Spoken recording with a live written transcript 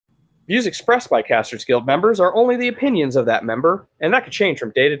Views expressed by Casters Guild members are only the opinions of that member, and that could change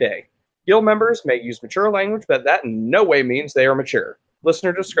from day to day. Guild members may use mature language, but that in no way means they are mature.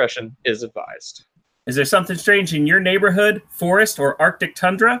 Listener discretion is advised. Is there something strange in your neighborhood, forest, or Arctic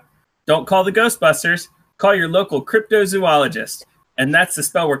tundra? Don't call the Ghostbusters. Call your local cryptozoologist. And that's the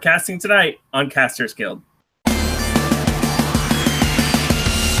spell we're casting tonight on Casters Guild.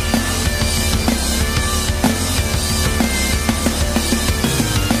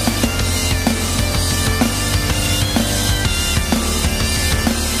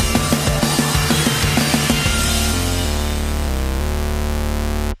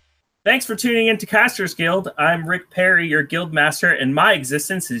 Thanks for tuning in to Casters Guild. I'm Rick Perry, your guild master, and my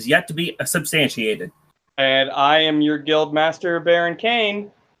existence is yet to be substantiated. And I am your guild master, Baron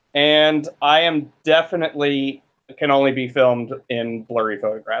Kane, and I am definitely can only be filmed in blurry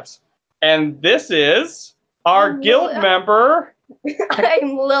photographs. And this is our guild member.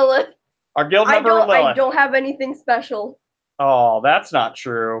 I'm Lilith. Our guild member, Lilith. I don't have anything special. Oh, that's not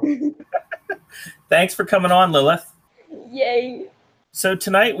true. Thanks for coming on, Lilith. Yay. So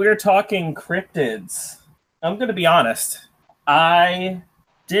tonight we're talking cryptids. I'm going to be honest. I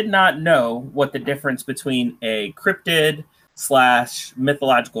did not know what the difference between a cryptid /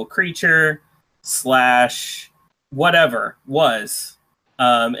 mythological creature / whatever was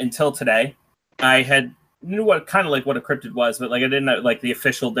until today. I knew what a cryptid was, but I didn't know the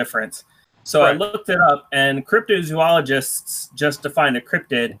official difference. So right. I looked it up, and cryptozoologists just define a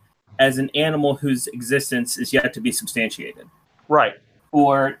cryptid as an animal whose existence is yet to be substantiated. Right.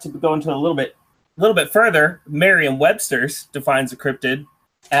 Or to go into a little bit further, Merriam-Webster's defines a cryptid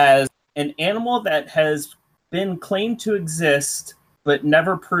as an animal that has been claimed to exist but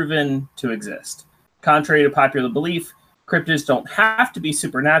never proven to exist. Contrary to popular belief, cryptids don't have to be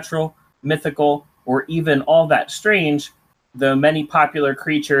supernatural, mythical, or even all that strange, though many popular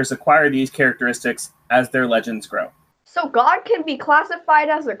creatures acquire these characteristics as their legends grow. So God can be classified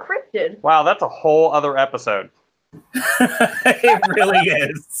as a cryptid? Wow, that's a whole other episode. It really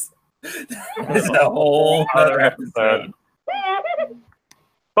is. It's a whole other episode.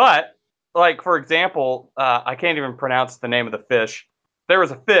 But, for example, I can't even pronounce the name of the fish. There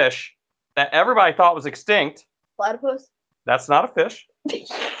was a fish that everybody thought was extinct. Platypus? That's not a fish.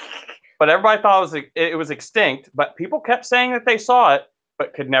 But everybody thought it was extinct, but people kept saying that they saw it,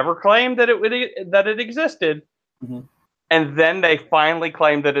 but could never claim that it existed. Mm-hmm. And then they finally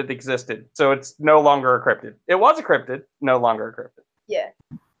claimed that it existed. So it's no longer a cryptid. It was a cryptid, no longer a cryptid. Yeah,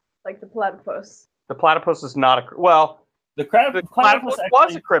 like the platypus. The platypus is not a... The platypus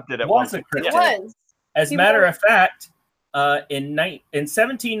was a cryptid at one point. It was. As a matter of fact, in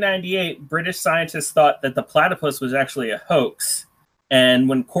 1798, British scientists thought that the platypus was actually a hoax. And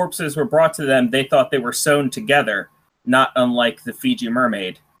when corpses were brought to them, they thought they were sewn together, not unlike the Fiji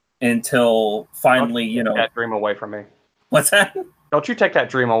mermaid, until finally, Don't take that dream away from me. What's that? Don't you take that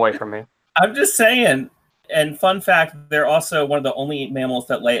dream away from me. I'm just saying. And fun fact, they're also one of the only mammals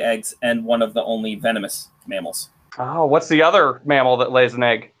that lay eggs and one of the only venomous mammals. Oh, what's the other mammal that lays an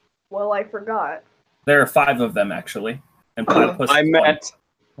egg? Well, I forgot. There are 5 of them, actually. And platypus I meant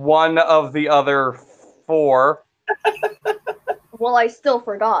one of the other 4. Well, I still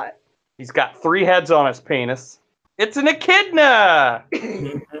forgot. He's got 3 heads on his penis. It's an echidna!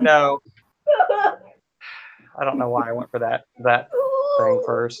 No. I don't know why I went for that thing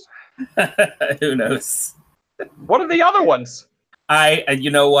first. Who knows? What are the other ones? You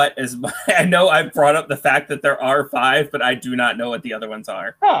know what? I know I brought up the fact that there are 5, but I do not know what the other ones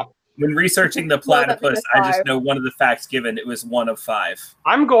are. Huh. When researching the platypus, I just know one of the facts given. It was 1 of 5.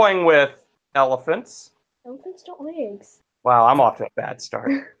 I'm going with elephants. Elephants don't lay eggs. Wow, I'm off to a bad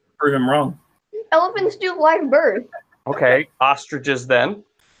start. Prove him wrong. Elephants do live birth. Okay, ostriches then.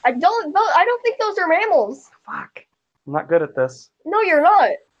 I don't think those are mammals. Fuck. I'm not good at this. No, you're not.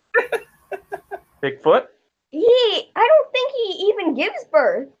 Bigfoot? I don't think he even gives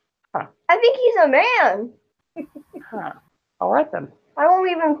birth. Huh. I think he's a man. Huh. All right then. I don't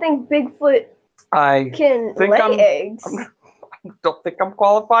even think Bigfoot can lay eggs. I don't think I'm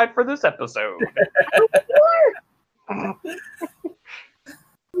qualified for this episode.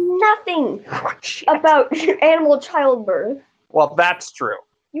 Nothing about animal childbirth. Well, that's true.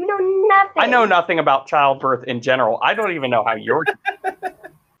 You know nothing. I know nothing about childbirth in general. I don't even know how you're...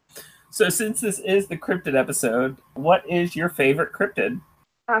 So since this is the cryptid episode, what is your favorite cryptid?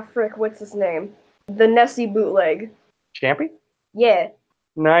 Ah, frick, what's his name? The Nessie bootleg. Champy? Yeah.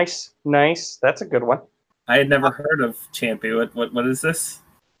 Nice. That's a good one. I had never heard of Champy. What is this?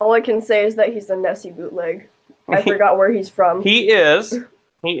 All I can say is that he's a Nessie bootleg. I forgot where he's from. He is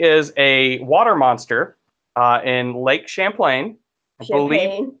a water monster in Lake Champlain.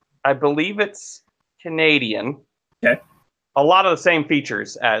 I I believe it's Canadian. Okay. A lot of the same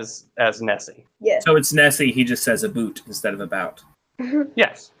features as Nessie. Yeah. So it's Nessie. He just says a boot instead of about.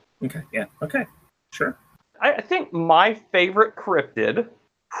 Yes. Okay. Yeah. Okay. Sure. I think my favorite cryptid.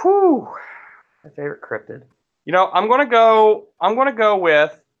 Whew. My favorite cryptid. You know, I'm gonna go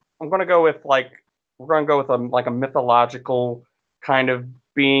with like we're gonna go with a mythological kind of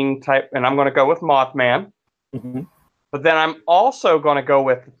being type, and I'm gonna go with Mothman. Mm-hmm. But then I'm also gonna go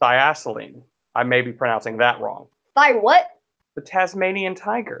with Thyasaline. I may be pronouncing that wrong. By what? The Tasmanian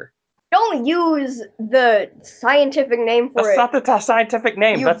tiger. Don't use the scientific name for That's it. not the scientific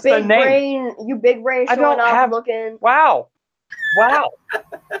name. You That's big the name. brain. You big brain I showing don't off have- looking. Wow.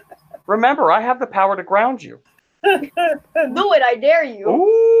 Remember, I have the power to ground you. Do it, I dare you.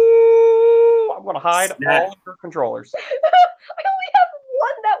 Ooh, I'm gonna hide Snap. all of your controllers. I only have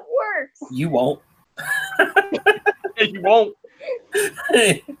one that works. You won't. You won't.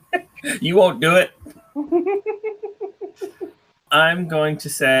 You won't do it. I'm going to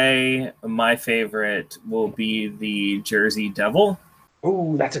say my favorite will be the Jersey Devil.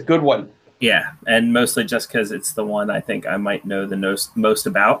 Ooh, that's a good one. Yeah, and mostly just because it's the one I think I might know the most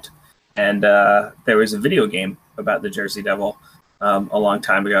about. And there was a video game about the Jersey Devil a long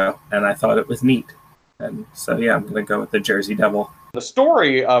time ago, and I thought it was neat. And so, yeah, I'm going to go with the Jersey Devil. The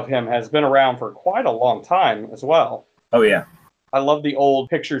story of him has been around for quite a long time as well. Oh, yeah. I love the old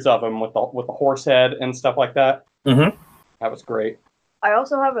pictures of him with the horse head and stuff like that. Mm-hmm. That was great. I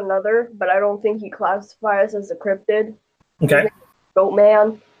also have another, but I don't think he classifies as a cryptid. Okay. Goat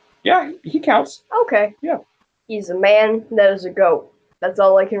man. Yeah, he counts. Okay. Yeah. He's a man that is a goat. That's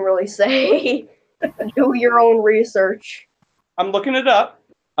all I can really say. Do your own research. I'm looking it up.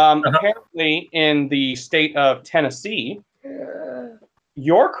 Apparently, in the state of Tennessee,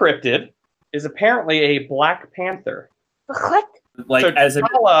 your cryptid is apparently a black panther. What? Like, So as a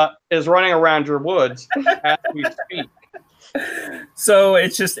T'Challa is running around your woods as we speak. So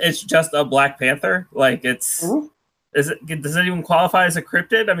it's just a Black Panther. Like it's Mhm. does it even qualify as a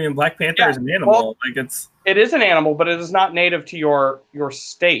cryptid? I mean, Black Panther is an animal. Well, like it's It is an animal, but it is not native to your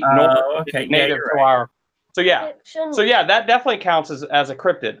state. Nor okay. is it Yeah, native you're to right. our. So yeah. So yeah, that definitely counts as a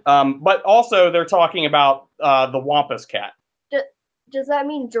cryptid. But also they're talking about the Wampus cat, Does that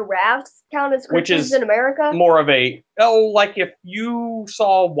mean giraffes count as Which cryptids is in America? more of a like if you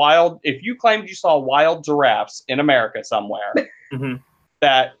claimed you saw wild giraffes in America somewhere Mhm.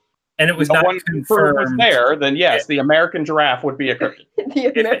 that And it was no not one confirmed was confirmed. there, then yes, the American giraffe would be a cryptid. The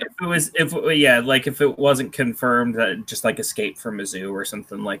American. If it wasn't confirmed that it just like escaped from a zoo or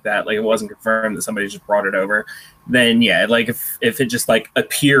something like that, like it wasn't confirmed that somebody just brought it over, then yeah, like if it just like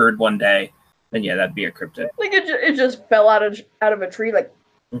appeared one day, then yeah, that'd be a cryptid. Like it just fell out of a tree. Like,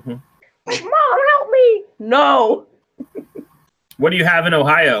 Mm-hmm. Mom, help me! No. What do you have in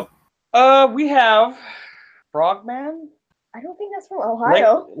Ohio? We have Frogman, I don't think that's from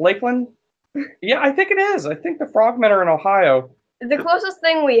Ohio. Lakeland. Yeah, I think it is. I think the Frogmen are in Ohio. The closest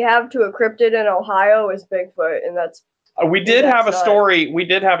thing we have to a cryptid in Ohio is Bigfoot, and that's We did That's have a not- story. We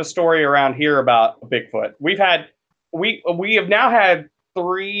did have a story around here about Bigfoot. We have now had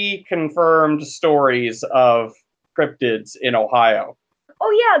 3 confirmed stories of cryptids in Ohio.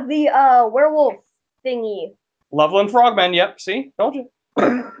 oh yeah, the werewolf thingy. Loveland Frogmen. Yep. See, told you.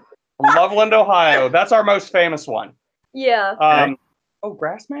 From Loveland, Ohio. That's our most famous one. Yeah. Oh,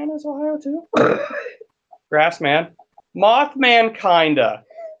 Grassman is Ohio too. Grassman, Mothman, kinda.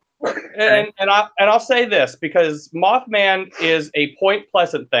 And I'll say this because Mothman is a Point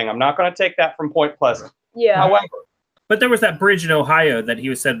Pleasant thing. I'm not going to take that from Point Pleasant. Yeah. However, But there was that bridge in Ohio that he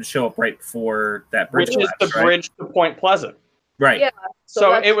was said to show up right before that bridge. which is the collapsed, right? bridge to Point Pleasant. Right. Yeah. So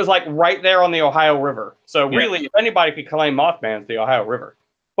that's- it was like right there on the Ohio River. So Yeah. really, if anybody could claim Mothman, it's the Ohio River.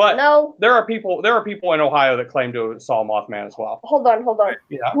 But No. there are people in Ohio that claim to have saw Mothman as well. Hold on.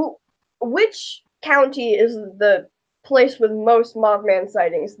 Yeah. Which county is the place with most Mothman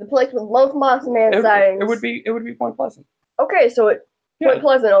sightings? The place with most Mothman sightings. It would be Point Pleasant. Okay, so Yeah. Point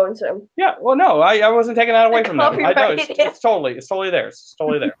Pleasant owns him. Yeah. Well, no, I wasn't taking that away from them. I know Copyright. it's totally theirs. It's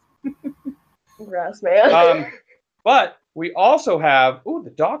totally there. Grass man. But we also have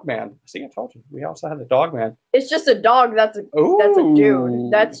the Dog Man. See, I told you. We also have the Dog Man. It's just a dog. That's a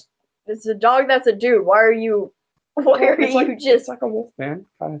dude. It's a dog. That's a dude. Why are you? It's like a wolf man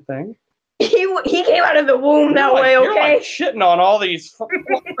kind of thing. He came out of the womb that way. You're Okay. like shitting on all these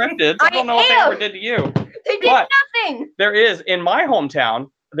cryptids. I don't know what they ever did to you. They did But nothing. there is in my hometown.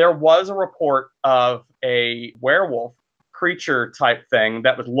 There was a report of a werewolf creature type thing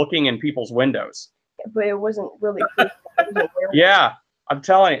that was looking in people's windows. But it wasn't really. It was a werewolf. Yeah, I'm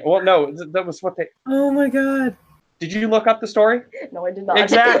telling you. Well, no, that was what they. Oh my god. Did you look up the story? No, I did not.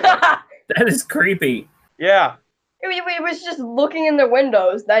 Exactly. That is creepy. Yeah. It was just looking in their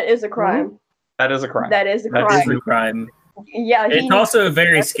windows. That is a crime. That is a crime. That is a That crime. is a crime. Yeah, It's also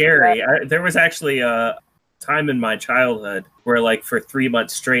very scary. There was actually a time in my childhood where, like, for 3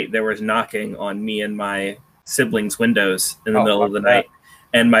 months straight, there was knocking on me and my siblings' windows in the middle of the night.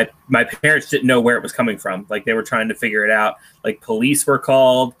 And my parents didn't know where it was coming from. Like, they were trying to figure it out. Like, police were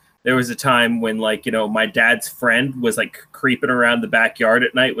called. There was a time when, like, you know, my dad's friend was, like, creeping around the backyard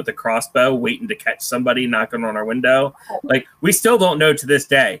at night with a crossbow, waiting to catch somebody knocking on our window. Like, we still don't know to this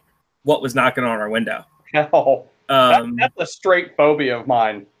day what was knocking on our window. Oh, that's a straight phobia of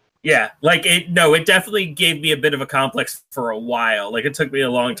mine. Yeah, like, it definitely gave me a bit of a complex for a while. Like, it took me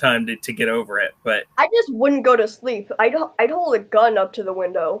a long time to get over it, but... I just wouldn't go to sleep. I'd hold a gun up to the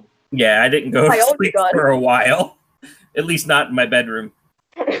window. Yeah, I didn't go to sleep for a while. At least not in my bedroom.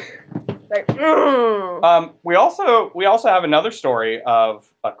 Like, We also have another story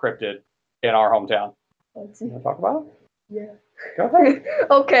of a cryptid in our hometown. Let's see. You want to talk about it? Yeah. Go ahead.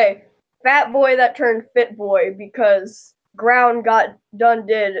 Okay. Fat boy that turned fit boy because ground got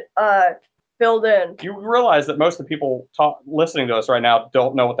filled in. You realize that most of the people listening to us right now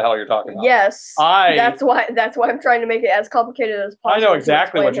don't know what the hell you're talking about. Yes. That's why I'm trying to make it as complicated as possible. I know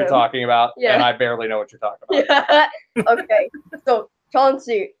exactly what you're talking about, yeah. and I barely know what you're talking about. Yeah. Okay. So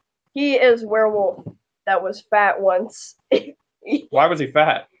Chauncey, he is werewolf that was fat once. Why was he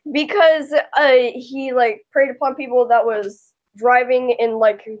fat? Because he like preyed upon people that was driving in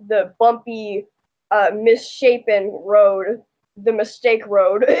like the bumpy, misshapen road, the mistake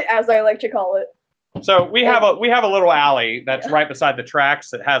road, as I like to call it. So we have a little alley that's right beside the tracks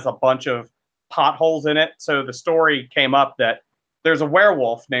that has a bunch of potholes in it. So the story came up that there's a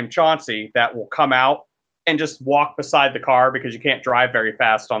werewolf named Chauncey that will come out and just walk beside the car because you can't drive very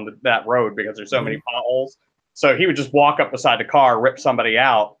fast on that road because there's so many potholes. So he would just walk up beside the car, rip somebody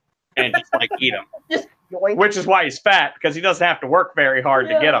out, and just like eat them. Just yoink. Which is why he's fat, because he doesn't have to work very hard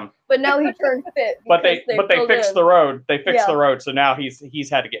to get them. But now he turned fit. But they fixed the road. They fixed the road, so now he's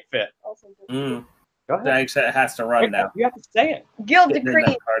had to get fit. Mm. Go ahead. It has to run now. You have to say it. Guild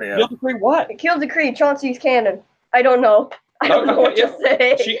decree. Guild decree what? Guild decree. Chauncey's canon. I don't know. I don't know what to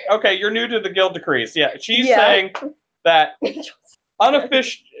say. Okay, you're new to the guild decrees. Yeah, she's saying that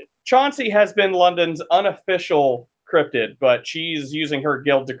Chauncey has been London's unofficial cryptid, but she's using her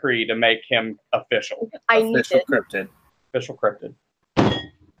guild decree to make him official. Official cryptid. Official cryptid.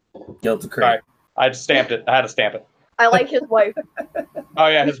 Guild decree. Right. I had to stamp it. I like his wife. Oh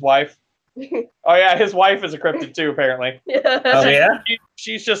yeah, his wife. Oh yeah, his wife is a cryptid too, apparently. Oh yeah.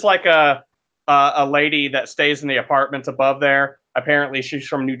 She's just like a lady that stays in the apartments above there. Apparently, she's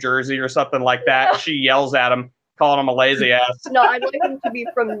from New Jersey or something like that. She yells at him, calling him a lazy ass. No, I'd like her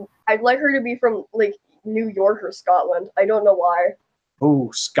to be from like New York or Scotland. I don't know why.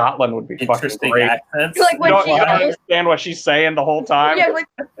 Ooh, Scotland would be fucking great. Accents. Like when I don't understand what she's saying the whole time. Yeah, like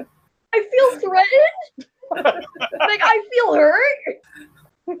I feel threatened. Like I feel hurt.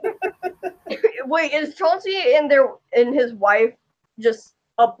 Wait, is Chauncey and his wife just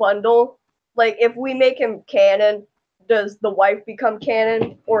a bundle? Like if we make him canon, does the wife become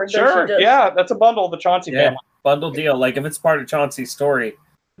canon, or does sure? she just... Yeah, that's a bundle of the Chauncey family. Bundle deal. Like if it's part of Chauncey's story,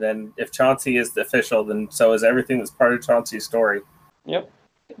 then if Chauncey is the official, then so is everything that's part of Chauncey's story. Yep.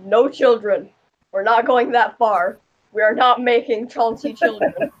 No children. We're not going that far. We are not making Chauncey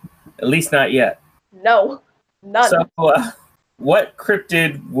children. At least not yet. No, none. So, what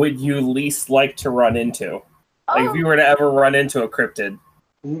cryptid would you least like to run into? Like if you were to ever run into a cryptid.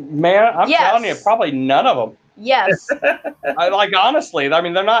 Man, I'm telling you, probably none of them. Yes. Honestly, I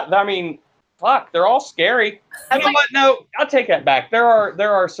mean, they're not. I mean, fuck, they're all scary. You know what? No, I'll take that back. There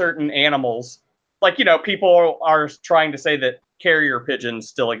are certain animals, like people are trying to say that carrier pigeons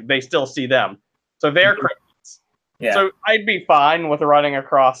still see them, so they're cryptids. Yeah. So I'd be fine with running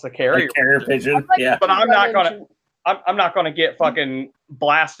across the carrier pigeon. Yeah. But I'm not gonna get fucking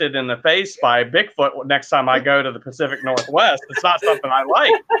blasted in the face by Bigfoot next time I go to the Pacific Northwest. It's not something I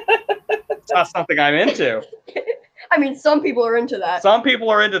like. It's not something I'm into. I mean, some people are into that. Some people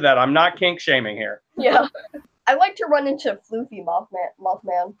are into that. I'm not kink shaming here. Yeah. I like to run into Floofy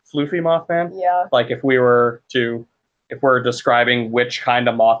Mothman. Floofy Mothman? Yeah. Like if we're describing which kind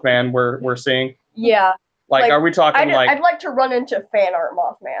of Mothman we're seeing? Yeah. Like are we talking I'd like to run into fan art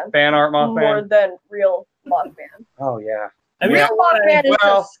Mothman. Fan art Mothman? More than real Mothman. Oh, yeah. I mean, real Mothman is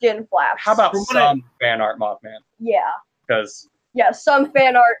just skin flaps. How about some fan art Mothman? Yeah. Because... Yeah, some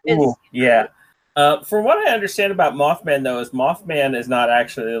fan art is... Ooh, yeah. From what I understand about Mothman, though, is Mothman is not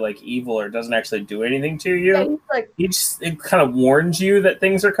actually like evil or doesn't actually do anything to you. Yeah, it kind of warns you that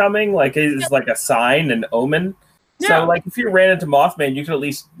things are coming. Like it's like a sign, an omen. So, Yeah. like, if you ran into Mothman, you could at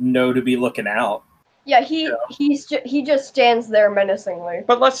least know to be looking out. Yeah, he just stands there menacingly.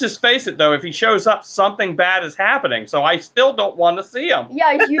 But let's just face it, though. If he shows up, something bad is happening. So I still don't want to see him.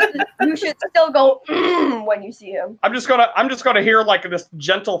 Yeah, you should still go when you see him. I'm just gonna hear like this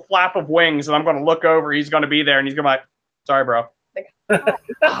gentle flap of wings, and I'm gonna look over. He's gonna be there, and he's gonna be like, "Sorry, bro."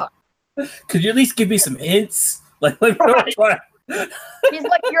 Could you at least give me some hints? Like, let me know Right. what- He's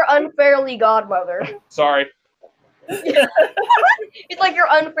like your unfairly godmother. Sorry. He's like your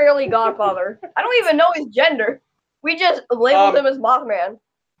unfairly godfather. I don't even know his gender. We just labeled him as Mothman.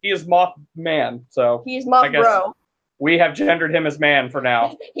 He is Mothman, so He's I Moth guess- Bro. we have gendered him as man for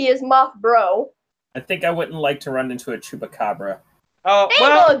now. He is Moth Bro. I think I wouldn't like to run into a chupacabra. Oh They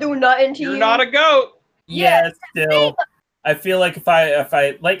ain't well, gonna do nothing to you're you. not a goat. Yeah, still. I feel like if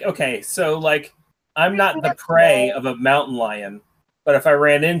I like, okay, so like I'm not the prey of a mountain lion, but if I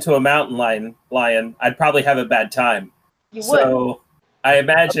ran into a mountain lion, I'd probably have a bad time. You would. So I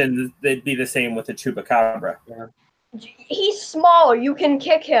imagine they'd be the same with the chupacabra. He's small. You can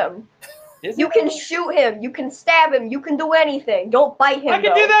kick him. Is You it? can shoot him. You can stab him. You can do anything. Don't bite him. I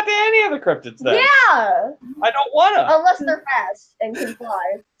can though. do that to any of the cryptids then. Yeah, I don't wanna. unless they're fast and can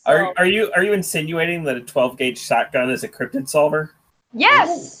fly. So. Are you insinuating that a 12 gauge shotgun is a cryptid solver?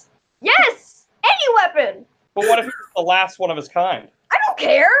 Yes. Yes. Any weapon. But what if it's the last one of his kind? I don't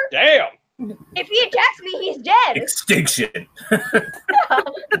care. Damn. If he attacks me, he's dead. Extinction.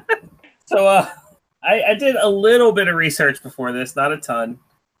 So I did a little bit of research before this, not a ton,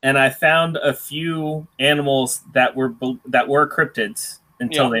 and I found a few animals that were cryptids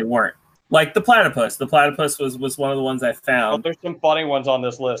until they weren't. Like the platypus. The platypus was one of the ones I Well, found. there's some funny ones on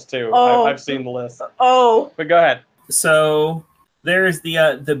this list too. Oh. I've seen the list. Oh. But go ahead. So there's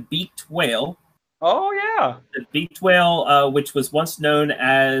the beaked whale. Oh yeah. The beaked whale, which was once known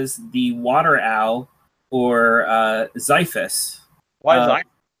as the water owl or Xiphus. Why is that?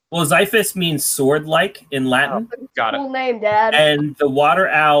 Well, Xiphus means sword-like in Latin. Got it. Cool name, Dad. And the water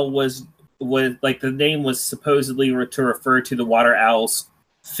owl was like the name was supposedly to refer to the water owl's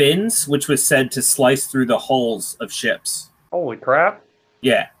fins, which was said to slice through the hulls of ships. Holy crap.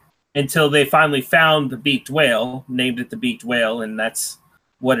 Yeah. Until they finally found the beaked whale, named it the beaked whale, and that's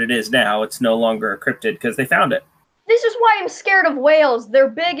what it is now. It's no longer a cryptid because they found it. This is why I'm scared of whales. They're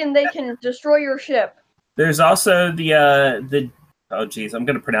big and they can destroy your ship. There's also the oh geez, I'm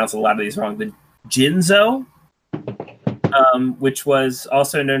gonna pronounce a lot of these wrong. The Jinzo, which was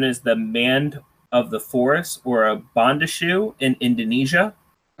also known as the man of the forest or a Bondashu in Indonesia.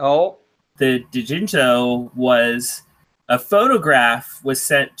 Oh. The Jinzo was a photograph was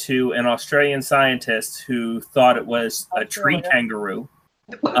sent to an Australian scientist who thought it was a tree kangaroo.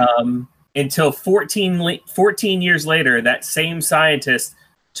 Until 14 years later, that same scientist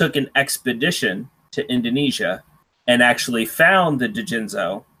took an expedition to Indonesia and actually found the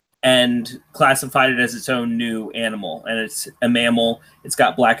Jinzo and classified it as its own new animal. And it's a mammal. It's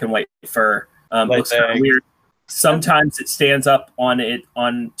got black and white fur. Looks kind of weird. Sometimes it stands up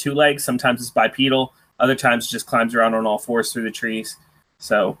on two legs. Sometimes it's bipedal. Other times it just climbs around on all fours through the trees.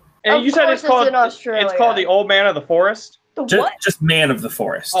 So, And you said it's called in Australia. it's called the Old Man of the Forest. The just, what? just man of the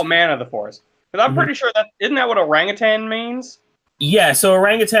forest. Oh, Man of the Forest. Because I'm pretty sure that isn't that what orangutan means? Yeah, so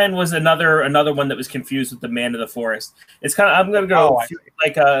orangutan was another one that was confused with the man of the forest. It's kind of I'm gonna go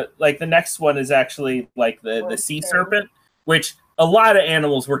like the next one is actually like the sea serpent, which a lot of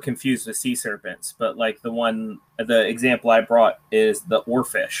animals were confused with sea serpents, but like the example I brought is the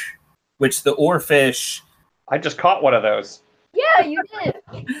oarfish, which the oarfish. I just caught one of those. Yeah, you did.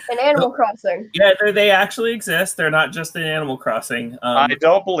 An Animal Crossing. Yeah, they actually exist. They're not just in Animal Crossing. I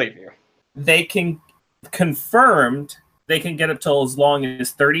don't believe you. They can confirmed. They can get up to as long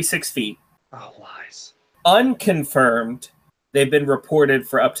as 36 feet. Oh, lies. Unconfirmed, they've been reported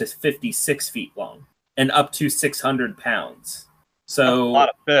for up to 56 feet long and up to 600 pounds. So That's a lot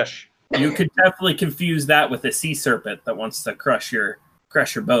of fish. You could definitely confuse that with a sea serpent that wants to crush your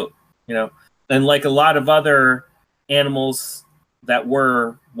boat, you know. And like a lot of other animals that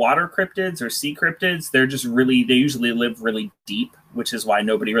were water cryptids or sea cryptids, they usually live really deep, which is why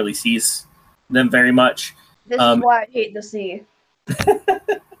nobody really sees them very much. This is why I hate the sea.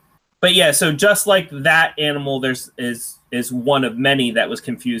 But yeah, so just like that animal, is one of many that was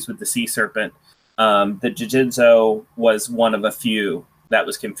confused with the sea serpent. The Jinzo was one of a few that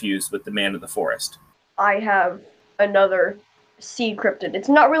was confused with the man of the forest. I have another sea cryptid. It's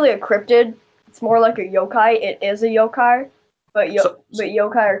not really a cryptid. It's more like a yokai. It is a yokai, but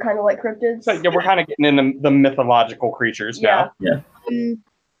yokai are kind of like cryptids. So, yeah, we're kind of getting into the mythological creatures now. Yeah.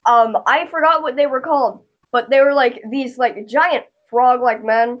 I forgot what they were called, but they were like these like giant frog-like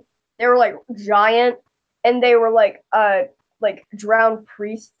men. They were like giant, and they were like drowned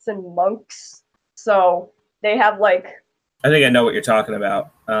priests and monks. So they have like I think I know what you're talking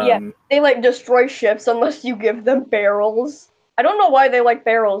about. they like destroy ships unless you give them barrels. I don't know why they like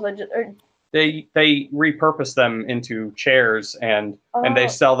barrels. They repurpose them into chairs and they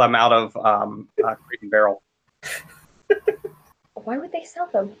sell them out of Crate and Barrel. Why would they sell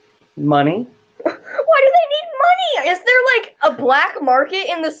them? Money. Why do they need money? Is there like a black market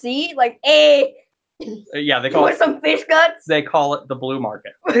in the sea? Like, hey, Yeah, they call want it. some fish guts? They call it the blue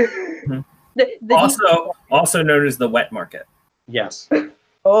market. Also known as the wet market. Yes.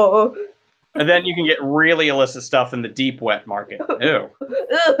 Oh. And then you can get really illicit stuff in the deep wet market. Ew.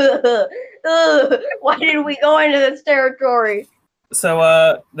 Why did we go into this territory?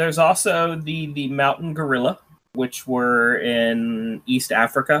 So there's also the mountain gorilla, which were in East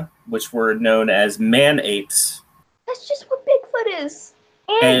Africa, which were known as man apes. That's just what Bigfoot is.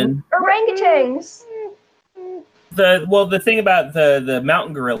 And And orangutans. the thing about the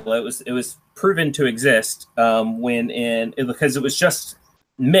mountain gorilla, it was proven to exist because it was just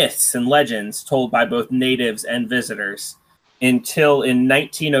myths and legends told by both natives and visitors until in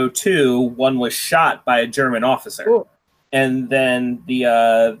 1902 one was shot by a German officer. Ooh. And then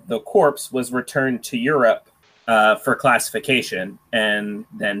the corpse was returned to Europe for classification, and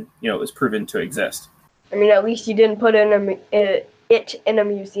then it was proven to exist. I mean, at least you didn't put it in a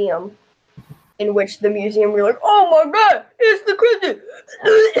museum, in which the museum were like, "Oh my god, it's the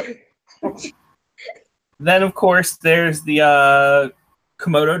cryptid." Then, of course, there's the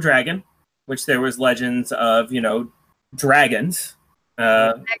Komodo dragon, which there was legends of, dragons.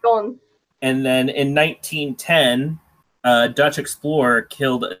 Back on. And then in 1910, a Dutch explorer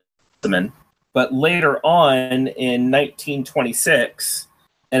killed a specimen. But later on, in 1926,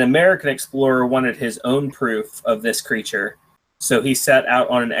 an American explorer wanted his own proof of this creature. So he set out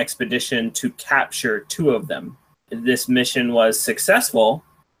on an expedition to capture 2 of them. This mission was successful,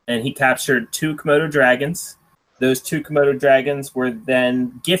 and he captured 2 Komodo dragons. Those 2 Komodo dragons were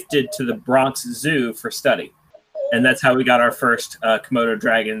then gifted to the Bronx Zoo for study. And that's how we got our first Komodo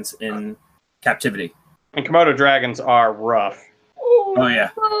dragons in captivity. And Komodo dragons are rough. Oh,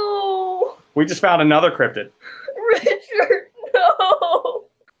 yeah. No. We just found another cryptid. Richard, no.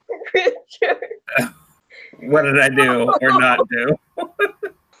 Richard. What did I do or not do?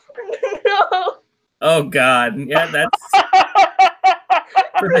 No. Oh, God. Yeah, that's...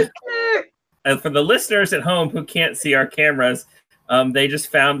 For the listeners at home who can't see our cameras, they just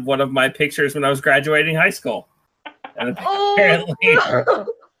found one of my pictures when I was graduating high school. And apparently,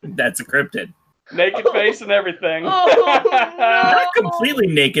 that's a cryptid. Naked face and everything. Oh, Not completely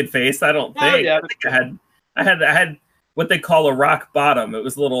naked face, I don't think. Yeah. I had what they call a rock bottom. It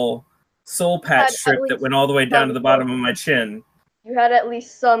was a little soul patch strip that went all the way down to the bottom of my chin. You had at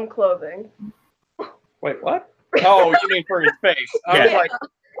least some clothing. Wait, what? Oh, you mean for his face? I was Yeah. like,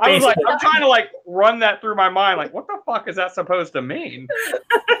 I'm trying to run that through my mind. Like, what the fuck is that supposed to mean?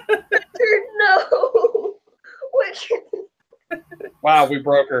 No. Wow, we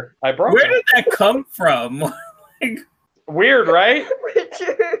broke her. I broke Where her. did that come from? Weird, right?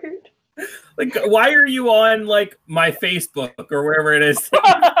 Richard. Why are you on my Facebook or wherever it is?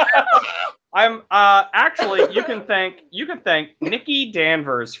 I'm actually you can thank Nikki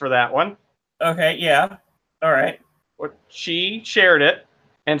Danvers for that one. Okay, yeah. All right. She shared it,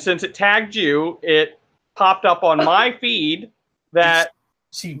 and since it tagged you, it popped up on my feed that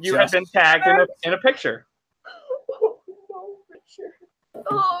you had been tagged in a picture. Oh no, Richard.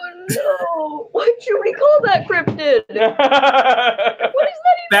 Oh no. What should we call that cryptid? What is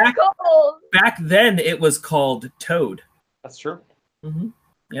that even called? Back then, it was called Toad. That's true. Mm-hmm.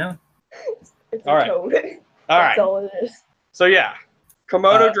 Yeah. It's All a right. toad. All That's right. all it is. So yeah,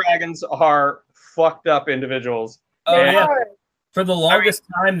 Komodo dragons are fucked up individuals. Oh, They yeah. are. For the longest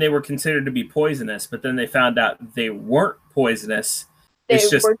time, they were considered to be poisonous, but then they found out they weren't poisonous. It's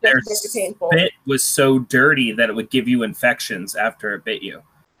just were their very painful. spit was so dirty that it would give you infections after it bit you.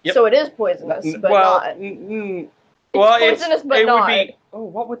 Yep. So it is poisonous, but not. Poisonous, but it not. would be. Oh,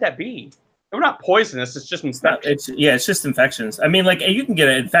 what would that be? They're not poisonous. It's just infection. It's just infections. I mean, you can get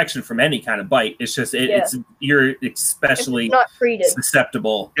an infection from any kind of bite. It's just you're especially It's not treated.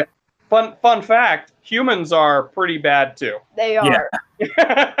 susceptible. Yeah. Fun fact: humans are pretty bad too. They are.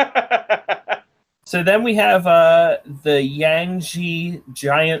 So then we have the Yangtze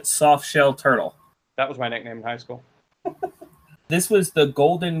giant soft-shell turtle. That was my nickname in high school. This was the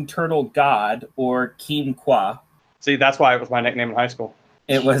golden turtle god, or Kim Kwa. See, that's why it was my nickname in high school.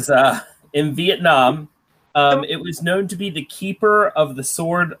 It was in Vietnam. It was known to be the keeper of the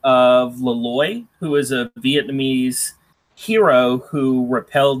sword of Loloi, who was a Vietnamese hero who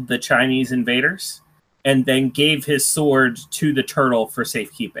repelled the Chinese invaders. and then gave his sword to the turtle for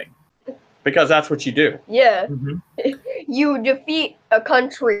safekeeping. Because that's what you do. Yeah. Mm-hmm. You defeat a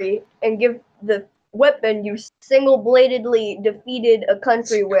country and give the weapon you single-bladedly defeated a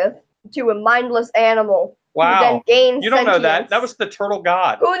country with to a mindless animal. Wow. Who then gains You don't know that. sentience. That was the turtle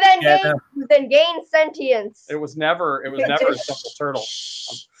god. Who then Yeah, gains sentience. It was never a simple turtle.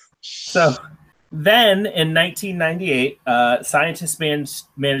 So then in 1998, scientists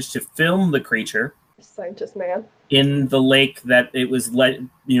managed to film the creature Scientist man. in the lake that it was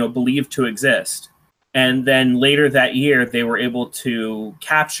believed to exist. And then later that year, they were able to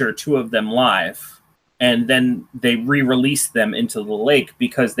capture 2 of them live. And then they re-released them into the lake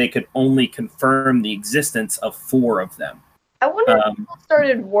because they could only confirm the existence of 4 of them. I wonder if people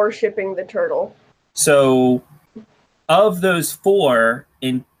started worshipping the turtle. So of those 4,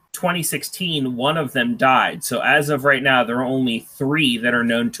 in 2016, 1 of them died. So as of right now, there are only 3 that are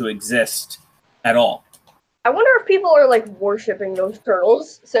known to exist at all. I wonder if people are like worshipping those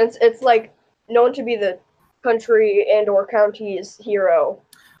turtles, since it's like known to be the country and or county's hero.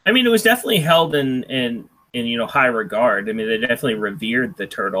 I mean, it was definitely held in high regard. I mean, they definitely revered the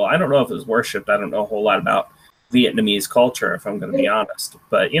turtle. I don't know if it was worshipped. I don't know a whole lot about Vietnamese culture, if I'm going to be honest.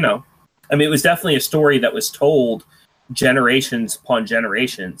 But, I mean, it was definitely a story that was told generations upon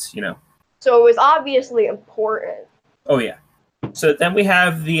generations, So it was obviously important. Oh, yeah. So then we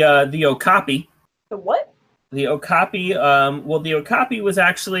have the okapi. The what? The okapi, the okapi was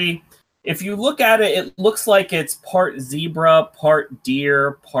actually, if you look at it, it looks like it's part zebra, part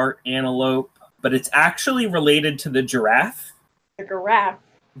deer, part antelope, but it's actually related to the giraffe. The giraffe.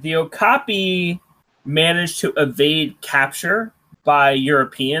 The okapi managed to evade capture by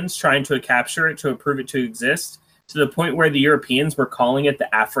Europeans trying to capture it to prove it to exist, to the point where the Europeans were calling it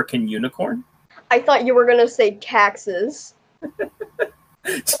the African unicorn. I thought you were going to say taxes.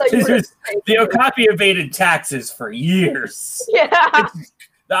 The okapi evaded taxes for years. Yeah.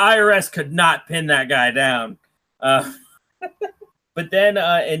 The IRS could not pin that guy down. But then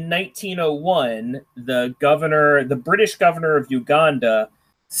in 1901, the British governor of Uganda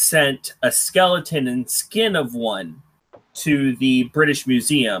sent a skeleton and skin of one to the British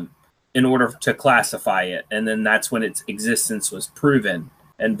Museum in order to classify it. And then that's when its existence was proven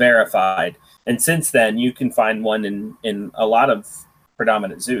and verified. And since then, you can find one in a lot of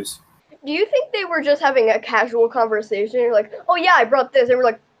predominant zoos. Do you think they were just having a casual conversation? You're like, oh yeah, I brought this. They were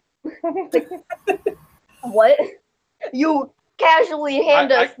like, what? You casually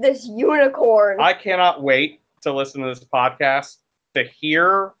hand us this unicorn. I cannot wait to listen to this podcast to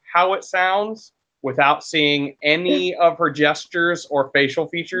hear how it sounds without seeing any of her gestures or facial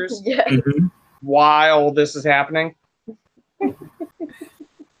features while this is happening.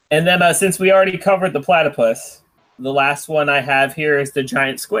 And then since we already covered the platypus, the last one I have here is the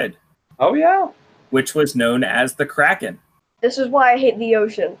giant squid. Oh, yeah. Which was known as the kraken. This is why I hate the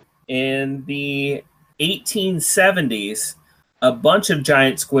ocean. In the 1870s, a bunch of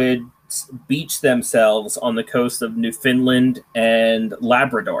giant squids beached themselves on the coast of Newfoundland and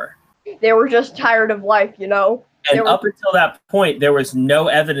Labrador. They were just tired of life, And up until that point, there was no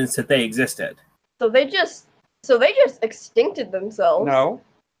evidence that they existed. So they just extincted themselves. No,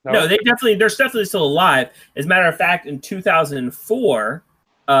 they're definitely still alive. As a matter of fact, in 2004,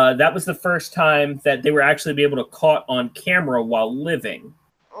 that was the first time that they were actually be able to caught on camera while living.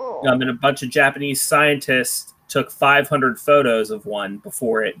 Oh. And a bunch of Japanese scientists took 500 photos of one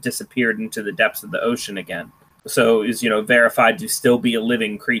before it disappeared into the depths of the ocean again. So it was, verified to still be a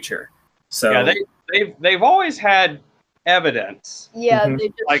living creature. So yeah, they've always had evidence. Yeah, they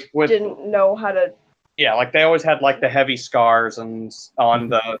just didn't know how to. Yeah, like they always had like the heavy scars and on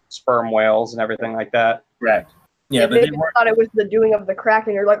the sperm whales and everything like that. Correct. Yeah, but they thought it was the doing of the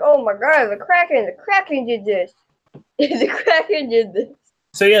Kraken. You're like, oh my god, the Kraken did this. The Kraken did this.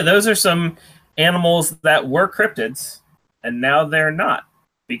 So yeah, those are some animals that were cryptids, and now they're not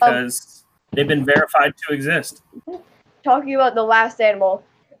because they've been verified to exist. Talking about the last animal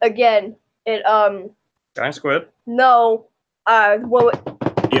again, it giant squid. No, the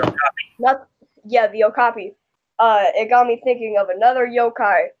okapi. The okapi. It got me thinking of another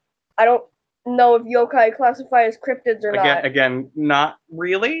yokai. I don't know if yokai classify as cryptids or not. Again, not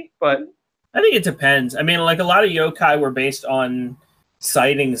really, but I think it depends. I mean, like a lot of yokai were based on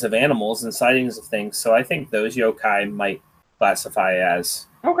sightings of animals and sightings of things, so I think those yokai might classify as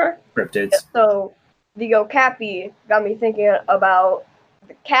cryptids. So the okapi got me thinking about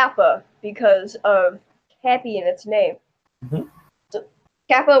the kappa because of happy in its name. Mm-hmm. So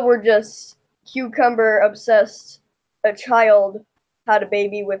kappa were just cucumber obsessed. A child had a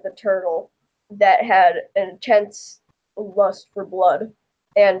baby with a turtle that had an intense lust for blood,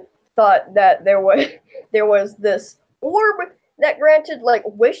 and thought that there was this orb that granted like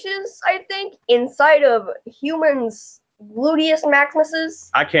wishes, I think, inside of humans' gluteus maximuses.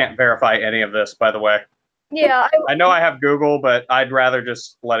 I can't verify any of this, by the way. Yeah, I know I have Google, but I'd rather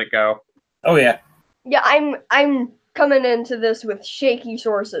just let it go. Oh yeah. yeah, I'm coming into this with shaky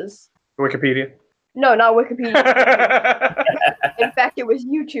sources. Wikipedia. No, not Wikipedia. In fact, it was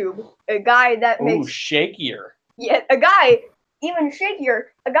YouTube. A guy that Ooh, makes shakier. yeah, a guy even shakier.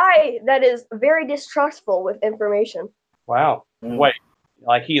 A guy that is very distrustful with information. Wow. Mm. Wait,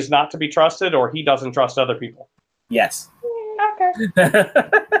 like he is not to be trusted, or he doesn't trust other people? Yes. Okay.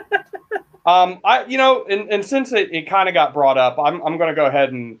 And since it kind of got brought up, I'm going to go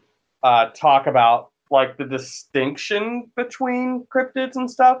ahead and talk about like the distinction between cryptids and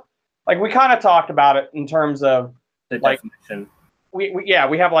stuff. Like we kind of talked about it in terms of The like definition. we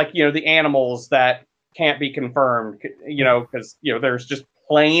have like the animals that can't be confirmed, because there's just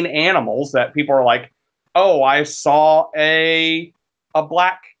plain animals that people are like, oh, I saw a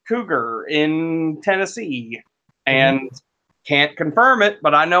black cougar in Tennessee and can't confirm it,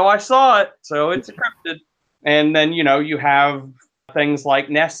 but I know I saw it, so it's a cryptid. And then you have things like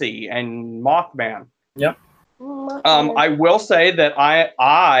Nessie and Mothman. Yep. I will say that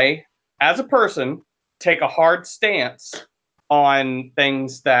I as a person take a hard stance on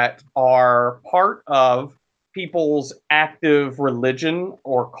things that are part of people's active religion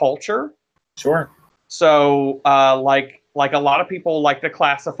or culture. Sure. So, like a lot of people like to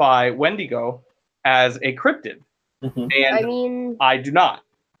classify Wendigo as a cryptid, and I mean, I do not,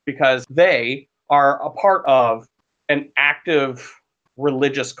 because they are a part of an active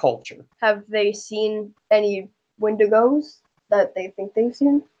religious culture. have they seen any Wendigos that they think they've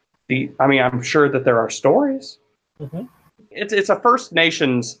seen? I'm sure that there are stories. Mhm. It's a First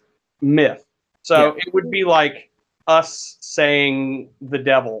Nations myth, so it would be like us saying the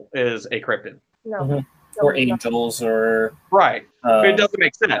devil is a cryptid. No. Mhm. No, Or it's not. angels, or Right. It doesn't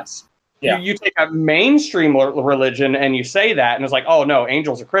make sense. Yeah. You take a mainstream religion and you say that, and it's like, oh no,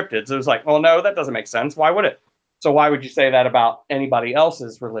 angels are cryptids. It's like, well, no, that doesn't make sense. Why would it? So why would you say that about anybody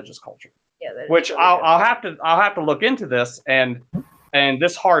else's religious culture? Yeah, that is Which really I'll have to look into this, and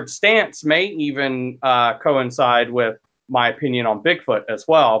this hard stance may even coincide with my opinion on Bigfoot as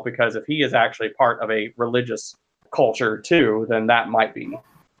well, because if he is actually part of a religious culture too, then that might be,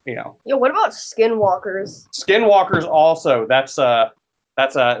 Yo, what about skinwalkers? Skinwalkers also. That's a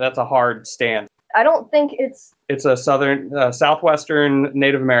hard stance. I don't think it's. It's a southwestern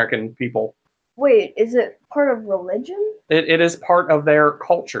Native American people. Wait, is it part of religion? It is part of their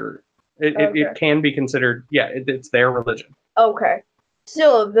culture. It Okay. can be considered, it's their religion. Okay.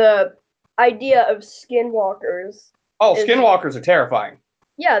 Still, the idea of skinwalkers. Oh, Is- skinwalkers are terrifying.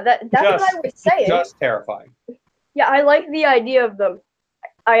 Yeah, that's what I was saying. Just terrifying. Yeah, I like the idea of them.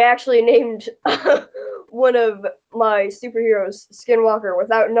 I actually named one of my superheroes Skinwalker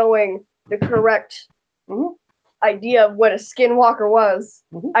without knowing the correct idea of what a skinwalker was.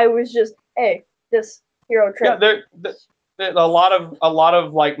 I was just, hey, this hero Yeah, trip. a lot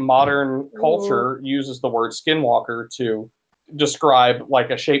of like modern culture uses the word skinwalker to describe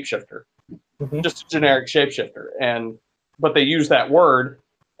like a shapeshifter, just a generic shapeshifter, but they use that word,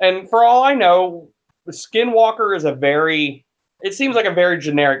 and for all I know, skinwalker is it seems like a very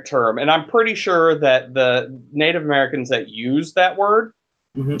generic term, and I'm pretty sure that the Native Americans that used that word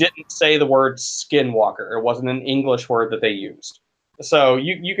didn't say the word skinwalker. It wasn't an English word that they used. So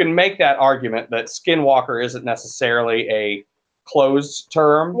you can make that argument that skinwalker isn't necessarily a closed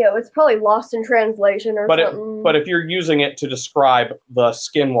term. Yeah, it's probably lost in translation or something. But if you're using it to describe the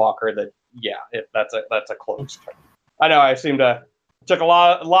skinwalker, that's a closed term. I know I seem to took a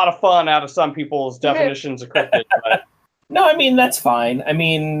lot of fun out of some people's definitions of cryptid, but no, I mean that's fine. I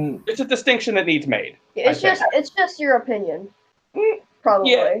mean, it's a distinction that needs made. It's just your opinion.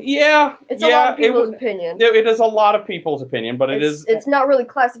 Probably. Yeah. It's a lot of people's opinion. It is a lot of people's opinion, but it's not really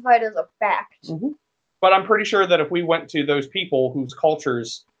classified as a fact. But I'm pretty sure that if we went to those people whose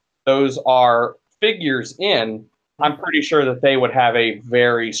cultures those are figures in, I'm pretty sure that they would have a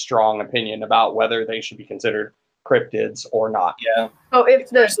very strong opinion about whether they should be considered cryptids or not. Yeah. So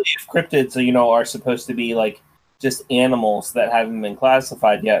especially if cryptids, are supposed to be like just animals that haven't been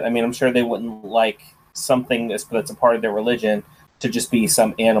classified yet. I mean, I'm sure they wouldn't like something that's a part of their religion to just be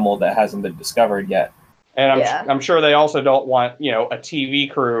some animal that hasn't been discovered yet. And I'm sure they also don't want, a TV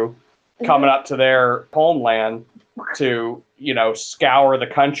crew coming up to their homeland to, scour the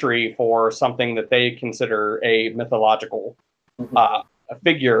country for something that they consider a mythological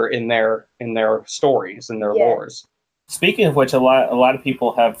figure in their stories, in their lores. Speaking of which, a lot of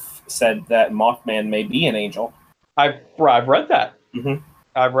people have said that Mothman may be an angel. I've read that.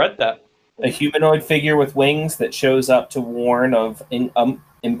 I've read that. A humanoid figure with wings that shows up to warn of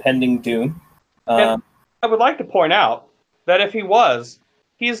impending doom. And I would like to point out that if he was,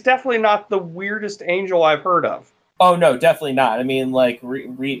 he is definitely not the weirdest angel I've heard of. Oh no, definitely not. I mean, like,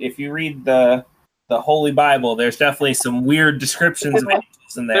 if you read the Holy Bible, there's definitely some weird descriptions of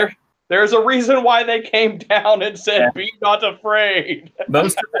angels in there. There's a reason why they came down and said, "Be not afraid."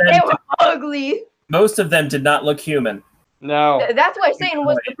 Most of them, They were ugly. Most of them did not look human. No. That's why Satan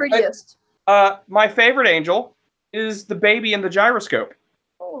was the prettiest. My favorite angel is the baby in the gyroscope.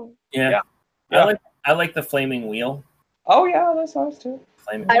 Oh. Yeah. I like the flaming wheel. Oh yeah, that's nice too.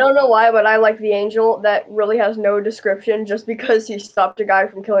 I don't know why, but I like the angel that really has no description just because he stopped a guy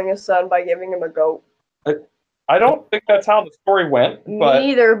from killing his son by giving him a goat. I don't think that's how the story went. But...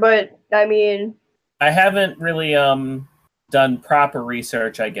 Me either, but I mean... I haven't really done proper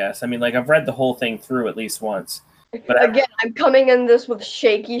research, I guess. I mean, like, I've read the whole thing through at least once. But again, I'm coming in this with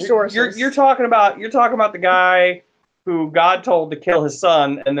shaky sources. You're talking about the guy who God told to kill his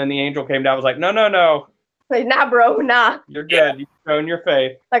son, and then the angel came down and was like, no. Like, nah, bro, nah. You're good. You've shown your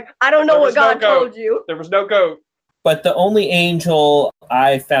faith. Like, I don't know what God told you. There was no goat. But the only angel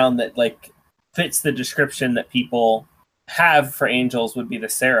I found that, like, fits the description that people have for angels would be the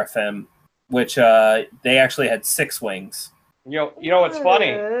seraphim, which they actually had 6 wings. You know what's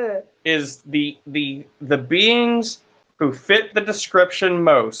funny is the beings who fit the description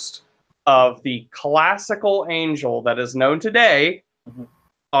most of the classical angel that is known today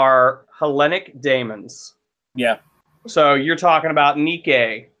are Hellenic daemons. Yeah. So you're talking about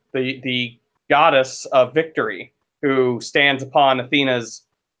Nike, the goddess of victory, who stands upon Athena's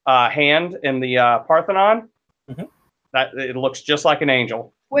hand in the Parthenon. That it looks just like an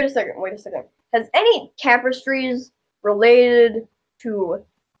angel. Wait a second. Has any tapestries related to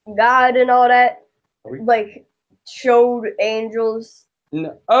God and all that, like, showed angels?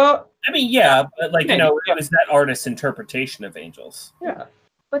 No, I mean, yeah, but, like, it was that artist's interpretation of angels. Yeah.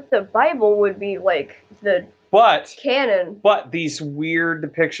 But the Bible would be, like, the canon. But these weird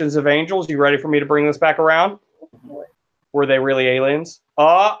depictions of angels, you ready for me to bring this back around? Were they really aliens?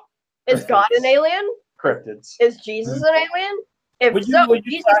 Is God an alien? Cryptids. Is Jesus an alien? If would so, you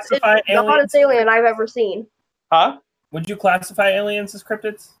Jesus is classify the hottest alien I've ever seen. Huh? Would you classify aliens as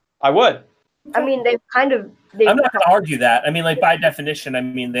cryptids? I would. I mean, I'm not going to argue that. I mean, like, by definition, I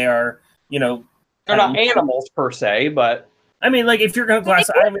mean, they are, they're not animals per se, but... I mean, like, if you're going to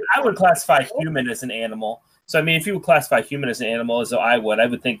classify... I would classify human as an animal. So, I mean, if you would classify human as an animal, as I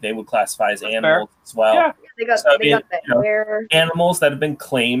would think they would classify as animals as well. Yeah, they got that hair. Animals that have been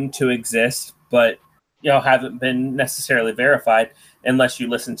claimed to exist, but, haven't been necessarily verified unless you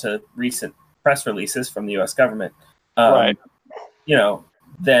listen to recent press releases from the U.S. government. Right.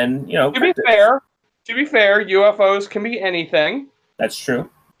 Then, To be fair, UFOs can be anything. That's true.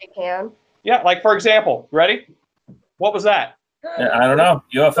 They can. Yeah, like, for example, ready? What was that? I don't know.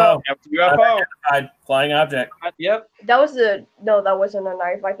 UFO. UFO. Flying object. Yep. No, that wasn't a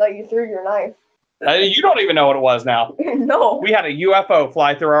knife. I thought you threw your knife. You don't even know what it was now. No. We had a UFO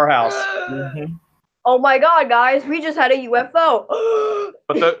fly through our house. Oh my god, guys, we just had a UFO.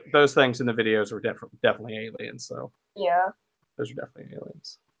 But those things in the videos were definitely aliens, so. Yeah. Those are definitely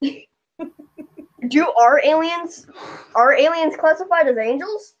aliens. Are aliens classified as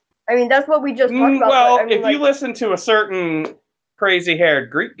angels? I mean, that's what we just talked about. Well, I mean, if you listen to a certain crazy-haired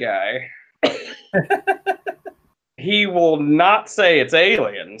Greek guy, he will not say it's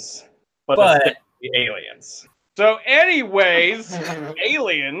aliens, but it's aliens. So, anyways,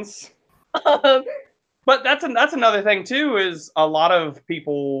 aliens. But that's another thing too. Is a lot of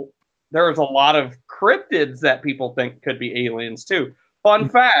people. There's a lot of cryptids that people think could be aliens too. Fun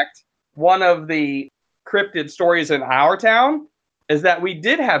fact: one of the cryptid stories in our town is that we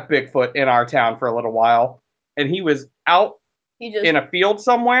did have Bigfoot in our town for a little while, and he was out in a field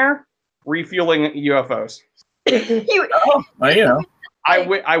somewhere refueling UFOs.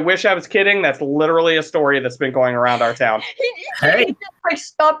 I wish I was kidding. That's literally a story that's been going around our town. He just like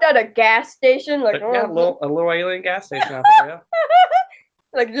stopped at a gas station, like a little alien gas station out there. Yeah.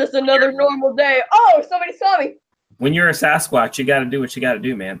 Like just another normal day. Oh, somebody saw me. When you're a Sasquatch, you got to do what you got to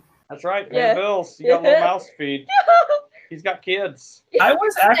do, man. That's right. Yeah. Bills. You got a little mouse to feed. He's got kids. I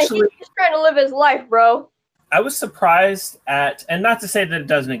was actually he's just trying to live his life, bro. I was surprised at, and not to say that it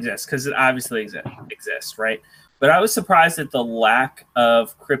doesn't exist, because it obviously exists, right? But I was surprised at the lack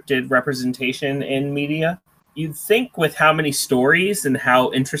of cryptid representation in media. You'd think with how many stories and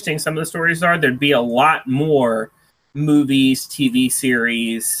how interesting some of the stories are, there'd be a lot more movies, TV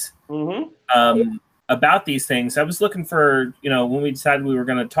series about these things. I was looking for, when we decided we were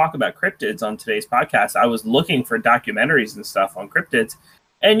going to talk about cryptids on today's podcast, I was looking for documentaries and stuff on cryptids,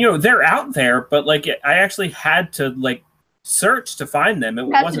 And they're out there, but like I actually had to like search to find them. It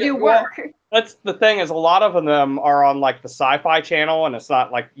You have to wasn't. do work. That's the thing, is a lot of them are on like the Sci-Fi Channel, and it's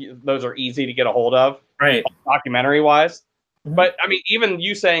not like those are easy to get a hold of, Right. documentary wise. Mhm. But I mean, even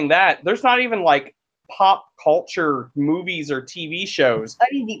you saying that, there's not even like pop culture movies or TV shows. I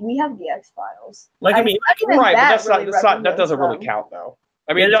mean, we have the X-Files. Like, I mean, even Right, but that that doesn't really them. count though.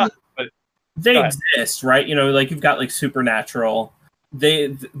 I mean, Yeah, it does, but they Go ahead. exist, right? Like you've got like Supernatural.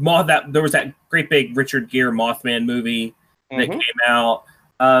 There was that great big Richard Gere Mothman movie that Mhm. came out.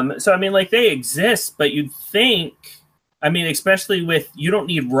 So I mean, like they exist, but you'd think, I mean, especially with you don't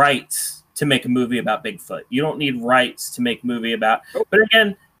need rights to make a movie about Bigfoot. You don't need rights to make a movie about. But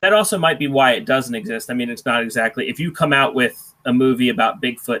again, that also might be why it doesn't exist. I mean, it's not exactly if you come out with a movie about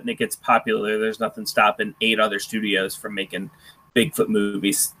Bigfoot and it gets popular, there's nothing stopping 8 other studios from making Bigfoot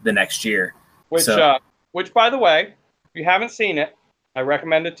movies the next year. Which, by the way, if you haven't seen it, I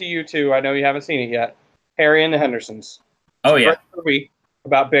recommend it to you too. I know you haven't seen it yet. Harry and the Hendersons. Oh It's a yeah, great movie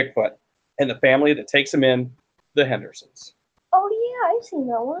about Bigfoot and the family that takes him in, the Hendersons. Oh yeah, I've seen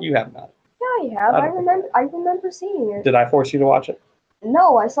that one. You have not. Yeah, you have. I I don't- remember seeing it. Did I force you to watch it?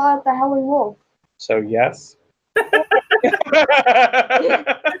 No, I saw it at the Howling Wolf. So yes.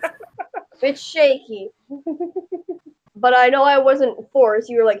 It's shaky. But I know I wasn't forced.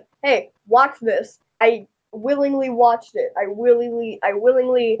 You were like, "Hey, watch this." I willingly watched it. I willingly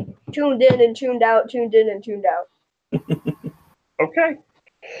tuned in and tuned out, tuned in and tuned out. Okay.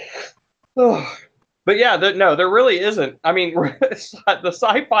 But yeah, no, there really isn't. I mean, the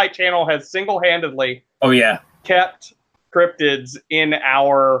Sci-Fi Channel has single-handedly oh yeah. kept cryptids in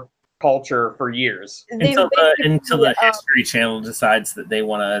our culture for years. Until the History Channel decides that they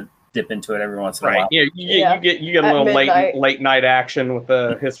want to dip into it every once in a while. Yeah, you get a At little midnight. late night action with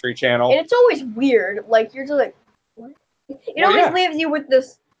the History Channel. And it's always weird. Like you're just like, what? It always leaves you with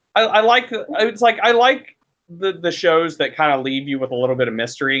this. I like the shows that kind of leave you with a little bit of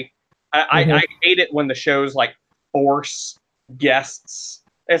mystery. I hate it when the shows like force guests.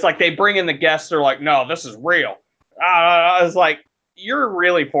 It's like they bring in the guests. They're like, no, this is real. It's like, you're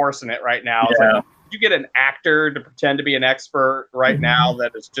really forcing it right now. It's like, you get an actor to pretend to be an expert right now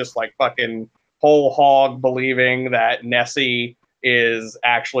that is just like fucking whole hog believing that Nessie is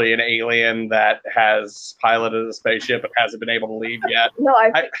actually an alien that has piloted a spaceship and hasn't been able to leave yet. No,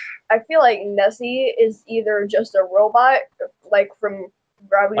 I feel like Nessie is either just a robot, like from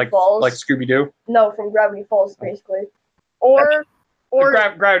Gravity Falls. Like Scooby-Doo? No, from Gravity Falls, basically. Or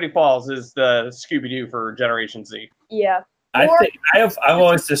Gravity Falls is the Scooby-Doo for Generation Z. Yeah. I think I've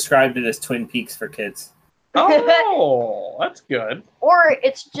always described it as Twin Peaks for kids. Oh, that's good. Or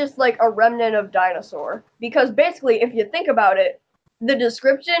it's just like a remnant of dinosaur. Because basically, if you think about it, the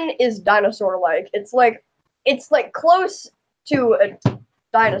description is dinosaur-like. It's like close to a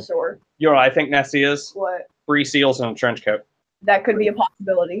dinosaur. You know what I think Nessie is? What? 3 seals in a trench coat. That could be a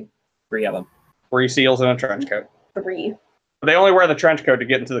possibility. 3 of them. 3 seals in a trench coat. 3. They only wear the trench coat to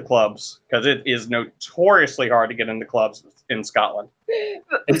get into the clubs because it is notoriously hard to get into clubs in Scotland.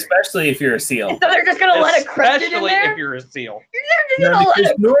 Especially if you're a seal. So they're just gonna let a cryptid in Especially there? if you're a seal. They're just gonna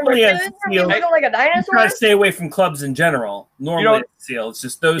let a normally cryptid as in a there seal, looking like a You dinosaur? try to stay away from clubs in general. Normally, it's a seal. It's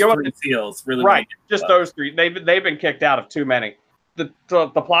just those 3 seals really. Right, just those 3. They've been kicked out of too many. The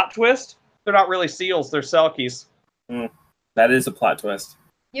plot twist: they're not really seals; they're selkies. That is a plot twist.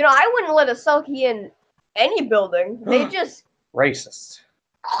 You know, I wouldn't let a selkie in any building. They just Racist.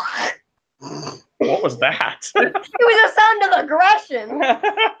 What was that? it was a sound of aggression.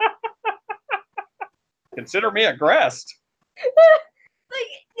 Consider me aggressed. Like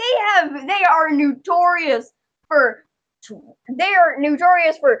they are notorious for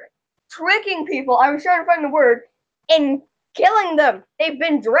tricking people. I was trying to find the word, and killing them. They've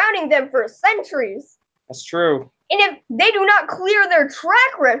been drowning them for centuries. That's true. And if they do not clear their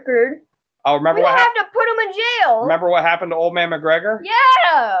track record, Oh, remember we what have happened? to put them in jail. Remember what happened to Old Man McGregor?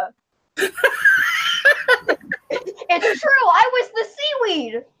 Yeah. It's true. I was the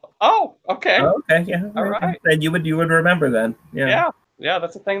seaweed. Oh, okay. Okay, yeah. All right. Then you would remember then. Yeah,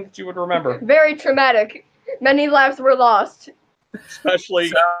 that's a thing that you would remember. Very traumatic. Many lives were lost. Especially.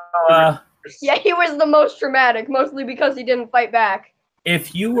 So, Yeah, he was the most traumatic, mostly because he didn't fight back.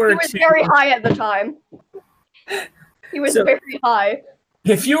 if you were He was very high at the time. He was very high.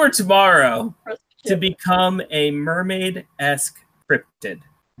 If you were tomorrow to become a mermaid-esque cryptid,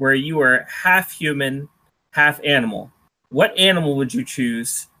 where you were half human, half animal, what animal would you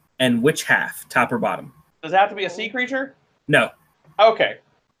choose, and which half, top or bottom? Does it have to be a sea creature? No. Okay.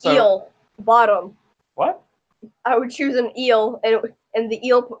 So, Eel, bottom. What? I would choose an eel, and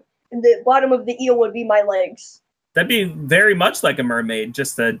the bottom of the eel would be my legs. That'd be very much like a mermaid,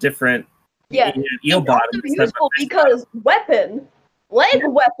 just a different eel bottom. It's also useful because leg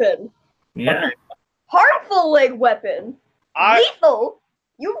weapon. Yeah. Harmful leg weapon. Lethal.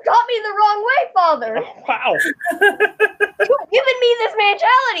 You taught me the wrong way, Father. Wow. You've given me this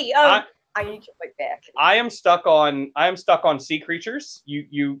mentality of I need to fight back. I am stuck on sea creatures.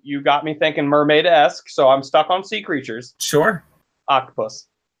 You got me thinking mermaid-esque, so I'm stuck on sea creatures. Sure. Octopus.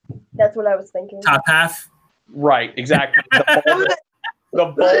 That's what I was thinking. Top half. Right, exactly. The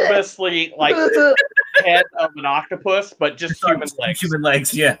bulbously like head of an octopus, but just human legs. Human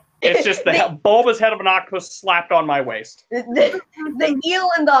legs, yeah. It's just the bulbous head of an octopus slapped on my waist. The eel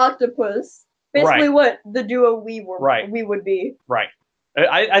and the octopus. Basically what the duo we would be. Right.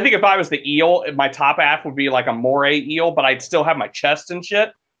 I think if I was the eel, my top half would be like a moray eel, but I'd still have my chest and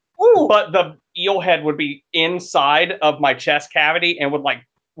shit. Ooh. But the eel head would be inside of my chest cavity and would like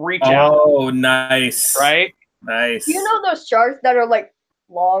reach out. Oh, nice. Right? Nice. Do you know those sharks that are like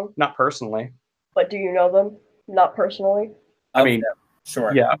long? Not personally. But do you know them? Not personally. I mean,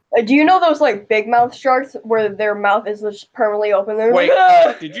 sure. Yeah. Do you know those like big mouth sharks where their mouth is just permanently open? They're Wait,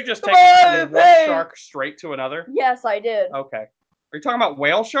 like, did you just take from one shark straight to another? Yes, I did. Okay. Are you talking about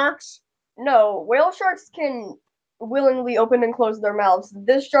whale sharks? No, whale sharks can willingly open and close their mouths.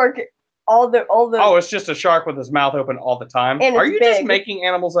 This shark, all the. Oh, it's just a shark with his mouth open all the time. And are it's you big. Just making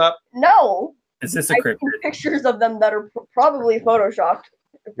animals up? No. Is this a I've cryptid? seen pictures of them that are probably photoshopped.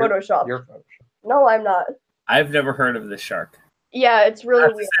 You're photoshopped. No, I'm not. I've never heard of this shark. Yeah, it's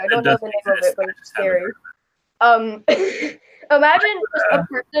really weird. I don't know the name of it, but it's scary. Imagine just a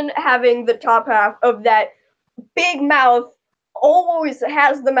person having the top half of that big mouth, always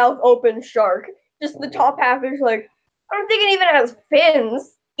has the mouth open shark. Just the top half is like, I don't think it even has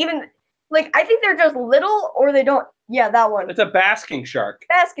fins. Even, like, I think they're just little, or they don't. Yeah, that one. It's a basking shark.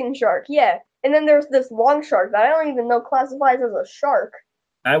 Basking shark, yeah. And then there's this long shark that I don't even know classifies as a shark.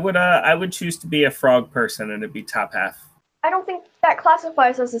 I would choose to be a frog person, and it'd be top half. I don't think that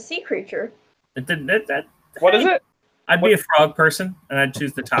classifies as a sea creature. What is it? I'd be a frog person, and I'd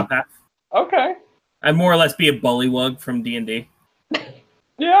choose the top half. Okay. I'd more or less be a bullywug from D&D.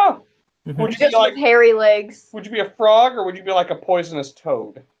 Yeah. Mm-hmm. Would you Just be like with hairy legs. Would you be a frog, or would you be like a poisonous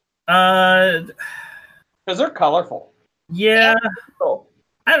toad? Because they're colorful. Yeah. Cool.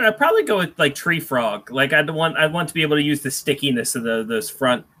 I don't know. I'd probably go with like tree frog. Like I'd want to be able to use the stickiness of those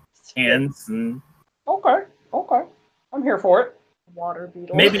front hands. And Okay. I'm here for it. Water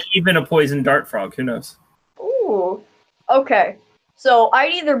beetle. maybe even a poison dart frog. Who knows? Ooh. Okay. So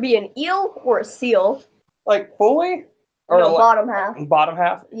I'd either be an eel or a seal. Like fully? Or No, like, bottom half. Bottom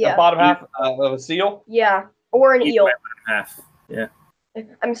half? Yeah. The bottom half of a seal? Yeah. Or an eel. Half. Yeah.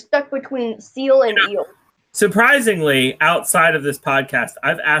 I'm stuck between seal and eel. Surprisingly, outside of this podcast,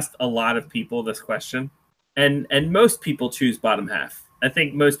 I've asked a lot of people this question, and most people choose bottom half. I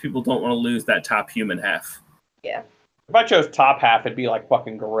think most people don't want to lose that top human half. Yeah. If I chose top half, it'd be like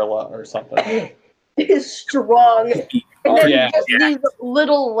fucking gorilla or something. It's strong. And Oh, then yeah. just these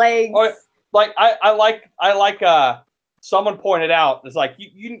little legs. Oh, like I like someone pointed out, it's like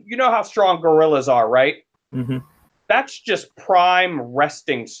you know how strong gorillas are, right? Mm-hmm. That's just prime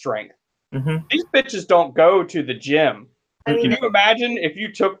resting strength. Mm-hmm. These bitches don't go to the gym. I mean, Can you imagine if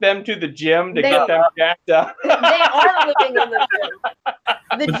you took them to the gym to They get them jacked up? they are living in the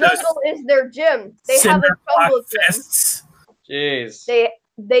gym. The jungle is their gym. They have a jungle gym. Fists. Jeez.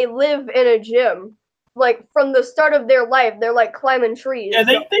 They live in a gym. Like from the start of their life, they're like climbing trees. Yeah,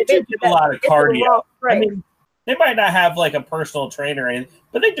 they do get a lot of cardio. Right. I mean, they might not have like a personal trainer in,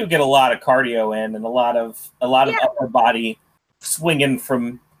 but they do get a lot of cardio in and a lot of upper body swinging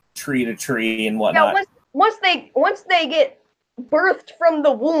from tree to tree and whatnot. Yeah, once they get birthed from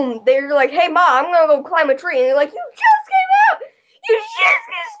the womb, they're like, "Hey, Ma, I'm gonna go climb a tree," and they're like, "You just came out! You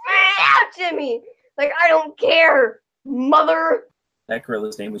just came out, Jimmy!" Like, I don't care, mother. That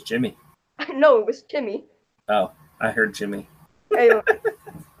gorilla's name was Jimmy. No, it was Timmy. Oh, I heard Jimmy. Anyway.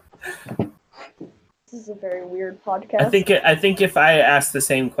 This is a very weird podcast. I think if I asked the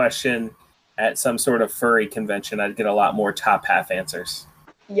same question at some sort of furry convention, I'd get a lot more top half answers.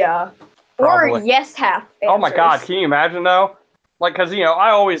 Yeah. Probably. Or yes half answers. Oh my god, can you imagine though? Like, cause I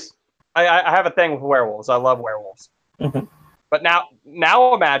have a thing with werewolves. I love werewolves. Mm-hmm. But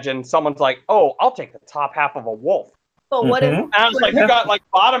now imagine someone's like, "Oh, I'll take the top half of a wolf." But what if... And I was like, you got like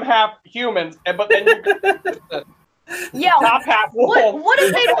bottom half humans, but then you the Yeah. top half wolf. What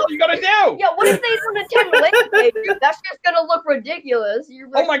if they What don't... are you gonna do? Yeah, what if they don't attend legs, baby? That's just gonna look ridiculous. You're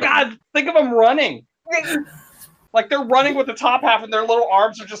Oh my god, think of them running. Like they're running with the top half and their little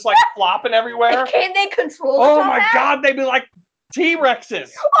arms are just like flopping everywhere. Can they control the Oh top my half? god, they'd be like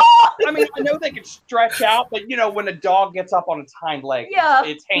T-Rexes. I mean, I know they can stretch out, but you know, when a dog gets up on its hind leg, Yeah.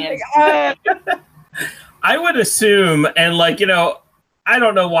 its hands. I would assume, and like, you know, I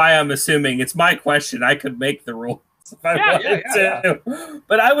don't know why I'm assuming. It's my question. I could make the rules if I wanted to.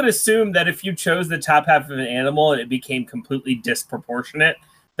 But I would assume that if you chose the top half of an animal and it became completely disproportionate,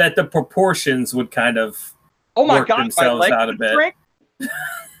 that the proportions would kind of work themselves out a bit.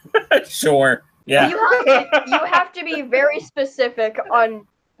 Sure. Yeah. You have to be very specific on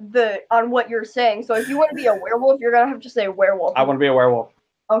what you're saying. So if you want to be a werewolf, you're gonna have to say werewolf. I want to be a werewolf.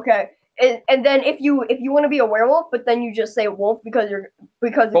 Okay. And then if you want to be a werewolf, but then you just say wolf because.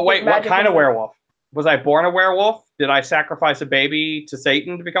 But wait, what kind of werewolf? Was I born a werewolf? Did I sacrifice a baby to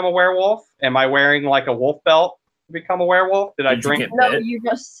Satan to become a werewolf? Am I wearing like a wolf belt to become a werewolf? Did I drink? No, you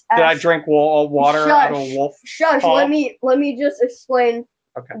just. Did I drink water out of a wolf? Shush! Paw? Let me just explain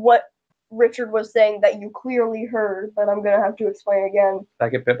Okay. what Richard was saying that you clearly heard, but I'm gonna have to explain again. Did I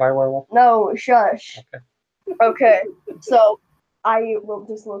get bit by a werewolf? No, shush. Okay. Okay, so I will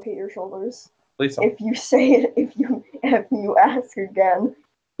dislocate your shoulders. Please don't. If you say it, if you ask again.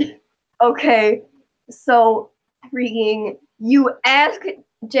 Okay, so freaking you ask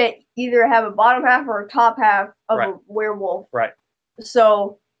to either have a bottom half or a top half of a werewolf. Right.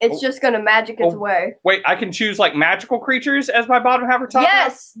 So it's just gonna magic its way. Wait, I can choose like magical creatures as my bottom half or top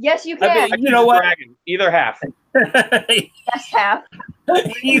half? Yes, you can. I can you know what? Dragon, either half. Yes, half.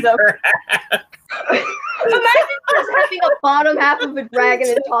 Either half. Imagine just having a bottom half of a dragon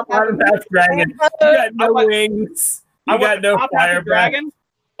and top half of Bottom half dragon. You got no wings. You got no fire dragon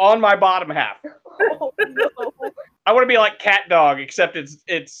on my bottom half. Oh, no. I want to be like Cat Dog, except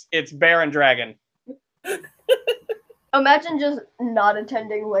it's Baron Dragon. Imagine just not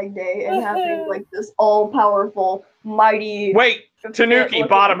attending leg day and having like this all-powerful, mighty. Wait, Tanuki,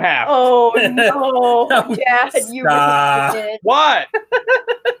 bottom half. Oh no, Dad, you Stop. did. What?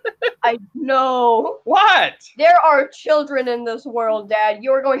 I know. What? There are children in this world, Dad.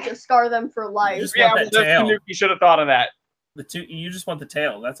 You are going to scar them for life. Just Yeah, want that tail. Tanuki should have thought of that. You just want the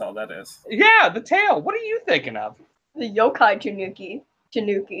tail. That's all that is. Yeah, the tail. What are you thinking of? The yokai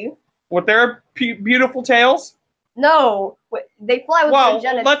Tanuki. With their beautiful tails? No, they fly with Well,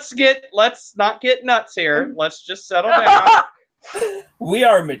 genetics. let's not get nuts here. Let's just settle down. We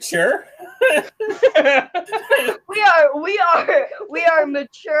are mature. we are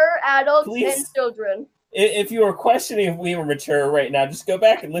mature adults Please. and children. If you were questioning if we were mature right now, just go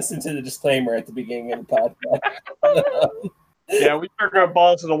back and listen to the disclaimer at the beginning of the podcast. Yeah, we are going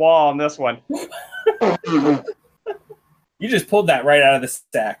balls to the wall on this one. You just pulled that right out of the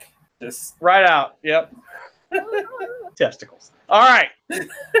stack. Just Right out. Yep. Testicles. All right.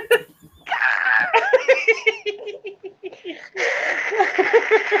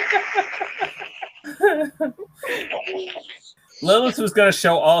 Lilith was going to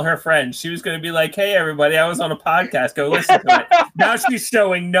show all her friends. She was going to be like, "Hey, everybody, I was on a podcast. Go listen to it." Now she's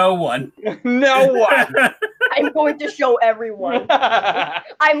showing no one. No one. I'm going to show everyone.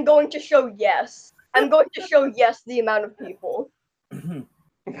 I'm going to show yes. I'm going to show yes the amount of people. Do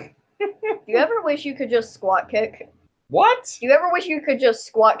you ever wish you could just squat kick? What? Do you ever wish you could just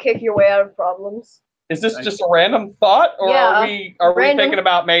squat kick your way out of problems? Is this just a random thought, or Yeah, are we thinking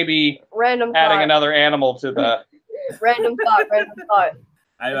about maybe Random adding thought. another animal to the? Random thought.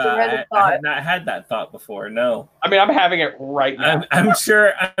 I thought. had not had that thought before. No, I mean, I'm having it right now. I'm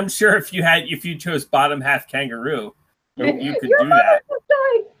sure if you chose bottom half kangaroo, you could do that.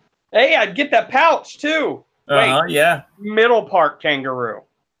 Hey, I'd get that pouch too. Wait, Yeah. middle part kangaroo.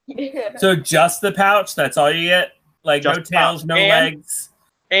 Yeah. So just the pouch? That's all you get? Like Just no tails, pouch. no And- legs.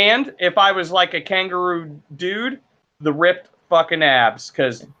 And if I was like a kangaroo dude, the ripped fucking abs.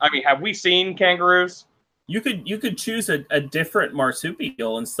 Because I mean, have we seen kangaroos? You could choose a different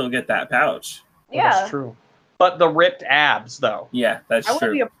marsupial and still get that pouch. Yeah. That's true. But the ripped abs, though, Yeah, that's I want to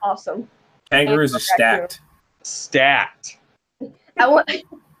true. be a possum. Kangaroos are stacked. stacked. I want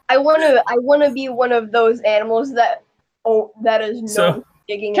to be one of those animals that is known So- for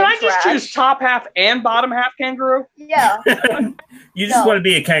digging Can in I just trash. choose top half and bottom half kangaroo? Yeah, You just No. want to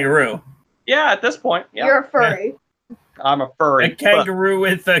be a kangaroo. Yeah, at this point, yeah. you're a furry. I'm a furry. A kangaroo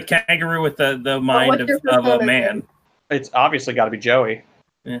with the mind what's your of a persona man. again? But it's obviously got to be Joey.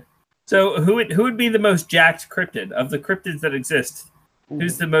 So who would be the most jacked cryptid of the cryptids that exist?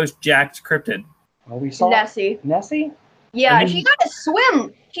 Who's the most jacked cryptid? Well, we saw Nessie. Nessie. Yeah, I mean- she gotta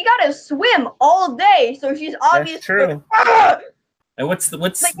swim. She gotta swim all day, so she's obviously. That's true. Ah! And what's the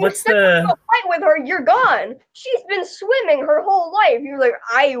Like, instead of a fight with her, you're gone. She's been swimming her whole life. You're like,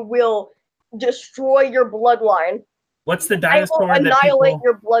 I will destroy your bloodline. what's the I dinosaur will that annihilate people?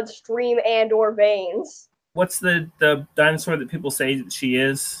 your bloodstream and/or veins. what's the dinosaur that people say that she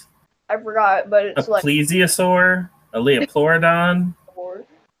is? I forgot, but A it's like plesiosaur? A Leoplorodon?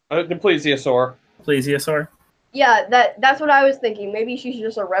 The plesiosaur. Plesiosaur? Yeah, that's what I was thinking. Maybe she's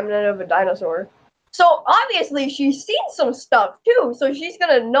just a remnant of a dinosaur. So obviously she's seen some stuff too. So she's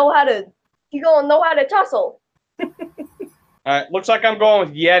gonna know how to. She's gonna know how to tussle. All right, looks like I'm going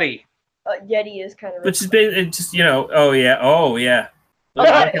with Yeti. Yeti is kind of. Which is basically just, you know, oh yeah. Look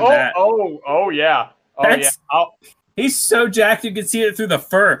at that. Oh yeah. That's- Oh, He's so jacked you can see it through the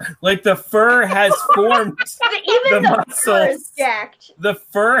fur. Like the fur has formed. Even the muscles. fur is jacked. The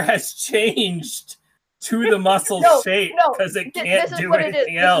fur has changed to the muscle shape because it can't do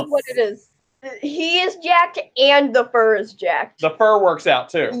anything else. This is what it is. He is jacked and the fur is jacked. the fur works out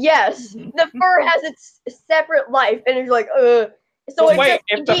too. Yes, the fur has its separate life, and it's like, So But it wait,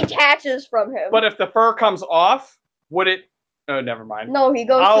 just detaches from him. But if the fur comes off, would it? Oh, never mind. No, he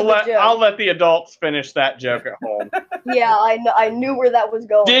goes to the gym. I'll let the adults finish that joke at home. Yeah, I knew where that was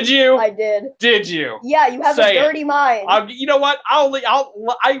going. Did you? I did. Did you? Yeah, you have a dirty mind. You know what? I'll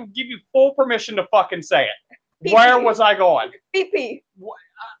give you full permission to fucking say it. Pee-pee. Where was I going? Pee-pee.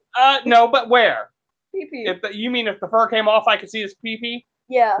 No, but where? Pee-pee. You mean if the fur came off, I could see his pee-pee?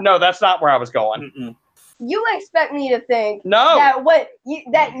 Yeah. No, that's not where I was going. Mm-mm. You expect me to think No. that when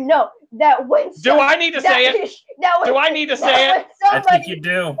Do I need to say it? Do I need to say it? I think you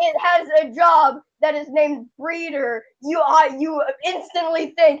do. It has a job that is named breeder. You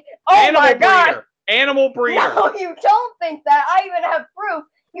instantly think, oh Animal my god. breeder. Animal breeder. No, you don't think that. I even have proof.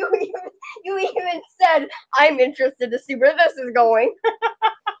 You even said, I'm interested to see where this is going.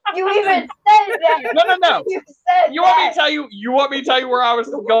 You even said that. No. You said You want me to tell you? You want me to tell you where I was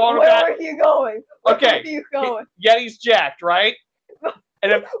going with that? Where are you going? Okay. Where are you going? Yeti's jacked, right?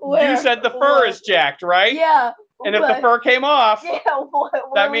 And if Where? you said the fur Where? is jacked, right? Yeah. And if the fur came off, Yeah, where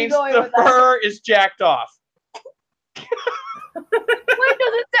that are we means going the with that? fur is jacked off. Why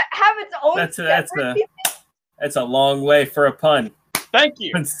does it have its own That's a long way for a pun. Thank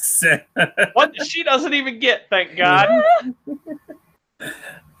you. What she doesn't even get, thank God.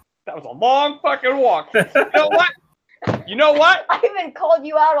 That was a long fucking walk. You know what? I even called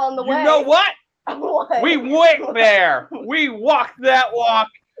you out on the way. You know what? What? We went there. We walked that walk.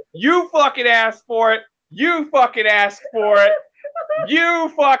 You fucking asked for it. You fucking asked for it.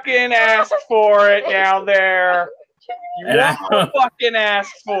 You fucking asked for it down there. You fucking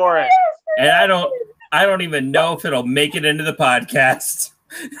asked for it. And I don't even know if it'll make it into the podcast.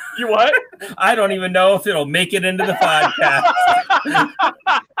 You what? I don't even know if it'll make it into the podcast.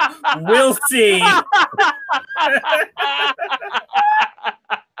 We'll see.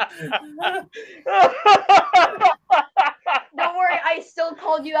 Don't worry, I still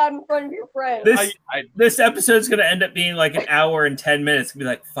called you out in front of your friends. This episode's going to end up being like an hour and 10 minutes. It's going to be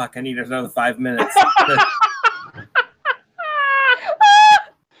like, fuck, I need another 5 minutes.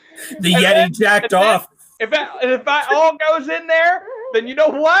 The Yeti jacked off. If that all goes in there, then you know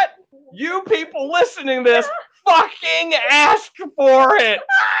what? You people listening to this fucking ask for it.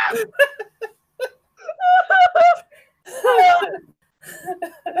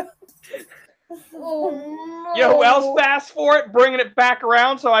 Oh, no. You know who else asked for it? Bringing it back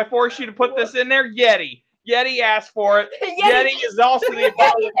around, so I force you to put this in there. Yeti. Yeti asked for it. Yeti is also the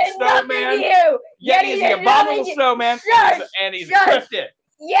abominable snowman. Yeti is the abominable snowman, and he's a cryptid.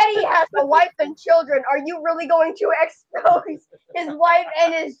 Yeti has a wife and children. Are you really going to expose his wife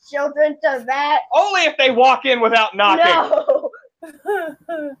and his children to that? Only if they walk in without knocking. No.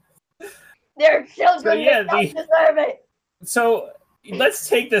 Their children don't deserve it. So let's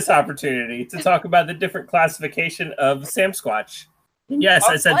take this opportunity to talk about the different classification of Samsquatch. Yes,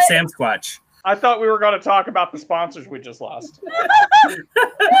 I said Samsquatch. I thought we were going to talk about the sponsors we just lost.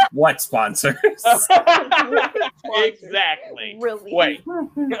 What sponsors? Exactly. Really? Wait.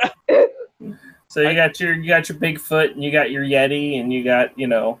 So you got your Bigfoot, and you got your Yeti, and you got, you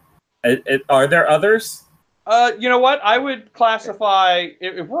know, are there others? You know what? I would classify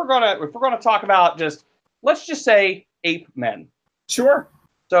if we're gonna talk about let's just say ape men. Sure.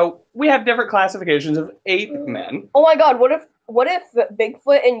 So we have different classifications of ape men. Oh my God! What if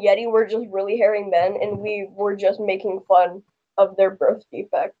Bigfoot and Yeti were just really hairy men, and we were just making fun of their birth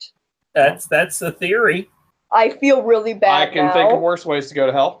defect? That's a theory. I feel really bad. I can think of worse ways to go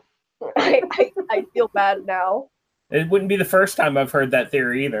to hell. I feel bad now. It wouldn't be the first time I've heard that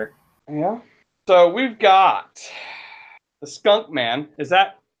theory either. Yeah. So we've got the skunk man. Is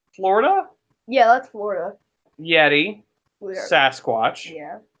that Florida? Yeah, that's Florida. Yeti. Sasquatch.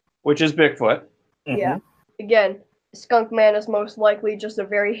 Yeah. Which is Bigfoot. Mm-hmm. Yeah. Again, skunk man is most likely just a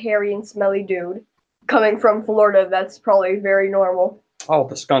very hairy and smelly dude. Coming from Florida, that's probably very normal. Oh,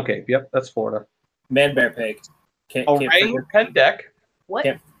 the skunk ape. Yep, that's Florida. Man bear pig. Orang pendek. What?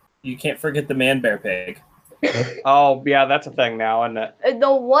 You can't forget the man bear pig. Oh yeah, that's a thing now, isn't it?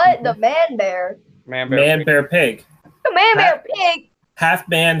 The what? The man bear. Man bear pig. The man bear pig. Half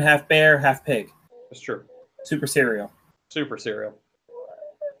man, half bear, half pig. That's true. Super cereal.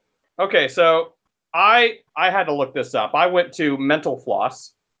 Okay, so I had to look this up. I went to Mental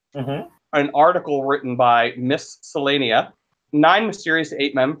Floss, an article written by Miss Selenia, 9 mysterious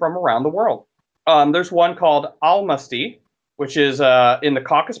ape men from around the world. There's one called Almasty, which is in the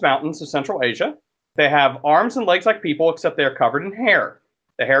Caucasus Mountains of Central Asia. They have arms and legs like people, except they are covered in hair.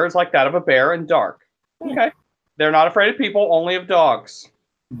 The hair is like that of a bear and dark. Okay. They're not afraid of people, only of dogs.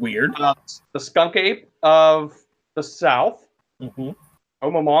 Weird. The skunk ape of the south.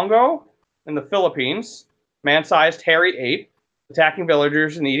 Omomongo in the Philippines. Man-sized hairy ape. Attacking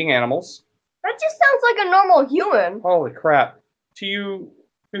villagers and eating animals. That just sounds like a normal human. Holy crap.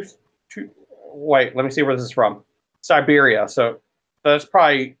 Wait, let me see where this is from. Siberia. So that's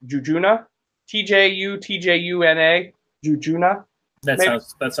probably Jujuna. TJUNA. Jujuna.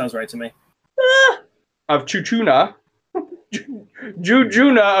 That sounds right to me. Of Chuchuna.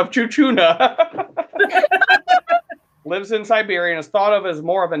 Jujuna of Chuchuna. Lives in Siberia and is thought of as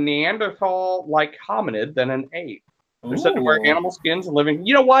more of a Neanderthal-like hominid than an ape. They're said to wear animal skins and living.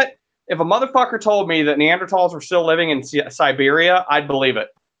 You know what? If a motherfucker told me that Neanderthals were still living in Siberia, I'd believe it.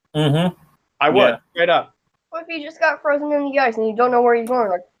 I would, straight up. What if he just got frozen in the ice and you don't know where he's going?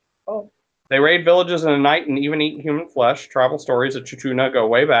 Like, oh. They raid villages in the night and even eat human flesh. Tribal stories of Chuchuna go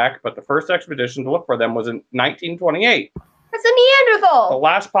way back, but the first expedition to look for them was in 1928. That's a Neanderthal! The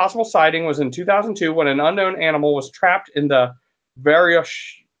last possible sighting was in 2002 when an unknown animal was trapped in the Veryansk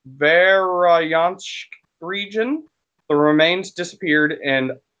region. The remains disappeared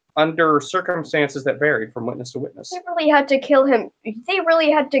and under circumstances that varied from witness to witness. They really had to kill him. They really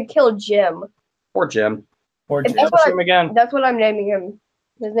had to kill Jim. Poor Jim. Again. That's what I'm naming him.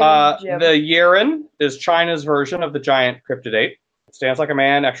 His name is Jim. The Yeren is China's version of the giant cryptid ape. It stands like a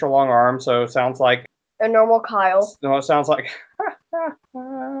man, extra long arms, so it sounds like a normal Kyle. No, it sounds like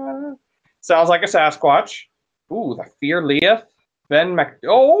sounds like a Sasquatch. Ooh, the Fear Leith.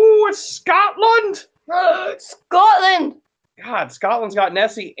 Oh, it's Scotland! Scotland! God, Scotland's got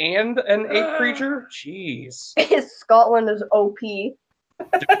Nessie and an ape creature? Jeez. Scotland is OP.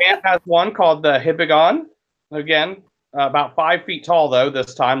 Japan has one called the Hibigon. Again, about 5 feet tall, though,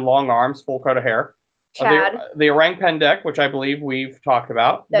 this time. Long arms, full coat of hair. Chad. The orang pendek, which I believe we've talked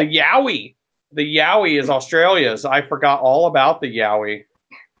about. The Yowie. The Yowie is Australia's. I forgot all about the Yowie.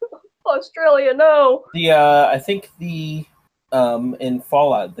 Australia, no. I think the in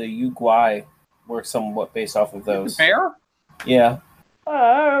Fallout, the Uguay were somewhat based off of those. The bear? Yeah.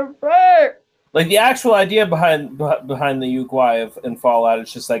 Bear. Like the actual idea behind the Uguay in Fallout,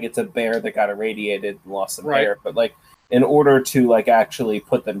 it's just like it's a bear that got irradiated and lost some hair. But like in order to like actually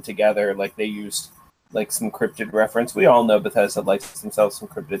put them together, like they used like some cryptid reference. We all know Bethesda likes themselves some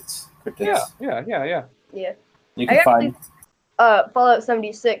cryptids. Yeah. You can find Fallout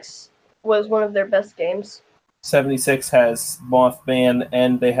 76 was one of their best games. 76 has Mothman,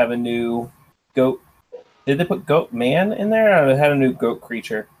 and they have a new goat. Did they put Goat Man in there? Or they had a new goat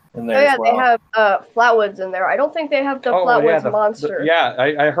creature in there as well? They have Flatwoods in there. I don't think they have the Flatwoods monster.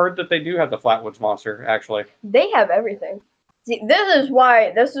 I heard that they do have the Flatwoods monster, actually. They have everything. See, this is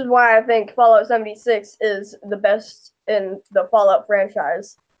why I think Fallout 76 is the best in the Fallout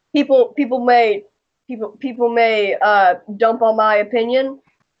franchise. People may dump on my opinion,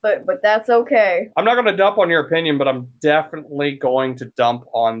 but that's okay. I'm not going to dump on your opinion, but I'm definitely going to dump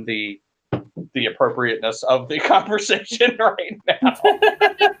on the appropriateness of the conversation right now.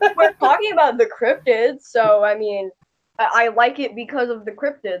 We're talking about the cryptids, so I mean, I like it because of the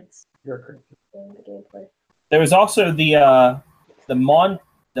cryptids. You're a cryptid. And the gameplay. There was also the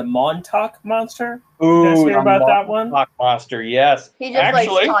Montauk monster. Ooh, you guys hear about that one? Montauk monster, yes. He just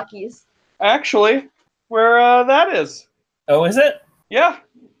likes talkies. Actually, where that is. Oh, is it? Yeah.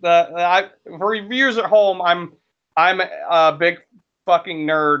 For reviewers at home, I'm a big fucking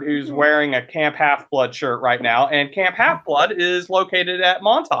nerd who's wearing a Camp Half-Blood shirt right now, and Camp Half-Blood is located at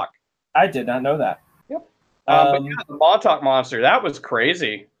Montauk. I did not know that. Yep. But yeah, the Montauk monster, that was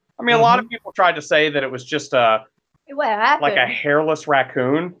crazy. I mean, a lot of people tried to say that it was just what happened? Like a hairless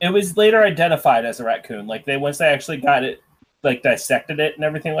raccoon. It was later identified as a raccoon. Like once they actually got it, like dissected it and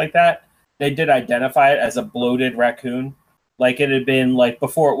everything like that, they did identify it as a bloated raccoon. Like it had been like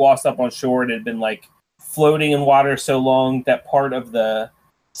before it washed up on shore, it had been like floating in water so long that part of the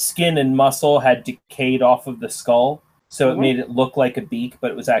skin and muscle had decayed off of the skull. So it made it look like a beak, but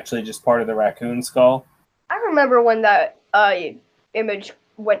it was actually just part of the raccoon skull. I remember when that image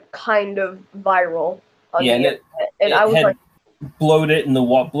went kind of viral on Yeah, the and internet, and I was had like, bloated in the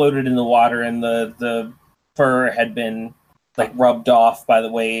water, and the fur had been like rubbed off by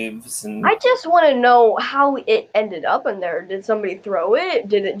the waves. And I just want to know how it ended up in there. Did somebody throw it?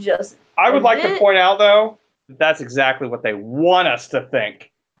 Did it just? I would end like to it? point out, though, that's exactly what they want us to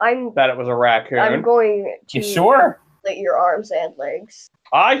think, I'm that it was a raccoon. going to you sure? split your arms and legs.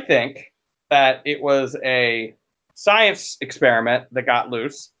 I think that it was a science experiment that got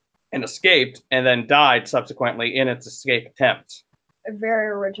loose and escaped and then died subsequently in its escape attempt. A very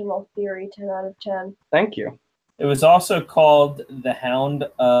original theory. 10 out of 10. Thank you. It was also called the Hound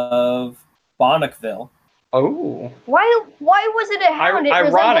of Bonnickville. Oh. Why was it a hound? It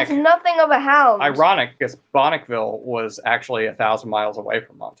Ironic. resembles nothing of a hound. Ironic, because Bonnickville was actually 1,000 miles away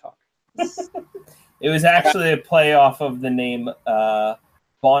from Montauk. It was actually a play off of the name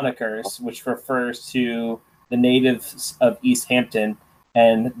Bonnickers, which refers to the natives of East Hampton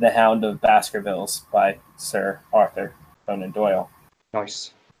and the Hound of Baskervilles by Sir Arthur Conan Doyle.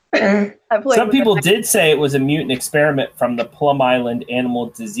 Nice. Some people did say it was a mutant experiment from the Plum Island Animal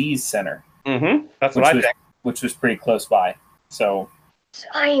Disease Center. Mm-hmm. That's what I think. Which was pretty close by. So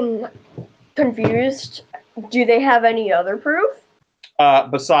I'm confused. Do they have any other proof?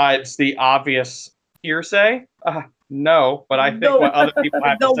 Besides the obvious hearsay? No, but I think what other people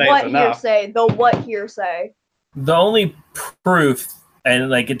have to say is enough. The what hearsay? The only proof, and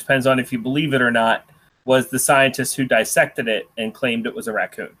like it depends on if you believe it or not, was the scientist who dissected it and claimed it was a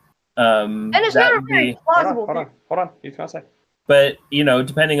raccoon. And it's not a very plausible. Hold on. He's gonna say. But, you know,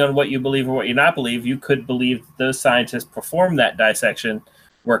 depending on what you believe or what you not believe, you could believe those scientists performed that dissection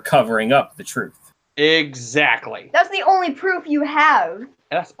were covering up the truth. Exactly. That's the only proof you have.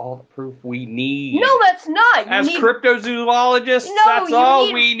 That's all the proof we need. No, that's not. As cryptozoologists, that's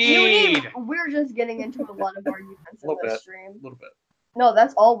all we need. We're just getting into a lot of arguments in this stream. A little bit. No,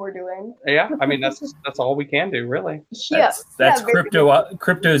 that's all we're doing. Yeah, I mean that's all we can do, really. Yeah, that's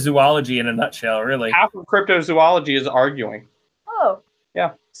cryptozoology in a nutshell, really. Half of cryptozoology is arguing. Oh.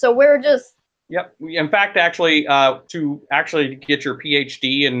 Yeah. So we're just. Yep. In fact, actually, to actually get your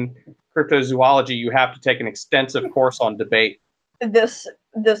PhD in cryptozoology, you have to take an extensive course on debate. This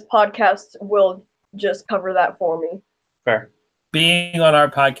podcast will just cover that for me. Fair. Being on our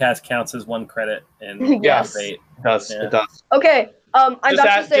podcast counts as one credit in yes. debate. It does. Yeah. It does. Okay. I'm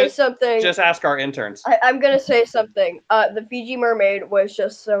about to say something. Just ask our interns. I'm gonna say something. The Fiji mermaid was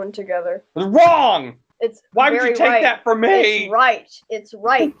just sewn together. Wrong. Why would you take that from me? It's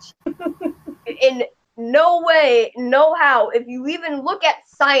right. In no way, no how. If you even look at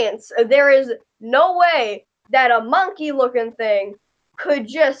science, there is no way that a monkey-looking thing could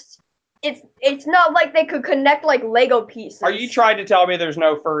just. It's not like they could connect like Lego pieces. Are you trying to tell me there's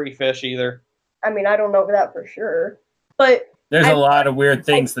no furry fish either? I mean, I don't know that for sure, but there's a lot of weird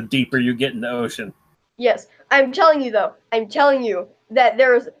things the deeper you get in the ocean. Yes, I'm telling you though. I'm telling you that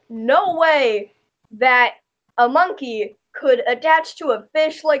there's no way that a monkey could attach to a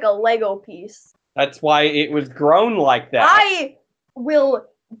fish like a Lego piece. That's why it was grown like that. I will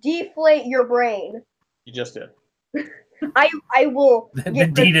deflate your brain. You just did. I will The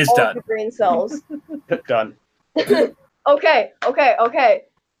get deed rid of is all done. the brain cells. Done. Okay.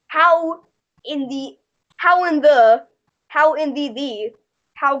 How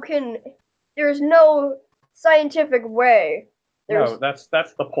can there's no scientific way. No, that's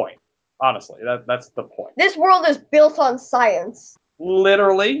the point. Honestly, that's the point. This world is built on science.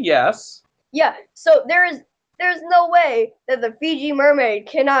 Literally, yes. Yeah, so there's no way that the Fiji mermaid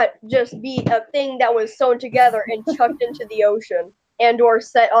cannot just be a thing that was sewn together and chucked into the ocean and or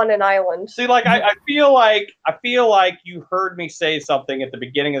set on an island. See, like I feel like you heard me say something at the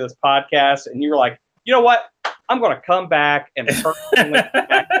beginning of this podcast, and you're like, you know what? I'm going to come back and personally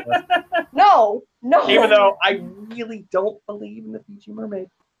back to this. No. Even though I really don't believe in the Fiji mermaid.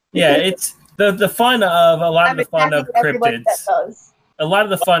 Yeah, it's the fun of a lot of the fun of cryptids. A lot of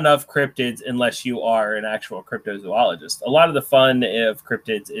the fun of cryptids, unless you are an actual cryptozoologist, a lot of the fun of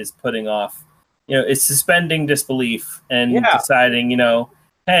cryptids is putting off, it's suspending disbelief and deciding,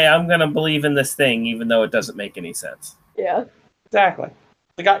 hey, I'm going to believe in this thing, even though it doesn't make any sense. Yeah. Exactly.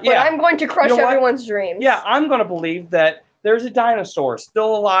 But I'm going to crush everyone's dreams. Yeah, I'm going to believe that there's a dinosaur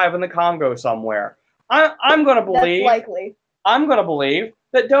still alive in the Congo somewhere. I'm going to believe. That's likely. I'm going to believe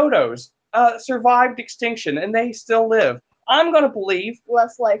that dodos survived extinction and they still live. I'm going to believe.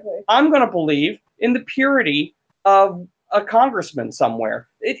 Less likely. I'm going to believe in the purity of a congressman somewhere.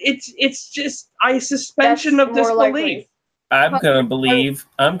 It's just a suspension of disbelief. I'm going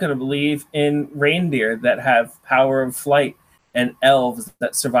to believe in reindeer that have power of flight and elves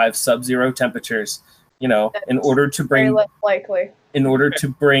that survive sub-zero temperatures You know, in order to Very bring less likely. in order to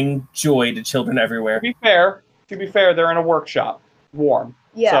bring joy to children everywhere. To be fair, they're in a workshop, warm.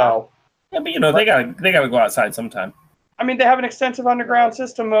 Yeah. So, yeah, but you know, they gotta go outside sometime. I mean, they have an extensive underground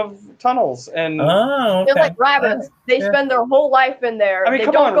system of tunnels, and Oh, okay. They're like rabbits. They spend their whole life in there. I mean, they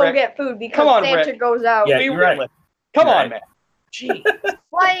come don't on, go Rick. get food because Come on, Santa Rick. goes out. Yeah, be you're right. realistic. Come You're on, right. man. Gee.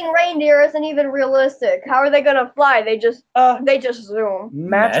 Flying reindeer isn't even realistic. How are they gonna fly? They just zoom.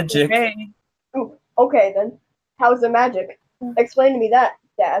 Magic. Ooh, okay then. How's the magic? Explain to me that,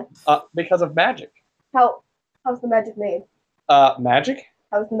 Dad. Because of magic. How's the magic made? Magic?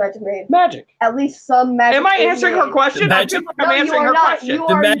 How's the magic made? Magic. At least some magic. Am I is answering made. her question? The I magic- feel like I'm No, you answering are her not. question. You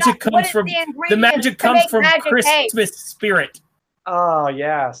The are magic not. comes What is from the the ingredient magic to comes make from magic Christmas spirit. Oh,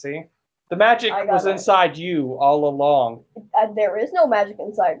 yeah, see? The magic I got was it. inside you all along. There is no magic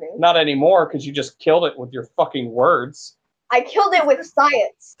inside me. Not anymore, because you just killed it with your fucking words. I killed it with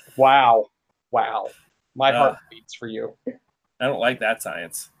science. Wow. My heart Ugh. beats for you. I don't like that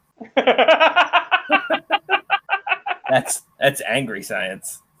science. You That's angry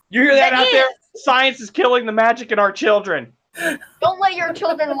science. hear that That out is. there? Science is killing the magic in our children. Don't let your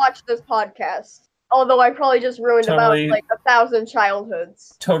children watch this podcast. Although I probably just ruined Totally. about like 1,000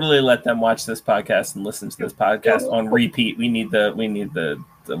 childhoods. Totally let them watch this podcast and listen to this podcast on repeat. We need the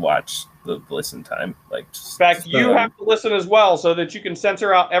watch the listen time. Like In fact, you have to listen as well so that you can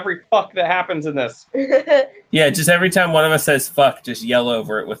censor out every fuck that happens in this. Yeah, just every time one of us says fuck, just yell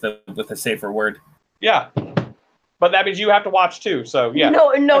over it with a safer word. Yeah. But that means you have to watch too, so yeah.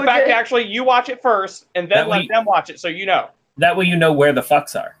 No, In fact, actually, you watch it first and then That let way- them watch it so you know. That way you know where the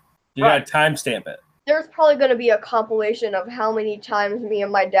fucks are. You Right. gotta timestamp it. There's probably going to be a compilation of how many times me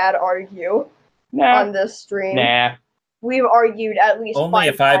and my dad argue on this stream. Nah. We've argued at least Only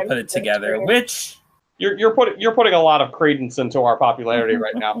 5 if I times put it this together, stream. which You're putting a lot of credence into our popularity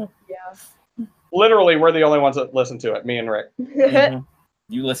right now. Yeah. Literally, we're the only ones that listen to it, me and Rick. Mhm.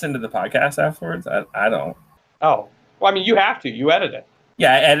 You listen to the podcast afterwards? I don't. Oh. Well, I mean, you have to. You edit it.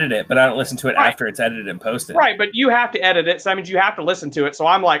 Yeah, I edit it, but I don't listen to it Right. after it's edited and posted. Right, but you have to edit it, so that means you have to listen to it. So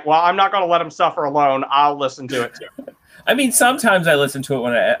I'm like, well, I'm not going to let him suffer alone. I'll listen to it too. I mean, sometimes I listen to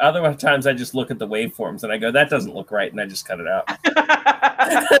it other times I just look at the waveforms and I go, that doesn't look right, and I just cut it out.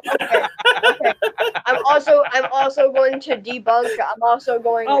 Okay. I'm also going to debunk. I'm also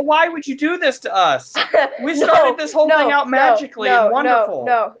going. Oh, why would you do this to us? We No, started this whole no, thing out no, magically no, and wonderful.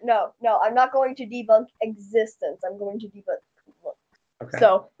 No. I'm not going to debunk existence. I'm going to debunk. Okay.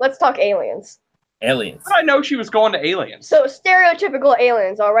 So let's talk aliens. Aliens. I know she was going to aliens. So stereotypical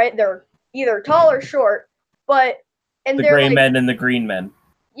aliens, all right? They're either tall or short, The they're gray like, men and the green men.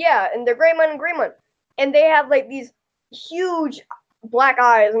 yeah, and they're gray men and green men, and they have like these huge black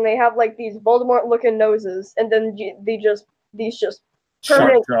eyes, and they have like these Voldemort-looking noses, and then these just Sharp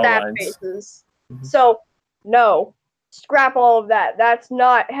permanent draw stab lines. faces. Mhm. So no, scrap all of that. That's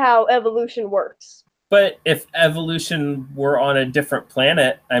not how evolution works. But if evolution were on a different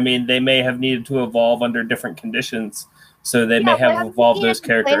planet, I mean, they may have needed to evolve under different conditions, so they may have evolved those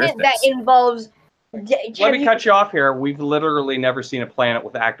characteristics. That involves. Let me cut you off here. We've literally never seen a planet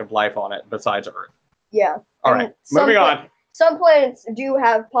with active life on it besides Earth. Yeah. All And right, moving on. Some planets do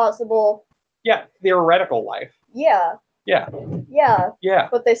have possible. Yeah, theoretical life. Yeah. Yeah. Yeah. Yeah,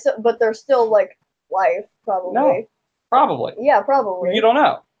 But they're still like life probably. No. probably. Yeah, probably. You don't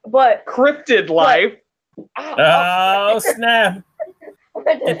know. But Cryptid life. Oh, snap.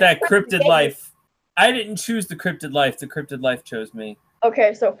 Get that cryptid life. I didn't choose the cryptid life. The cryptid life chose me.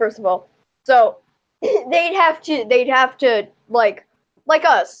 Okay, so first of all, they'd have to like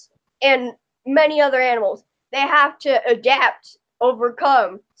us and many other animals. They have to adapt,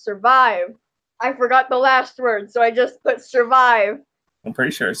 overcome, survive. I forgot the last word, so I just put survive. I'm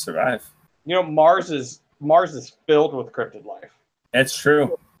pretty sure it's survive. You know, Mars is filled with cryptid life, That's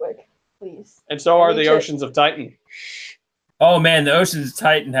true. Quick, please. and so I are need the to- oceans of Titan. Oh man, the Ocean's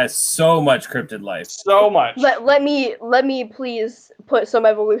Titan has so much cryptid life. So much. Let me please put some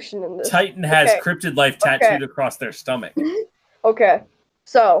evolution in this. Titan has Okay. cryptid life Okay. tattooed across their stomach. Okay,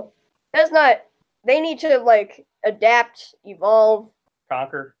 so that's not. They need to like adapt, evolve.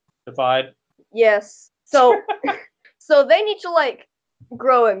 Conquer, divide. Yes. So so they need to like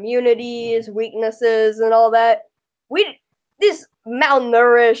grow immunities, weaknesses, and all that. This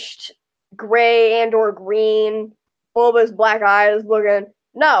malnourished, gray and or green, bulbous black eyes looking.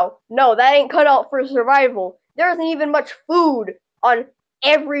 No, that ain't cut out for survival. There isn't even much food on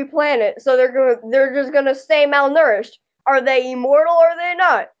every planet, so they're just gonna stay malnourished. Are they immortal or are they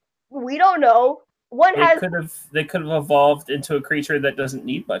not? We don't know. They could have evolved into a creature that doesn't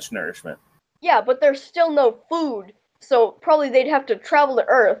need much nourishment. Yeah, but there's still no food, so probably they'd have to travel to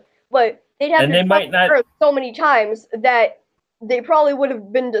Earth. But they'd have And to they might not. Earth so many times that they probably would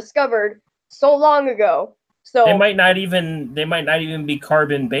have been discovered so long ago. So They might not even be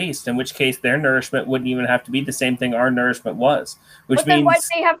carbon based, in which case their nourishment wouldn't even have to be the same thing our nourishment was. Which but then means why'd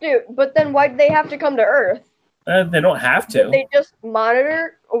they have to? But then why'd they have to come to Earth? they don't have to. Did they just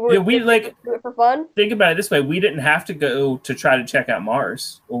monitor? Or Yeah, we did they like just do it for fun. think about it this way: we didn't have to go to try to check out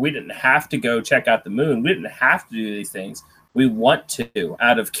Mars, or we didn't have to go check out the moon. We didn't have to do these things. We want to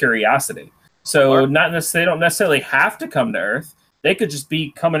out of curiosity. So they don't necessarily have to come to Earth. They could just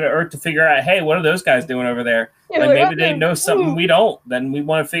be coming to Earth to figure out, hey, what are those guys doing over there? Yeah, Like maybe they know something we don't. Then we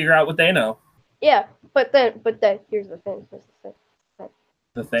want to figure out what they know. Yeah, but then here's the thing.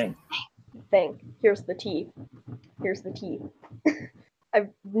 The thing. Here's the tea. Here's the tea. I've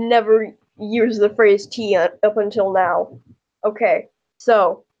never used the phrase tea up until now. Okay,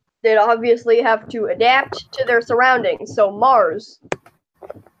 so they'd obviously have to adapt to their surroundings. So Mars,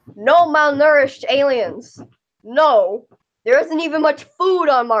 no malnourished aliens. No, there isn't even much food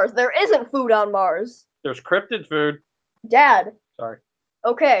on Mars. There isn't food on Mars. There's cryptid food. Dad. Sorry.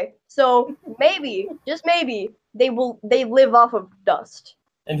 Okay, so maybe, just maybe, they live off of dust.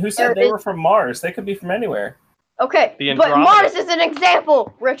 And who said they were from Mars? They could be from anywhere. Okay, but Mars is an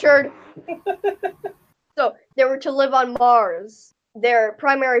example, Richard. So they were to live on Mars. Their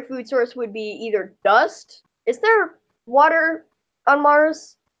primary food source would be either dust. Is there water on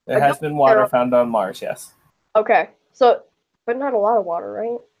Mars? There has been water found on Mars, yes. Okay, so, but not a lot of water,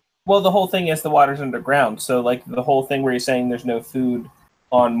 right? Well, the whole thing is the water's underground. So, like, the whole thing where you're saying there's no food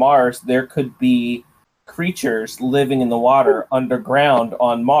on Mars, there could be creatures living in the water underground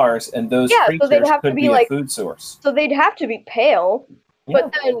on Mars, and those creatures could be a food source. So they'd have to be pale,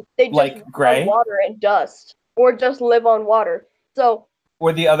 but then they just like gray, water and dust, or just live on water. So,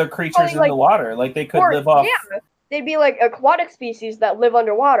 or the other creatures in the water, like they could live off. Yeah, they'd be like aquatic species that live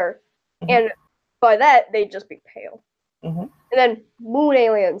underwater, and by that they'd just be pale. And then moon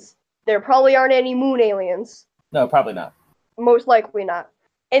aliens. There probably aren't any moon aliens. No, probably not. Most likely not.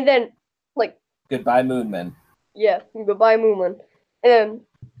 And then, like, goodbye, moon men. Yeah, goodbye, moon men. And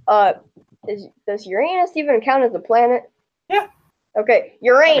then, does Uranus even count as a planet? Yeah. Okay,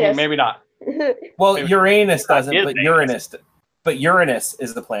 Uranus. I mean, maybe not. Well, maybe Uranus doesn't, but Uranus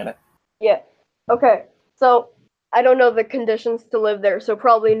is the planet. Yeah. Okay. So I don't know the conditions to live there, so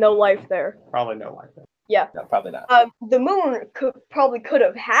probably no life there. Probably no life there. Yeah. No, probably not. The moon could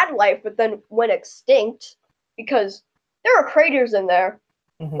have had life, but then went extinct because there are craters in there.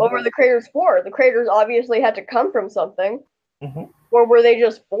 What were the craters for? The craters obviously had to come from something. Or were they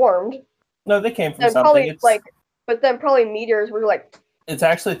just formed? No, they came from something. But then probably meteors were like. It's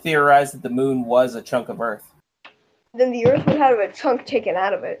actually theorized that the moon was a chunk of Earth. Then the Earth would have a chunk taken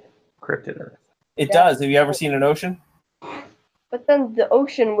out of it. Cryptid Earth. It does. Have you ever seen an ocean? But then the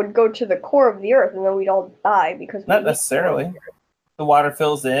ocean would go to the core of the Earth, and then we'd all die because. Not necessarily. The water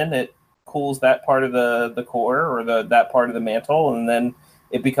fills in. It cools that part of the core or that part of the mantle, and then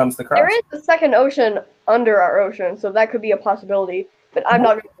it becomes the crust. There is a second ocean under our ocean, so that could be a possibility. But I'm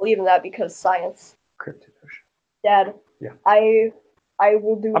not going to believe in that because science. Cryptid ocean. Dad. Yeah. I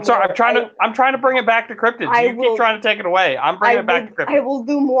will do. I'm sorry. I'm trying to bring it back to cryptids. You keep trying to take it away. I'm bringing it back to cryptids. I will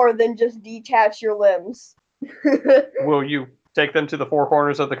do more than just detach your limbs. Will you take them to the four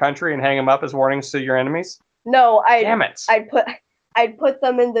corners of the country and hang them up as warnings to your enemies? No, Damn it! I'd put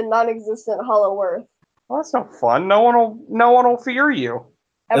them in the non-existent Hollow Earth. Well, that's no fun. No one will fear you.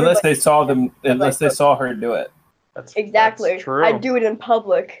 Unless they saw her do it. That's true. I'd do it in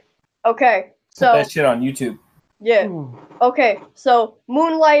public. Okay, so put that shit on YouTube. Yeah. Okay, so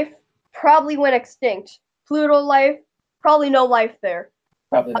moon life probably went extinct. Pluto life, probably no life there.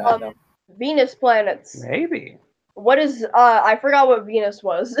 Probably not. No. Venus planets. Maybe. What is I forgot what Venus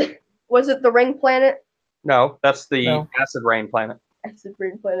was. Was it the ring planet? No, that's the acid rain planet. Acid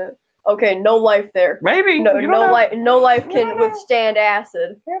rain planet. Okay, no life there. Maybe. No life can withstand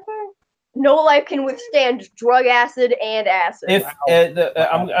acid. No life can withstand drug acid and acid. If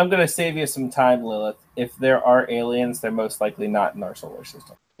I'm going to save you some time, Lilith. If there are aliens, they're most likely not in our solar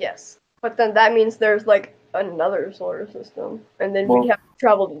system. Yes, but then that means there's like another solar system, and then we'd have to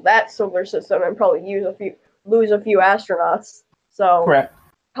travel to that solar system and probably lose a few astronauts. So correct.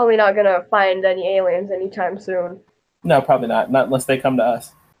 Probably not gonna find any aliens anytime soon. No, probably not. Not unless they come to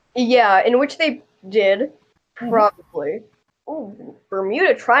us. Yeah, in which they did, probably. Ooh,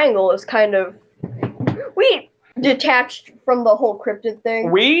 Bermuda Triangle is kind of... We detached from the whole cryptid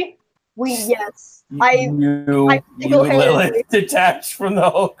thing. We, yes. You Lilith, detached from the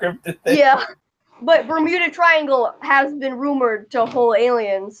whole cryptid thing. Yeah, but Bermuda Triangle has been rumored to hold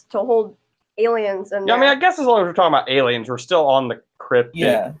aliens, and... Yeah, I mean, I guess as long as we're talking about aliens, we're still on the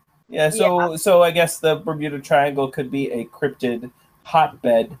cryptid Yeah, so I guess the Bermuda Triangle could be a cryptid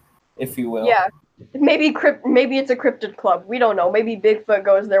hotbed, if you will. Yeah. Maybe it's a cryptid club. We don't know. Maybe Bigfoot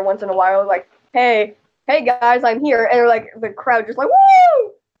goes there once in a while, like, hey guys, I'm here, and they're like the crowd just like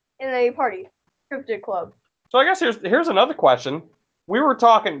woo, and they party. Cryptid club. So I guess here's another question. We were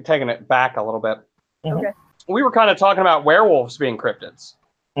taking it back a little bit. Mhm. Okay. We were kind of talking about werewolves being cryptids.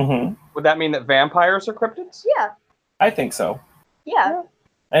 Mm-hmm. Would that mean that vampires are cryptids? Yeah. I think so. Yeah.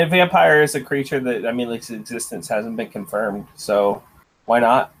 And vampire is a creature that, I mean, like, its existence hasn't been confirmed, so why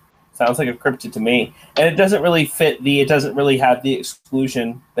not? Sounds like a cryptid to me. And it doesn't really it doesn't really have the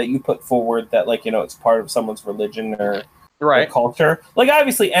exclusion that you put forward that, like, you know, it's part of someone's religion or culture. Like,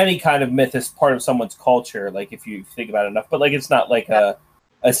 obviously, any kind of myth is part of someone's culture, like, if you think about it enough, but, like, it's not like a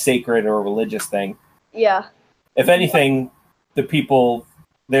sacred or a religious thing. Yeah. If anything, the people,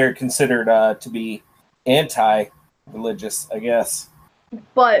 they're considered to be anti-religious, I guess.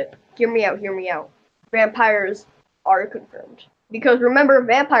 But hear me out. Vampires are confirmed. Because remember,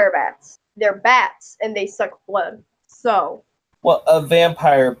 vampire bats. They're bats and they suck blood. So. Well, a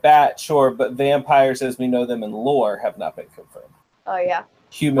vampire bat, sure, but vampires as we know them in lore have not been confirmed. Oh, yeah.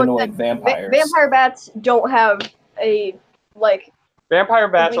 Humanoid vampires. Vampire bats don't have a, like. Vampire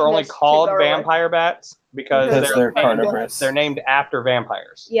bats are only weakness to called garlic. vampire bats because they're carnivorous. They're named after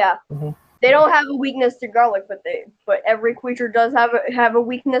vampires. Yeah. Mm-hmm. They don't have a weakness to garlic, but every creature does have a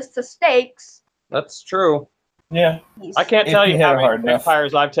weakness to steaks. That's true. Yeah. I can't tell you how many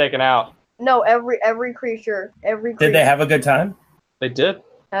vampires I've taken out. No, every creature. Did they have a good time? They did.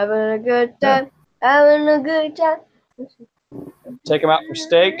 Having a good time. Yeah. Having a good time. Take them out for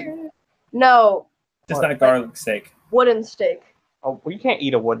steak? No. Just not garlic steak. Wooden steak. Oh, well, you can't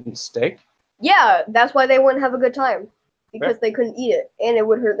eat a wooden steak. Yeah, that's why they wouldn't have a good time. Because they couldn't eat it, and it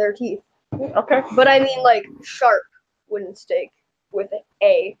would hurt their teeth. Okay. But I mean, like, sharp wooden steak with an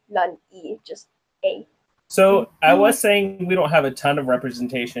A, not an E, just A. So I was saying we don't have a ton of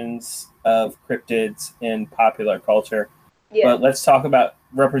representations of cryptids in popular culture, but let's talk about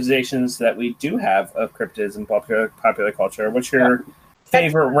representations that we do have of cryptids in popular culture. What's your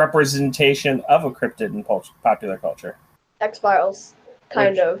favorite representation of a cryptid in popular culture? X-Files,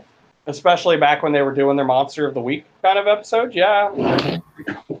 kind of. Especially back when they were doing their Monster of the Week kind of episode, yeah.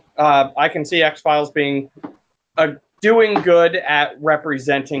 I can see X-Files being doing good at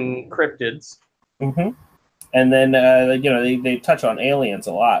representing cryptids. Mm-hmm. And then they touch on aliens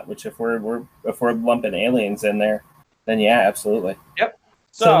a lot, which if we're lumping aliens in there, then yeah, absolutely. Yep.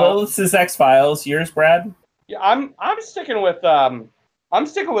 So this is X-Files. Yours, Brad? Yeah, I'm sticking with Mothman.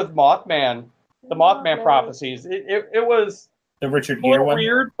 The Mothman prophecies. It was the Richard Gere one.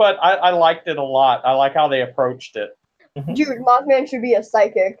 Weird, but I liked it a lot. I like how they approached it. Dude, Mothman should be a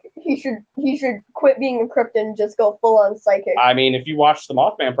psychic. He should quit being a cryptid and just go full on psychic. I mean, if you watch the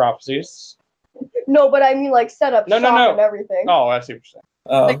Mothman prophecies. No, but I mean like set up shop and everything. Oh, I see what you're saying.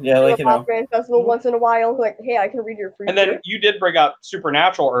 Oh, like, yeah, like, you know. Mothman festival once in a while, like, hey, I can read your future. And then you did bring up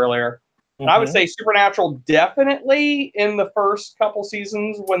Supernatural earlier. And I would say Supernatural definitely in the first couple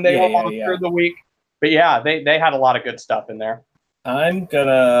seasons when they were Monster of the Week. But yeah, they had a lot of good stuff in there. I'm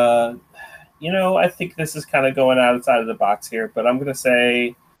gonna, I think this is kind of going outside of the box here, but I'm gonna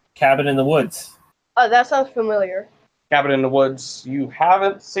say Cabin in the Woods. Oh, that sounds familiar. Cabin in the Woods. You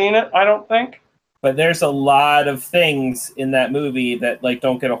haven't seen it, I don't think. But there's a lot of things in that movie that like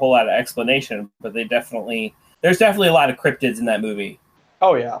don't get a whole lot of explanation, but there's definitely a lot of cryptids in that movie.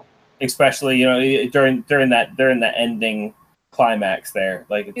 Oh yeah. Especially, during the ending climax there.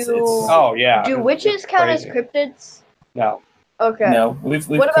 Like it's oh yeah. Do witches count as cryptids? No. Okay. No, we've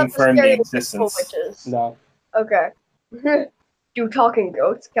confirmed the existence. Witches? No. Okay. Do talking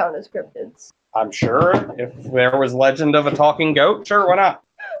goats count as cryptids? I'm sure if there was legend of a talking goat, sure, why not?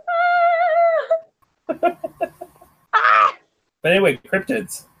 But anyway,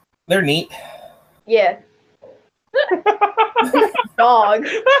 cryptids. They're neat. Yeah. Dog.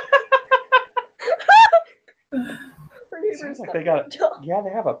 Like they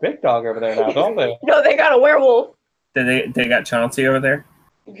have a big dog over there now, don't they? No, they got a werewolf. They got Chauncey over there?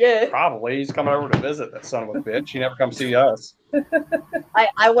 Yeah. Probably. He's coming over to visit, that son of a bitch. He never comes see us.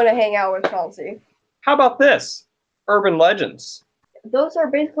 I want to hang out with Chauncey. How about this? Urban legends. Those are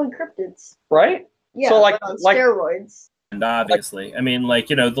basically cryptids. Right? Yeah, so like steroids. And obviously. I mean, like,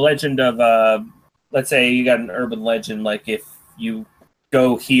 the legend of, let's say you got an urban legend, like if you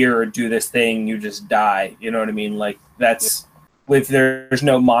go here or do this thing, you just die. You know what I mean? Like, that's... If there's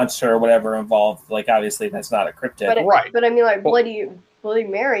no monster or whatever involved, like, obviously that's not a cryptid. Right. But I mean, like, Bloody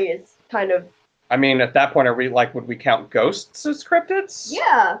Mary is kind of... I mean, at that point, would we count ghosts as cryptids?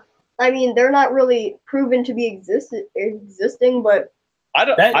 Yeah. I mean, they're not really proven to be existing, but I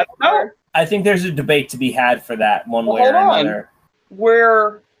don't know. I think there's a debate to be had for that one way or hold on. another.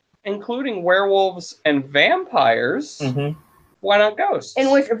 We're including werewolves and vampires. Mm-hmm. Why not ghosts?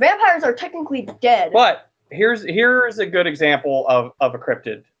 In which vampires are technically dead. But here's a good example of a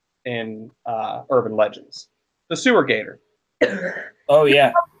cryptid in urban legends: the sewer gator. Oh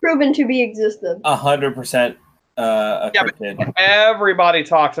yeah, Proven to be existent. 100%. A cryptid. But everybody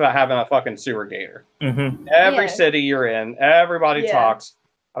talks about having a fucking sewer gator. Mm-hmm. Every city you're in, everybody talks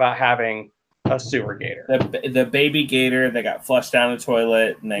about having a sewer gator. The baby gator that got flushed down the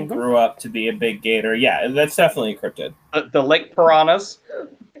toilet and then grew up to be a big gator. Yeah, that's definitely a cryptid. The lake piranhas.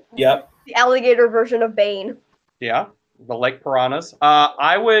 Yep. The alligator version of Bane. Yeah, the lake piranhas.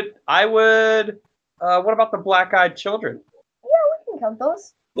 I would. What about the black-eyed children? Yeah, we can count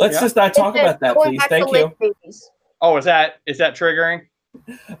those. Let's just not talk about that, please. Thank you. Babies. Oh, is that triggering?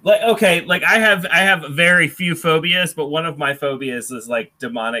 Like I have very few phobias, but one of my phobias is like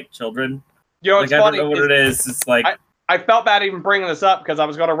demonic children. You know, it's funny. I don't know what it is. It's like I felt bad even bringing this up because I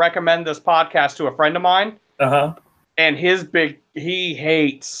was going to recommend this podcast to a friend of mine. And he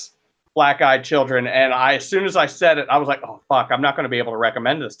hates black-eyed children, and as soon as I said it, I was like, oh fuck, I'm not going to be able to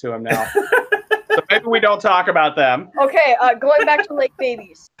recommend this to him now. So maybe we don't talk about them. Okay, going back to lake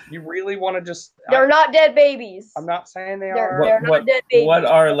babies. You really want to just... They're not dead babies. I'm not saying they are. are. They're not dead babies. What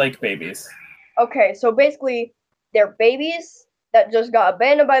are lake babies? Okay, so basically, they're babies that just got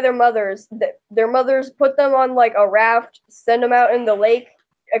abandoned by their mothers. Their mothers put them on like a raft, send them out in the lake,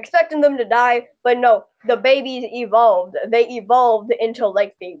 expecting them to die, but no, the babies evolved. They evolved into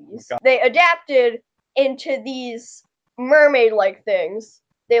lake babies. Oh, they adapted into these mermaid-like things.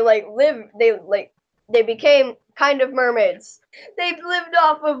 They became kind of mermaids. They lived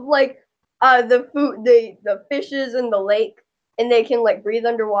off of like the food, the fishes in the lake, and they can like breathe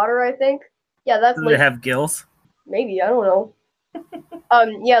underwater, I think. Yeah, that's Do they have gills? Maybe, I don't know.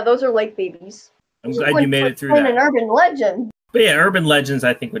 Yeah, those are lake babies. I'm glad you made it through that. An urban legend. But yeah, urban legends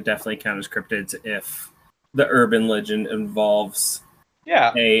I think would definitely count as cryptids if the urban legend involves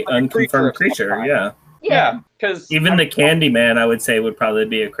a unconfirmed creature. Yeah, because even the Candyman, I would say, would probably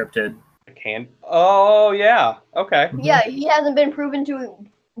be a cryptid. Oh yeah, okay. Yeah, he hasn't been proven to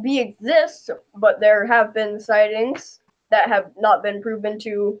exist, but there have been sightings that have not been proven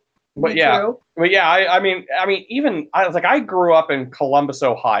to be true. But yeah, I mean, even I grew up in Columbus,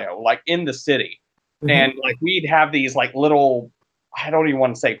 Ohio, like in the city. And like we'd have these like little, I don't even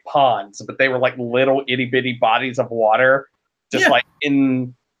want to say ponds, but they were like little itty bitty bodies of water, just like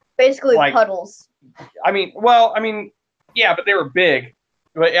in basically like, puddles. Yeah, but they were big.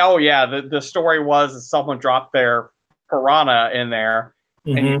 But oh yeah, the story was that someone dropped their piranha in there,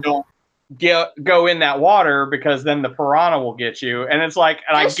 and you don't go in that water because then the piranha will get you. And it's like,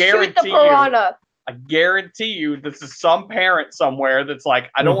 and just shoot the piranha. I guarantee you this is some parent somewhere that's like,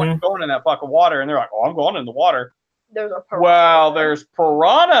 I don't want you going in that fucking water. And they're like, oh, I'm going in the water. There's a piranha. Well, there's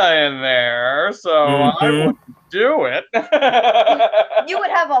piranha in there, so I wouldn't do it. You would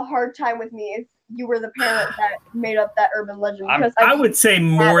have a hard time with me if you were the parent that made up that urban legend. Because I would say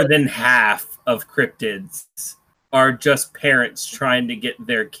more than half of cryptids are just parents trying to get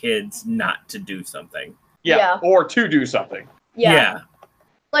their kids not to do something. Yeah. Or to do something. Yeah.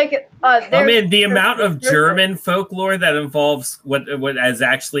 Like, the amount of German folklore that involves what is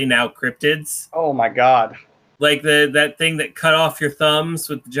actually now cryptids. Oh my god! Like that thing that cut off your thumbs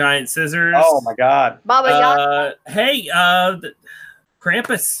with the giant scissors. Oh my god! Baba Yaga.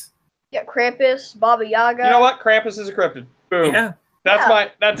 Krampus. Yeah, Krampus, Baba Yaga. You know what? Krampus is a cryptid. Boom. Yeah.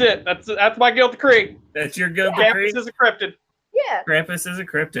 That's it. That's my guild decree. That's your guild decree. Krampus is a cryptid. Yeah. Krampus is a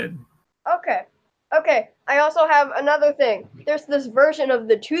cryptid. Okay. I also have another thing. There's this version of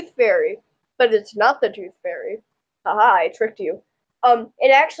the Tooth Fairy, but it's not the Tooth Fairy. Haha, I tricked you.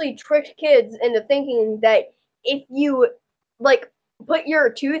 It actually tricked kids into thinking that if you, like, put your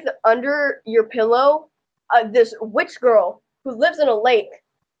tooth under your pillow, this witch girl who lives in a lake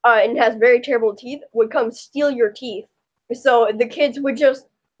and has very terrible teeth would come steal your teeth. So the kids would just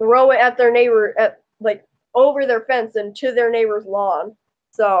throw it at their neighbor, over their fence and to their neighbor's lawn.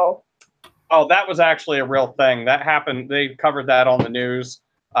 So... Oh, that was actually a real thing. That happened. They covered that on the news.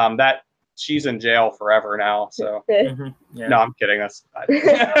 That she's in jail forever now. So no, I'm kidding. That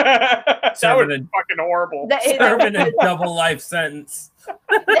would be fucking horrible. Serving a double life sentence.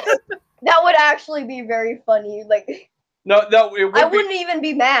 That would actually be very funny. Like no, I wouldn't even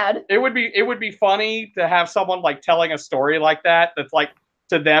be mad. It would be funny to have someone like telling a story like that. That's like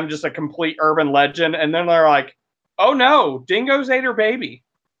to them just a complete urban legend, and then they're like, "Oh no, dingoes ate her baby."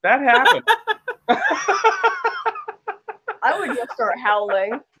 That happened. I would just start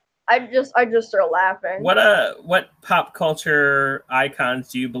howling. I just start laughing. What pop culture icons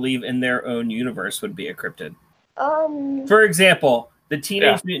do you believe in their own universe would be a cryptid? For example, the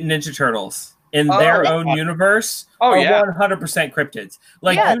Teenage Mutant Ninja Turtles in their own universe are 100% cryptids.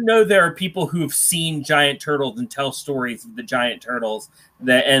 Like, there are people who've seen giant turtles and tell stories of the giant turtles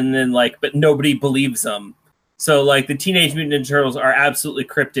but nobody believes them. So, like, the Teenage Mutant Ninja Turtles are absolutely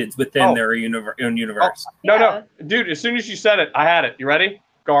cryptids within their own universe. No. Dude, as soon as you said it, I had it. You ready?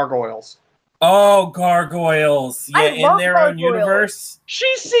 Gargoyles. Oh, gargoyles. Yeah, in their own universe.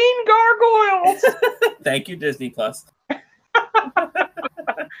 She's seen gargoyles. Thank you, Disney Plus.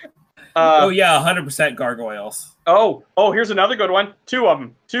 100% gargoyles. Oh, here's another good one. Two of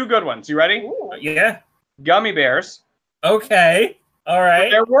them. Two good ones. You ready? Ooh. Yeah. Gummy bears. Okay. All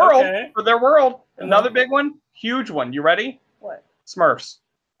right. For their world. Another big one. Huge one. You ready? What? Smurfs.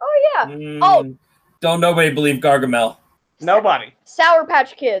 Oh, yeah. Don't nobody believe Gargamel. Nobody. Sour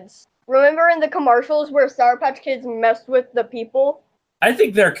Patch Kids. Remember in the commercials where Sour Patch Kids messed with the people? I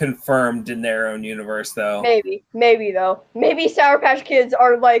think they're confirmed in their own universe, though. Maybe though. Maybe Sour Patch Kids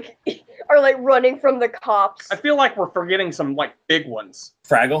are like running from the cops. I feel like we're forgetting some like big ones.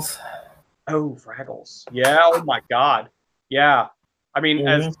 Fraggles. Oh, Fraggles. Yeah. Oh my God. Yeah. I mean,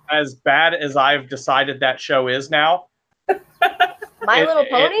 as bad as I've decided that show is now. My Little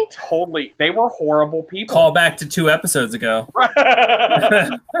Pony? Totally. They were horrible people. Call back to 2 episodes ago.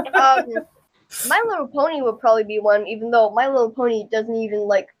 My Little Pony would probably be one, even though My Little Pony doesn't even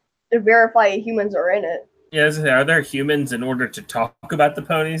verify humans are in it. Yes, are there humans in order to talk about the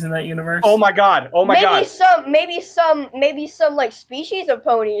ponies in that universe? Oh my God! Oh my God! Maybe some like species of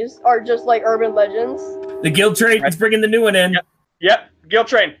ponies are just like urban legends. The Guild Trade is bringing the new one in. Yep. Guild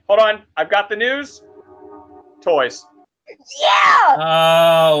Train. Hold on, I've got the news. Toys. Yeah.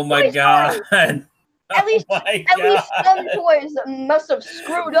 Oh my God. At least some toys must have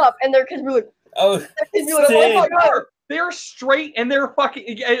screwed up, and their kids were like, "Oh my God." They're straight, and they're fucking.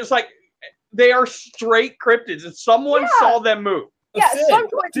 It's like they are straight cryptids, and someone saw them move. Yeah, some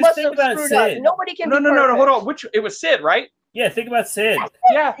toys must have screwed up. Nobody can. No. Hold on. It was Sid, right? Yeah, think about Sid.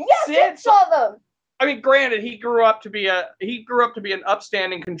 Yeah, Sid saw them. I mean, granted, he grew up to be an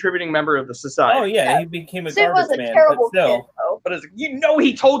upstanding, contributing member of the society. Oh yeah, he became a Sid garbage was a man, terrible but still. kid, though. But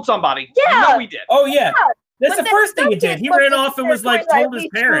he told somebody. Yeah. You know he did. Oh yeah. That's But the first thing he did. He ran off and was like, told his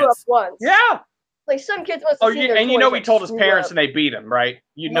parents. Yeah. Like some kids must have seen their and you toys, know he told his parents and they beat him, right?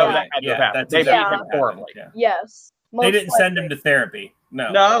 You know that had to have happened. They beat him horribly. Yeah. Yes. They didn't send him to therapy.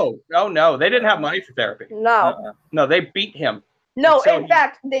 No. No. Oh no. They didn't have money for therapy. No. No, they beat him. No, in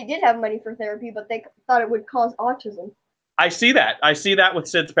fact, they did have money for therapy, but they thought it would cause autism. I see that. I see that with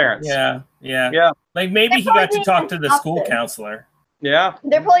Sid's parents. Yeah. Like maybe he probably got to talk to the school Sid. counselor. Yeah.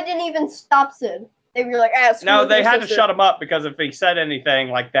 They probably didn't even stop Sid. They were like, no, they had to shut him up because if he said anything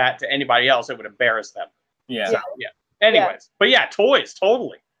like that to anybody else, it would embarrass them. Yeah. So, Anyways. But yeah, toys,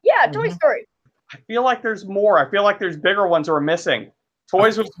 totally. Yeah, Toy Story. I feel like there's more. I feel like there's bigger ones that are missing.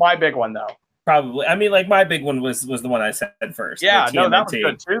 Toys was my big one, though. Probably. I mean, like, my big one was the one I said first. Yeah, no, that was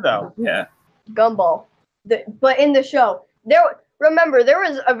good, too, though. Yeah. Gumball. But in the show, there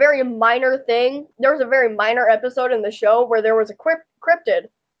was a very minor thing. There was a very minor episode in the show where there was a cryptid.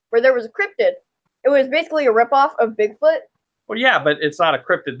 It was basically a ripoff of Bigfoot. Well, yeah, but it's not a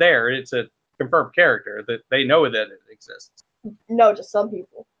cryptid there. It's a confirmed character that they know that it exists. No, just some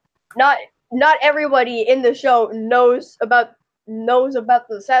people. Not everybody in the show knows about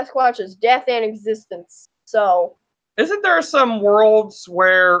the Sasquatch's death and existence. So, isn't there some worlds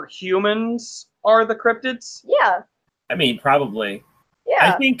where humans are the cryptids? Yeah. I mean, probably.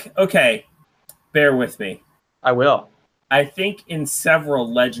 Yeah. I think, okay, bear with me. I will. I think in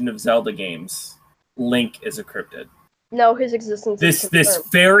several Legend of Zelda games, Link is a cryptid. No, his existence is confirmed. This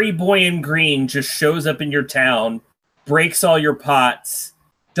fairy boy in green just shows up in your town, breaks all your pots,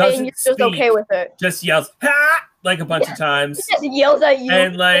 doesn't and you're just speak, okay with it. just yells, "Ha!" like a bunch of times. He just yells at you.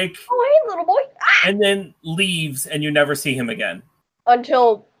 And like, oh, hey, little boy. Ah! And then leaves, and you never see him again.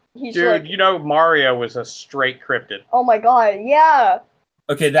 Until he's Dude, you know Mario was a straight cryptid. Oh my god, yeah.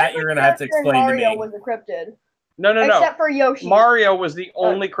 Okay, that you're going to have to explain to me. Mario was a cryptid. No. Except for Yoshi. Mario was the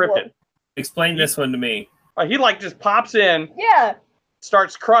only cryptid. Explain this one to me. He just pops in. Yeah.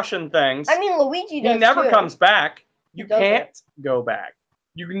 Starts crushing things. I mean, Luigi does He never too. comes back. You can't go back.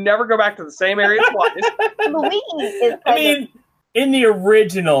 You can never go back to the same area twice. Luigi is I mean, in the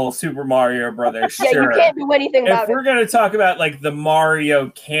original Super Mario Brothers, yeah, sure. you can't do anything about it. If we're going to talk about like the Mario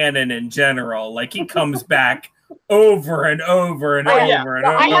canon in general, like he comes back over and over and over and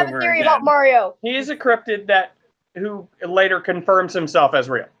over. I have a theory about Mario. He is a cryptid who later confirms himself as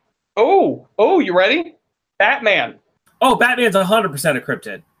real. Oh, you ready? Batman. Oh, Batman's 100% a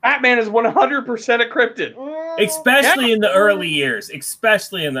cryptid. Batman is 100% a cryptid. Especially in the early years.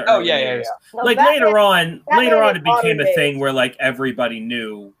 Especially in the early years. No, Like Batman- later on Batman it became in a thing modern where like everybody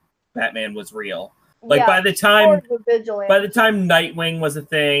knew Batman was real. Like Yeah, by the time or the vigilante. by the time Nightwing was a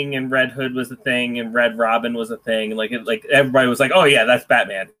thing and Red Hood was a thing and Red Robin was a thing, like everybody was like, "Oh yeah, that's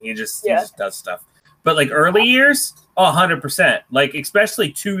Batman. He just does stuff." But like early years, 100%. Like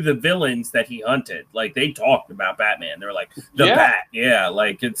especially to the villains that he hunted, like they talked about Batman. They were like the Bat,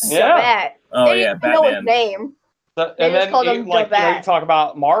 like it's The Bat. oh They yeah, didn't know his Batman. name. And They just then, called him like, the Bat. you talk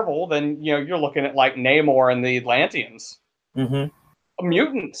about Marvel, then you're looking at like Namor and the Atlanteans,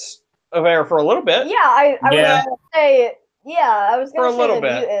 mutants there for a little bit. Yeah, I was gonna say. Yeah, I was For a gonna say little the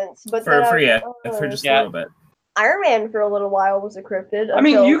bit. mutants, but For then I was for just a little bit. Iron Man for a little while was a cryptid. I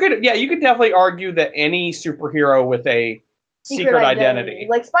mean, until you could definitely argue that any superhero with a secret identity,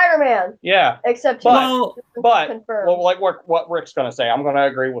 like Spider-Man. Yeah, Except but confirmed. well, like what Rick's gonna say, I'm gonna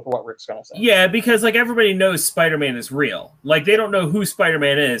agree with what Rick's gonna say. Yeah, because like everybody knows Spider-Man is real. Like they don't know who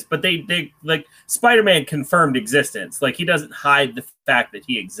Spider-Man is, but they like Spider-Man confirmed existence. Like he doesn't hide the fact that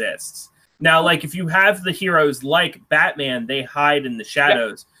he exists. Now, like if you have the heroes like Batman, they hide in the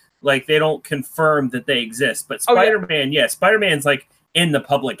shadows. Like they don't confirm that they exist. But Spider-Man, Spider-Man's like in the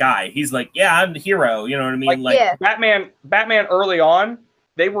public eye. He's like, yeah, I'm the hero. You know what I mean? Like Batman early on,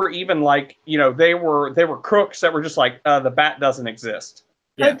 they were even like, they were crooks that were just like, the Bat doesn't exist.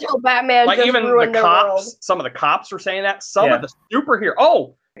 Yeah. Until Batman like just even ruined the their cops, world. some of the cops were saying that. Some of the superheroes.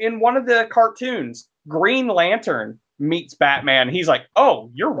 Oh, in one of the cartoons, Green Lantern meets Batman. He's like, oh,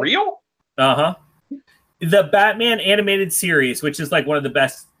 you're real? Uh-huh. The Batman animated series, which is like one of the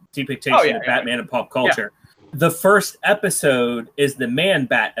best depictions of Batman in pop culture. The first episode is the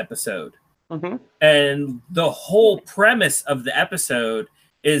Man-Bat episode. And the whole premise of the episode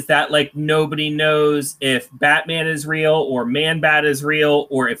is that like nobody knows if Batman is real or Man-Bat is real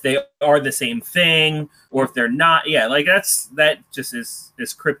or if they are the same thing or if they're not. Yeah, like that just is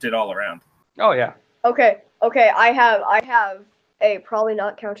cryptid all around. Oh yeah. Okay. I have a probably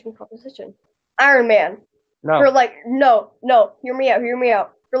not counting proposition. Iron Man. No. For like no, hear me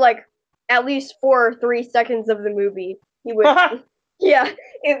out. For like at least 4 or 3 seconds of the movie, he was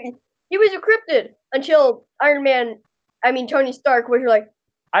he was a cryptid until Tony Stark was like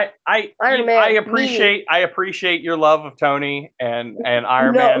Iron Man. I appreciate your love of Tony and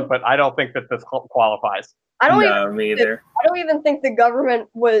Iron Man, but I don't think that this qualifies. I don't even think the government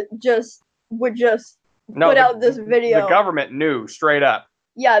would just put out this video. The government knew straight up.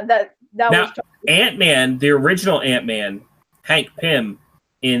 Yeah, that was Ant-Man, the original Ant-Man, Hank Pym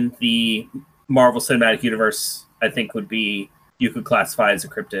in the Marvel Cinematic Universe, I think you could classify as a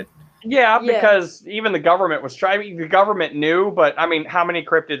cryptid. Yeah, because even the government was trying. The government knew, but I mean, how many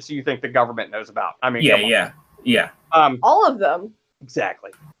cryptids do you think the government knows about? I mean, yeah. All of them. Exactly.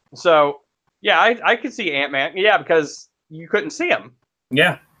 So, yeah, I could see Ant-Man. Yeah, because you couldn't see him.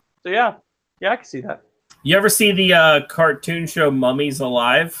 Yeah. So yeah, I can see that. You ever see the cartoon show Mummies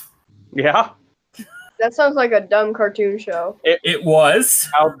Alive? Yeah. That sounds like a dumb cartoon show. It was.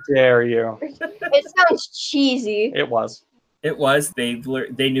 How dare you? It sounds cheesy. It was. It was. They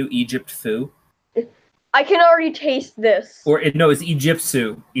knew Egypt foo. I can already taste this. It's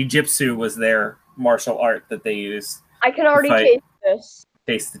Egyptsu. Egyptsu was their martial art that they used. I can already taste this.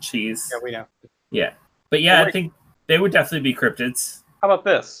 Taste the cheese. Yeah, we know. Yeah. But yeah, I think they would definitely be cryptids. How about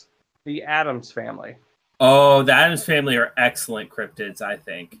this? The Addams Family. Oh, the Addams Family are excellent cryptids, I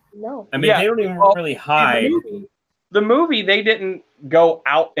think. No. I mean, they don't even really hide. The movie, they didn't go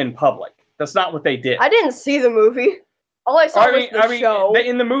out in public. That's not what they did. I didn't see the movie. All I saw was the show.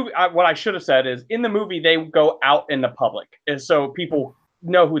 In the movie, what I should have said is, in the movie, they go out in the public. And so people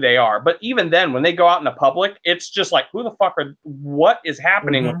know who they are. But even then, when they go out in the public, it's just like, who the fuck what is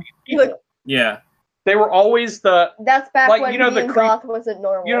happening with these people? Yeah. They were always That's back when being goth wasn't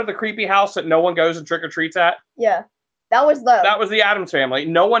normal. You know the creepy house that no one goes and trick-or-treats at? Yeah. That was the Addams Family.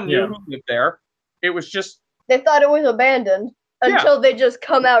 No one knew who lived there. It was just... They thought it was abandoned until they just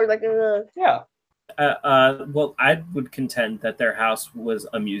come out like... Yeah. Well, I would contend that their house was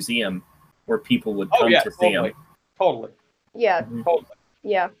a museum where people would come to see them. Totally. Yeah. Totally.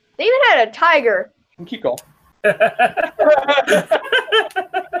 Yeah. They even had a tiger. Keep going.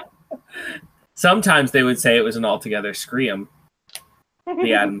 Sometimes they would say it was an altogether scream.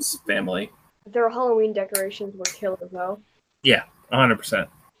 The Addams Family. Their Halloween decorations were killer, though. Yeah, 100%.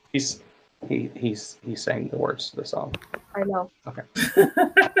 He's saying the words to the song. I know. Okay.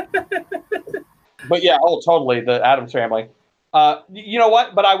 But yeah, totally, the Addams Family. You know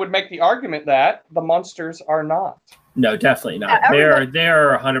what? But I would make the argument that the monsters are not. No, definitely not. They're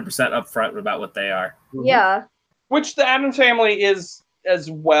 100% upfront about what they are. Yeah. Which the Addams Family is as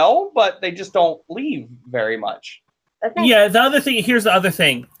well, but they just don't leave very much. Yeah, the other thing, here's the other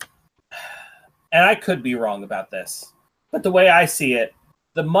thing, and I could be wrong about this, but the way I see it,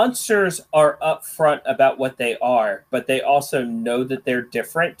 the monsters are upfront about what they are, but they also know that they're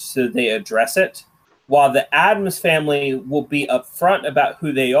different, so they address it. While the Addams family will be upfront about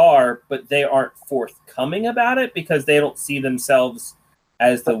who they are, but they aren't forthcoming about it because they don't see themselves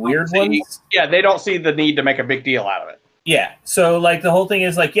as the weird ones. Yeah, they don't see the need to make a big deal out of it. Yeah, so like the whole thing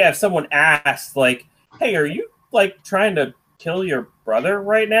is like, yeah, if someone asked, like, hey, are you like trying to kill your brother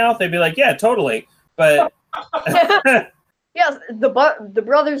right now? They'd be like, yeah, totally. But yes, the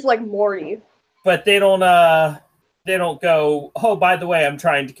brother's like Morty. But they don't go, oh, by the way, I'm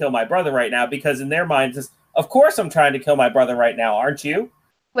trying to kill my brother right now, because in their minds is, of course I'm trying to kill my brother right now, aren't you?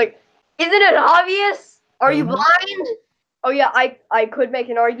 Like, isn't it obvious? Are you blind? Oh yeah, I could make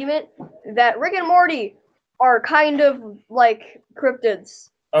an argument that Rick and Morty are kind of like cryptids.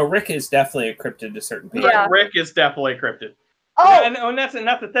 Oh, Rick is definitely a cryptid to certain people. Yeah. Rick is definitely a cryptid. Oh, Yeah, and that's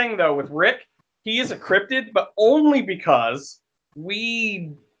the thing though with Rick. He is a cryptid, but only because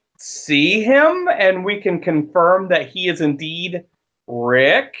we see him and we can confirm that he is indeed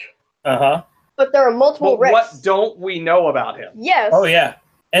Rick. Uh-huh. but there are multiple But Ricks. what don't we know about him? Yes. Oh yeah.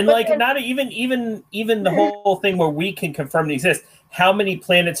 And But like then- not even the whole thing where we can confirm he exists. How many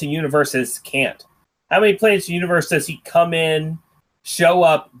planets and universes can't? How many planets and universes does he come in, show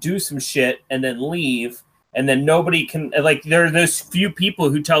up, do some shit, and then leave, and then nobody can, like, there are those few people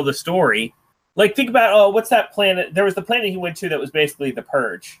who tell the story. Like, think about, oh, what's that planet? There was the planet he went to that was basically the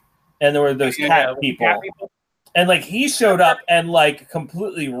Purge, and there were those cat people. And like he showed up and like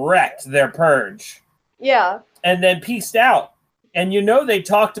completely wrecked their Purge. Yeah. And then pieced out. And you know they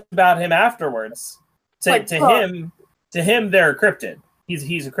talked about him afterwards. To him, they're a cryptid.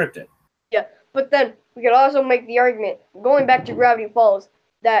 He's a cryptid. Yeah. But then we could also make the argument, going back to Gravity Falls,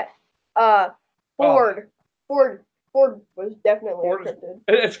 that Ford was definitely a cryptid.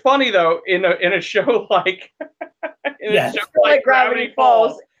 It's funny though, in a show like Yes. a show Like Gravity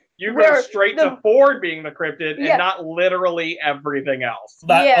Falls, you go where straight the- to Ford being the cryptid Yeah. and not literally everything else.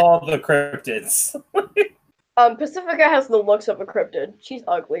 Not Yeah. all the cryptids. Pacifica has the looks of a cryptid. She's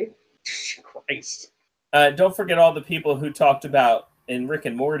ugly. Christ. Don't forget all the people who talked about in Rick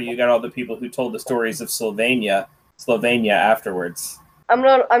and Morty. You got all the people who told the stories of Slovenia afterwards. I'm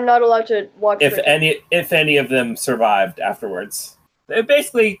not allowed to watch. If Rick. any of them survived afterwards.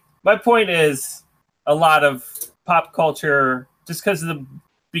 Basically, my point is a lot of pop culture, just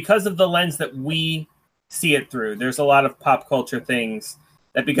because of the lens that we see it through. There's a lot of pop culture things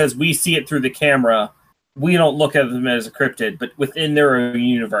that because we see it through the camera, we don't look at them as a cryptid, but within their own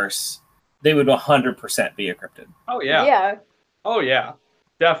universe, they would 100% be a cryptid. Oh yeah. Yeah. Oh yeah.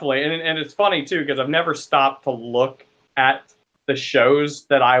 Definitely. And it's funny too, because I've never stopped to look at the shows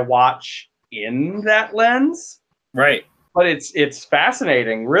that I watch in that lens. Right. But it's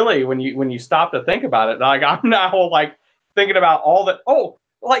fascinating, really, when you stop to think about it. Like I'm now like thinking about all that. Oh,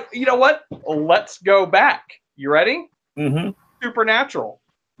 like you know what? Let's go back. You ready? Mm-hmm. Supernatural.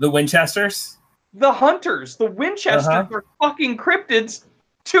 The Winchesters? The Hunters. The Winchesters are fucking cryptids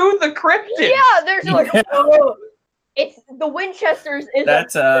to the cryptids. Yeah. There's like. Oh, it's the Winchesters is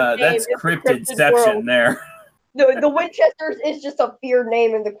That's it's a cryptidception world. there. The Winchesters is just a fear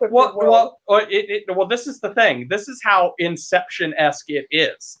name in the cryptid world. Well, this is the thing. This is how Inception-esque it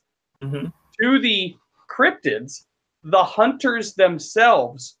is. Mm-hmm. To the cryptids, the hunters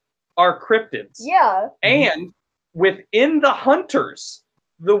themselves are cryptids. Yeah. And within the hunters,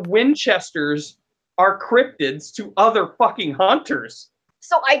 the Winchesters are cryptids to other fucking hunters.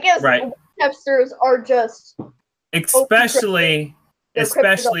 So I guess Right. the Winchesters are just Especially They're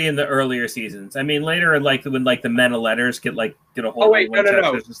especially in the earlier seasons. I mean, later, like when like the men of letters get a hold Oh, wait, of no.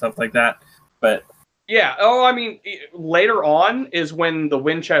 Winchesters and stuff like that. But Yeah. Oh, I mean, later on is when the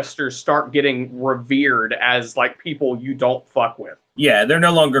Winchesters start getting revered as like people you don't fuck with. yeah, they're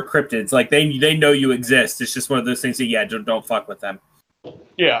no longer cryptids. Like they know you exist. It's just one of those things that don't fuck with them.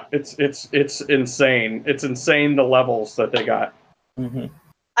 Yeah, it's insane. It's insane the levels that they got. Mm-hmm.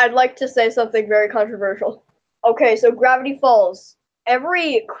 I'd like to say something very controversial. Okay, so Gravity Falls.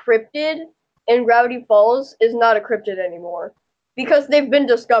 Every cryptid in Gravity Falls is not a cryptid anymore because they've been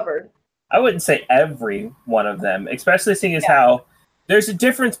discovered. I wouldn't say every one of them, especially seeing as how there's a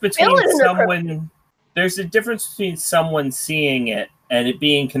difference between Bill isn't a someone. There's a difference between someone seeing it and it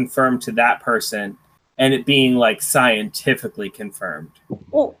being confirmed to that person, and it being like scientifically confirmed.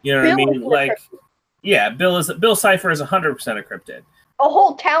 Well, You know what I Bill mean? isn't a Like, cryptid. yeah, Bill Cipher is 100% a cryptid. A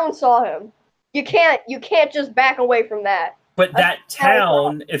whole town saw him. You can't just back away from that. But that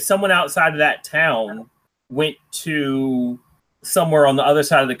town, if someone outside of that town went to somewhere on the other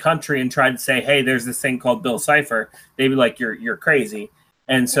side of the country and tried to say, "Hey, there's this thing called Bill Cipher," they'd be like, "You're crazy."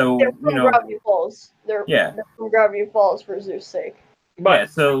 And so, They're from Gravity Falls. They're from Gravity Falls for Zeus' sake. But yeah,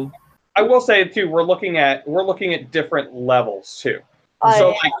 so I will say too, we're looking at different levels too. So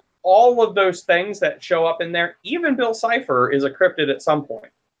like all of those things that show up in there, even Bill Cipher is a cryptid at some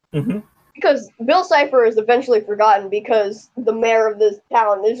point. Mm-hmm. Because Bill Cipher is eventually forgotten because the mayor of this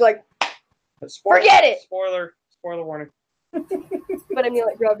town is like, forget it! Spoiler warning. But I mean,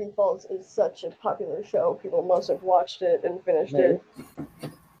 like, Gravity Falls is such a popular show. People must have watched it and finished it.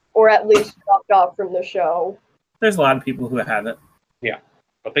 Or at least dropped off from the show. There's a lot of people who haven't. Yeah.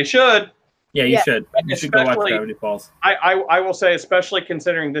 But they should. Yeah, you should. You should go watch Gravity Falls. I will say, especially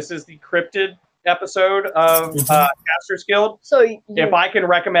considering this is the cryptid episode of Casters Guild. So if I can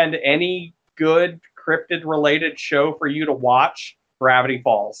recommend any good cryptid-related show for you to watch, Gravity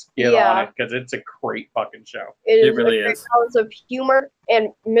Falls. Get on it, because it's a great fucking show. It really is. A great balance of humor and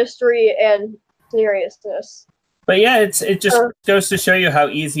mystery and seriousness. But yeah, it just goes to show you how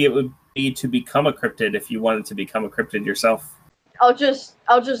easy it would be to become a cryptid if you wanted to become a cryptid yourself. I'll just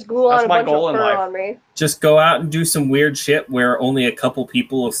glue on a bunch of fur on me. Just go out and do some weird shit where only a couple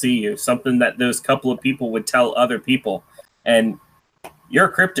people will see you. Something that those couple of people would tell other people, and you're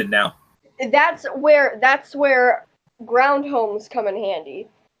a cryptid now. That's where ground homes come in handy.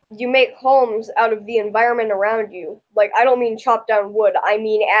 You make homes out of the environment around you. Like, I don't mean chop down wood. I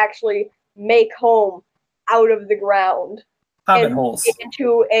mean actually make home out of the ground. Hobbit holes.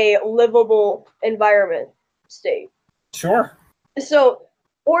 Into a livable environment state. Sure. So,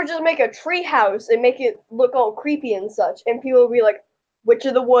 or just make a tree house and make it look all creepy and such. And people will be like, Witch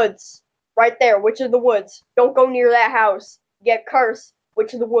of the Woods. Right there, Witch of the Woods. Don't go near that house. Get cursed.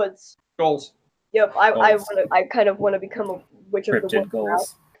 Witch of the Woods. Goals. Yep, I kind of want to become a Witch of the Woods.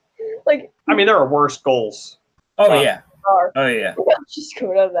 Goals. Like, I mean, there are worse goals. Oh yeah. Oh yeah. Just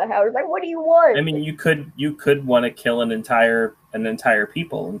going out of the house. Like, what do you want? I mean, you could want to kill an entire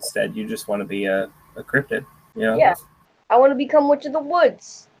people. Instead, you just want to be a cryptid. You know? Yeah. I want to become Witch of the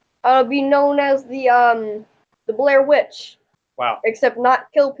Woods. I'll be known as the Blair Witch. Wow. Except not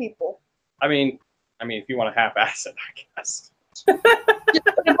kill people. I mean, if you want to half-ass it, I guess. Just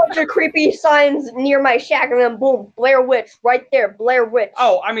put a bunch of creepy signs near my shack, and then boom, Blair Witch, right there, Blair Witch.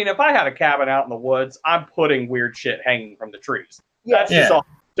 Oh, I mean, if I had a cabin out in the woods, I'm putting weird shit hanging from the trees. Yes. That's just all.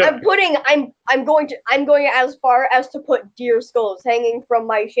 I'm going as far as to put deer skulls hanging from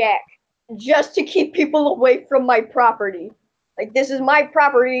my shack, just to keep people away from my property. Like, this is my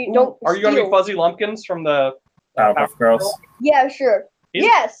property. Don't. Are you gonna be Fuzzy Lumpkins from the Powerpuff Girls? Yeah, sure.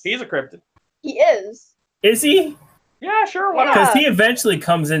 Yes. He's a cryptid. He is. Is he? Yeah, sure. Why not? Because he eventually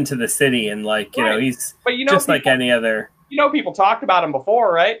comes into the city and, like, you know, he's just like any other. You know, people talked about him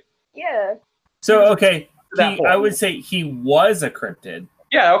before, right? Yeah. So, okay, I would say he was a cryptid.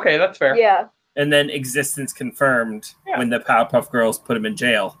 Yeah, okay, that's fair. Yeah. And then existence confirmed when the Powerpuff Girls put him in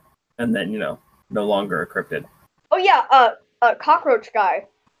jail. And then, you know, no longer a cryptid. Oh, yeah, Cockroach guy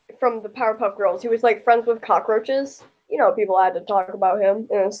from the Powerpuff Girls. He was, like, friends with cockroaches. You know, people had to talk about him,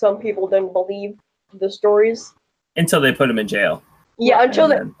 and some people didn't believe the stories. Until they put him in jail. Yeah,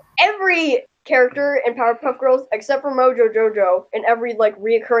 every character in Powerpuff Girls, except for Mojo Jojo, and every, like,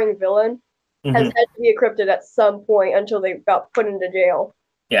 reoccurring villain, has had to be a cryptid at some point until they got put into jail.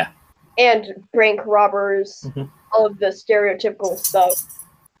 Yeah. And bank robbers, all of the stereotypical stuff.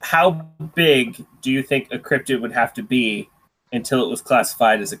 How big do you think a cryptid would have to be until it was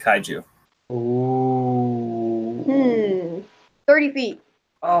classified as a kaiju? Ooh. 30 feet.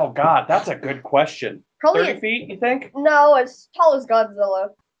 Oh, God, that's a good question. Probably 30 feet, you think? No, as tall as Godzilla.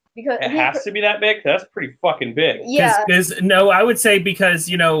 Because it has to be that big? That's pretty fucking big. Yeah. No, I would say because,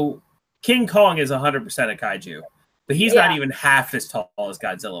 you know, King Kong is 100% a kaiju. But he's not even half as tall as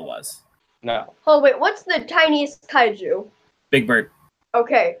Godzilla was. No. Oh, wait, what's the tiniest kaiju? Big Bird.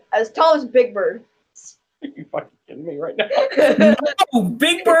 Okay, as tall as Big Bird. Are you fucking kidding me right now? No,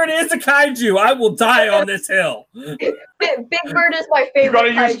 Big Bird is a kaiju. I will die on this hill. Big Bird is my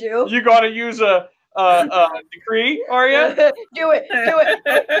favorite kaiju. You gotta use a decree, are you? Do it.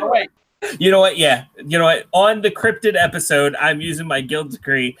 Oh, wait. You know what? Yeah. You know what? On the cryptid episode, I'm using my guild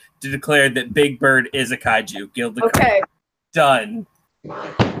decree to declare that Big Bird is a kaiju. Guild decree. Okay. Done.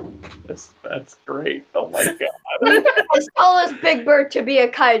 That's great. Oh my God. As tall as Big Bird to be a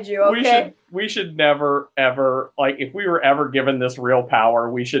kaiju, okay? We should never, ever, like, if we were ever given this real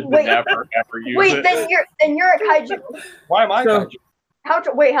power, we should never, ever use it. Wait, then you're a kaiju. Why am I a kaiju? How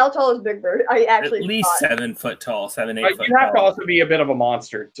tall is Big Bird? I actually at least 7 foot tall, 7, 8 foot tall. You have to also be a bit of a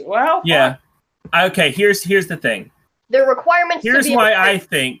monster too. Well, yeah. Okay, here's the thing. The requirements. Here's why I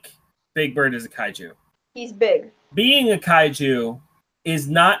think Big Bird is a kaiju. He's big. being a kaiju is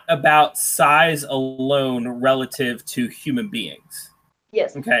not about size alone relative to human beings.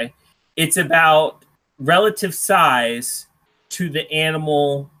 Yes. Okay? It's about relative size to the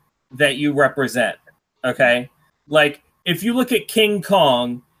animal that you represent. Okay? Like, if you look at King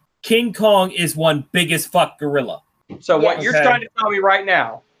Kong is one big as fuck gorilla. So what Yes. you're Okay. trying to tell me right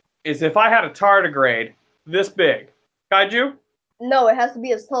now is if I had a tardigrade this big, kaiju, No, it has to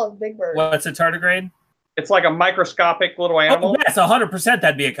be as tall as Big Bird. What's a tardigrade? it's like a microscopic little animal. Oh, yes, 100%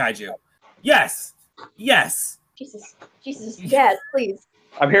 that'd be a kaiju. Yes. Yes. Jesus, Dad, please.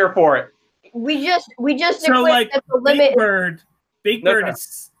 I'm here for it. We just So, declared like, that the limit Big No, Bird no.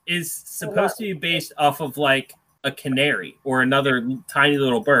 is supposed to be based off of, like, a canary or another tiny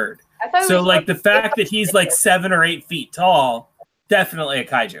little bird. I thought it So, was like, the fact that he's, like, 7 or 8 feet tall, definitely a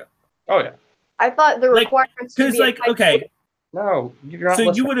kaiju. Oh yeah. I thought the Like, requirements to Because, be a like, kaiju- okay, No, you're not so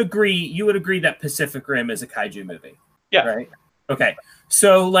listening. you would agree that Pacific Rim is a kaiju movie, Yeah. right? Okay,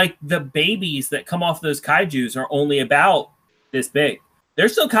 so like the babies that come off those kaijus are only about this big. They're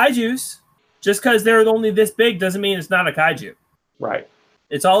still kaijus. Just because they're only this big doesn't mean it's not a kaiju. Right.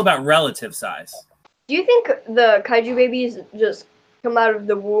 It's all about relative size. Do you think the kaiju babies just come out of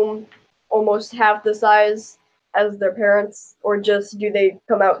the womb almost half the size as their parents, or just do they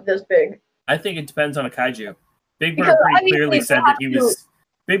come out this big? I think it depends on a kaiju. Big Bird Because pretty obviously clearly they said that have he to- was.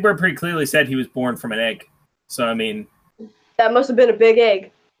 Big Bird pretty clearly said he was born from an egg. So I mean, That must have been a big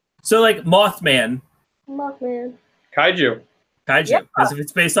egg. so like Mothman, Mothman. Kaiju. kaiju, Yeah. because if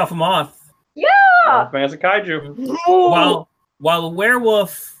it's based off a moth, Yeah. Man's a kaiju. while a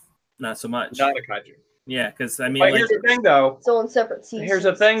werewolf, not so much. Not a kaiju. Yeah, because I mean, But like, here's the thing, though. It's all in separate species. Here's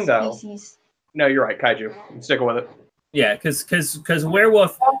the thing, though. Species. No, you're right. Kaiju. I'm sticking with it. yeah, because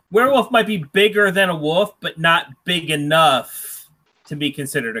werewolf might be bigger than a wolf, but not big enough to be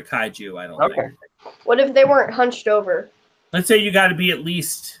considered a kaiju. I don't Okay. think. What if they weren't hunched over? Let's say you got to be at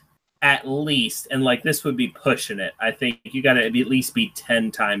least, and like this would be pushing it. I think you got to at least be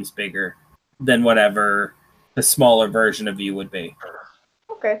 10 times bigger than whatever the smaller version of you would be.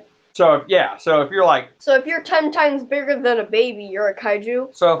 Okay. So if you're like, So if you're 10 times bigger than a baby, you're a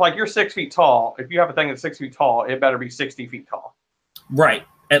kaiju? so if like you're 6 feet tall, if you have a thing that's 6 feet tall, it better be 60 feet tall. Right,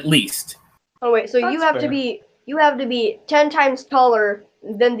 at least. Oh wait, so you That's have to fair. be 10 times taller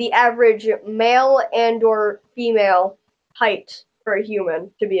than the average male and or female height for a human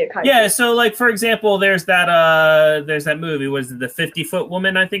to be a kaiju. Yeah, so like for example, there's that movie, was it the 50-foot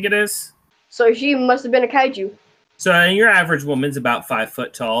woman, I think it is? So she must have been a kaiju. So your average woman's about 5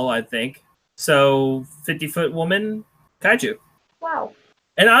 foot tall, I think. So 50-foot woman, kaiju. Wow.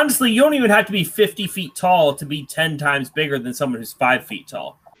 And honestly, you don't even have to be 50 feet tall to be 10 times bigger than someone who's 5 feet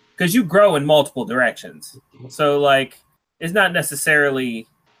tall. Because you grow in multiple directions. So like, it's not necessarily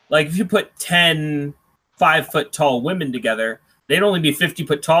like if you put 10 5-foot tall women together, they'd only be 50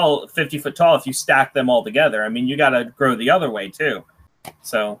 foot tall if you stack them all together. I mean, you got to grow the other way too.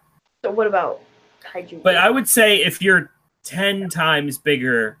 So what about kaiju? but I would say if you're 10 times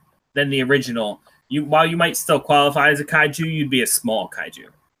bigger than the original, while you might still qualify as a kaiju, you'd be a small kaiju.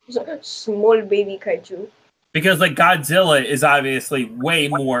 Small baby kaiju. Because like Godzilla is obviously way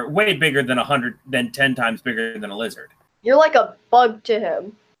bigger than 10 times bigger than a lizard. You're like a bug to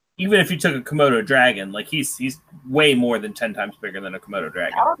him. Even if you took a Komodo dragon, like he's way more than 10 times bigger than a Komodo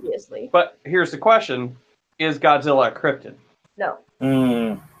dragon. Obviously. But here's the question: is Godzilla a cryptid? No.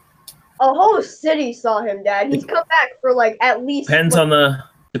 Mm. A whole city saw him, Dad. He's come back for like at least Depends on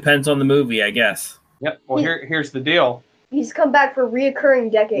the movie, I guess. Yep. Well, here's the deal: he's come back for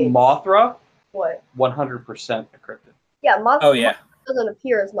reoccurring decades. Mothra, What? 100% a cryptid. Yeah, Mothra Oh yeah. doesn't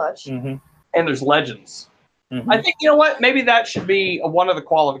appear as much. Mm-hmm. And there's legends. Mm-hmm. I think, you know what? Maybe that should be one of the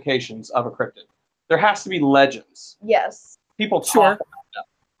qualifications of a cryptid. There has to be legends. Yes. People talk Sure. about them.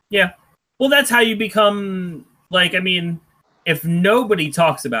 Yeah. Well, that's how you become, like, I mean, if nobody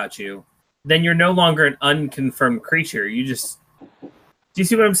talks about you, then you're no longer an unconfirmed creature. You just, do you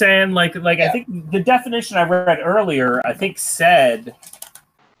see what I'm saying? Like I think the definition I read earlier, I think said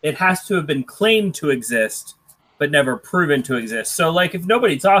it has to have been claimed to exist, but never proven to exist. So, like, if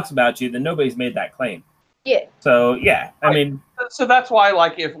nobody talks about you, then nobody's made that claim. Yeah. So, yeah, I mean, So that's why,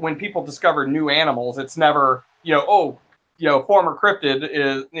 like, when people discover new animals, it's never, former cryptid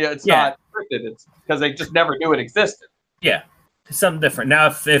is, it's not cryptid. It's because they just never knew it existed. yeah, something different.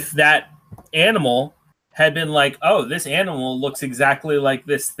 Now, if that animal had been like, oh, this animal looks exactly like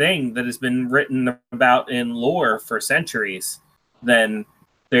this thing that has been written about in lore for centuries, then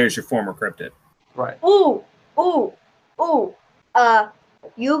there's your former cryptid. Right. Ooh.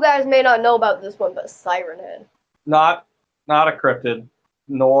 You guys may not know about this one, but Siren Head. Not a cryptid,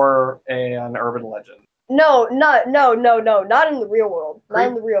 nor an urban legend. No, not in the real world. Not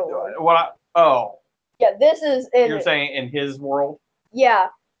in the real world. Yeah, this is in. You're saying in his world? Yeah,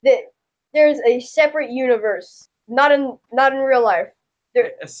 there's a separate universe. Not in real life.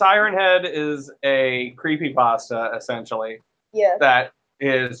 Siren Head is a creepypasta, essentially. Yeah. That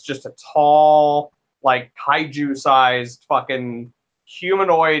is just a tall, like kaiju-sized fucking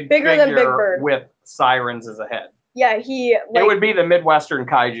humanoid Bigger than Big figure Bird. with sirens as a head. Yeah, it would be the Midwestern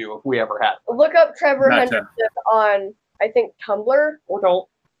kaiju if we ever had one. Look up Trevor Henderson on, I think, Tumblr or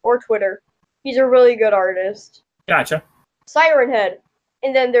Twitter. He's a really good artist. Gotcha. Siren Head,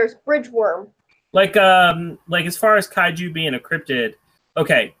 and then there's Bridgeworm. Like as far as kaiju being a cryptid,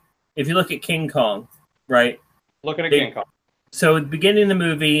 okay, if you look at King Kong, right? Looking at King Kong. So at the beginning of the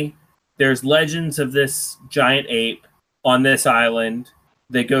movie, there's legends of this giant ape on this island.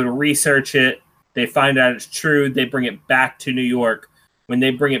 They go to research it. They find out it's true. They bring it back to New York. When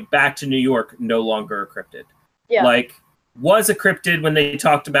they bring it back to New York, no longer a cryptid. Yeah. Like, was a cryptid when they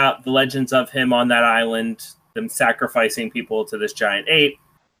talked about the legends of him on that island, them sacrificing people to this giant ape.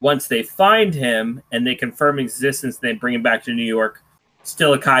 Once they find him and they confirm his existence, they bring him back to New York.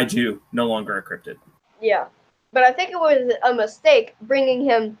 Still a kaiju, no longer a cryptid. Yeah. But I think it was a mistake bringing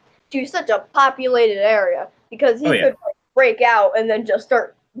him to such a populated area because he could break out and then just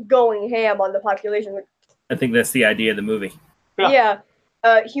start going ham on the population. I think that's the idea of the movie. Yeah.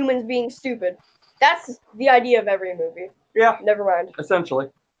 Humans being stupid. That's the idea of every movie. Yeah. Never mind. Essentially.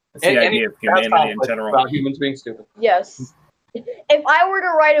 That's the idea of humanity in general. About humans being stupid. Yes. If I were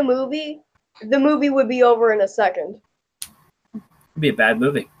to write a movie, the movie would be over in a second. It'd be a bad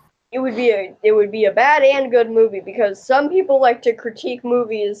movie. It would be a bad and good movie because some people like to critique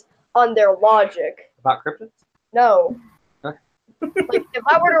movies on their logic. About cryptids? No. Okay. Like if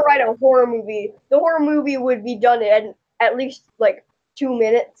I were to write a horror movie, the horror movie would be done in at least like 2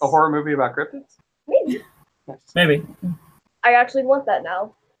 minutes. A horror movie about cryptids? Maybe. Maybe. I actually want that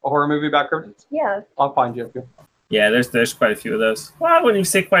now. A horror movie about cryptids? Yeah. I'll find you a few. Yeah, there's quite a few of those. Well, I wouldn't even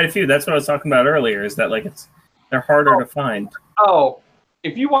say quite a few. That's what I was talking about earlier. Is that like they're harder to find. Oh,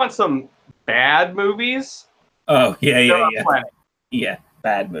 if you want some bad movies. Oh yeah,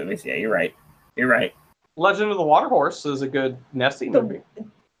 bad movies. Yeah, you're right. Legend of the Water Horse is a good nesting movie.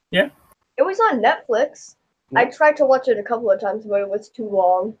 Yeah. It was on Netflix. Yeah. I tried to watch it a couple of times, but it was too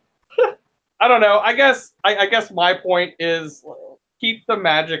long. I don't know. I guess my point is keep the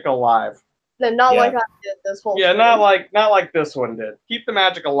magic alive. Then not like I did this whole. Yeah, not like this one did. Keep the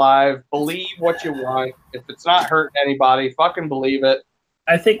magic alive. Believe what you want. If it's not hurting anybody, fucking believe it.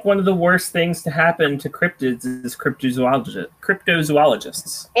 I think one of the worst things to happen to cryptids is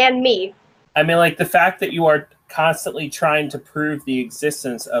cryptozoologists. And me. I mean, like the fact that you are constantly trying to prove the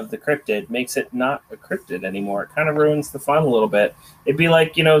existence of the cryptid makes it not a cryptid anymore. It kind of ruins the fun a little bit. It'd be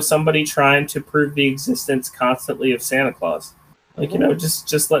like, somebody trying to prove the existence constantly of Santa Claus. Like,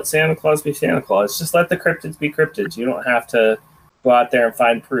 just let Santa Claus be Santa Claus. Just let the cryptids be cryptids. You don't have to go out there and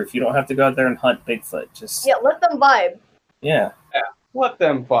find proof. You don't have to go out there and hunt Bigfoot. Let them vibe. Yeah. Let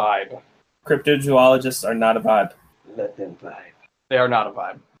them vibe. Cryptozoologists are not a vibe. Let them vibe. They are not a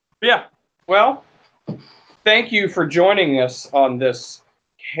vibe. Yeah. Well, thank you for joining us on this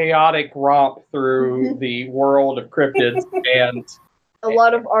chaotic romp through the world of cryptids and a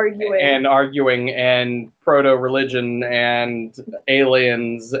lot of arguing and proto-religion and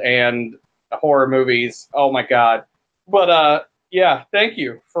aliens and horror movies. Oh my God. But yeah, thank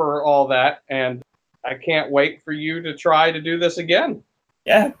you for all that. And I can't wait for you to try to do this again.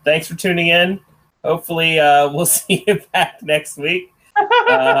 Yeah, thanks for tuning in. Hopefully we'll see you back next week.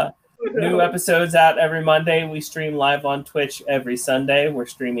 New episodes out every Monday. We stream live on Twitch every Sunday. We're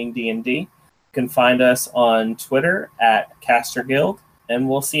streaming D&D. You can find us on Twitter at Caster Guild, and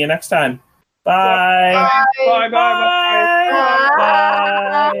we'll see you next time. Bye. Bye. Bye.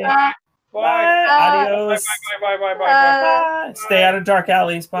 Bye. Adios. Bye. Stay out of dark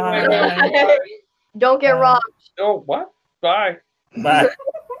alleys. Bye. Don't get robbed. Oh, what? Bye. Bye.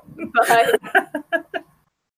 Bye.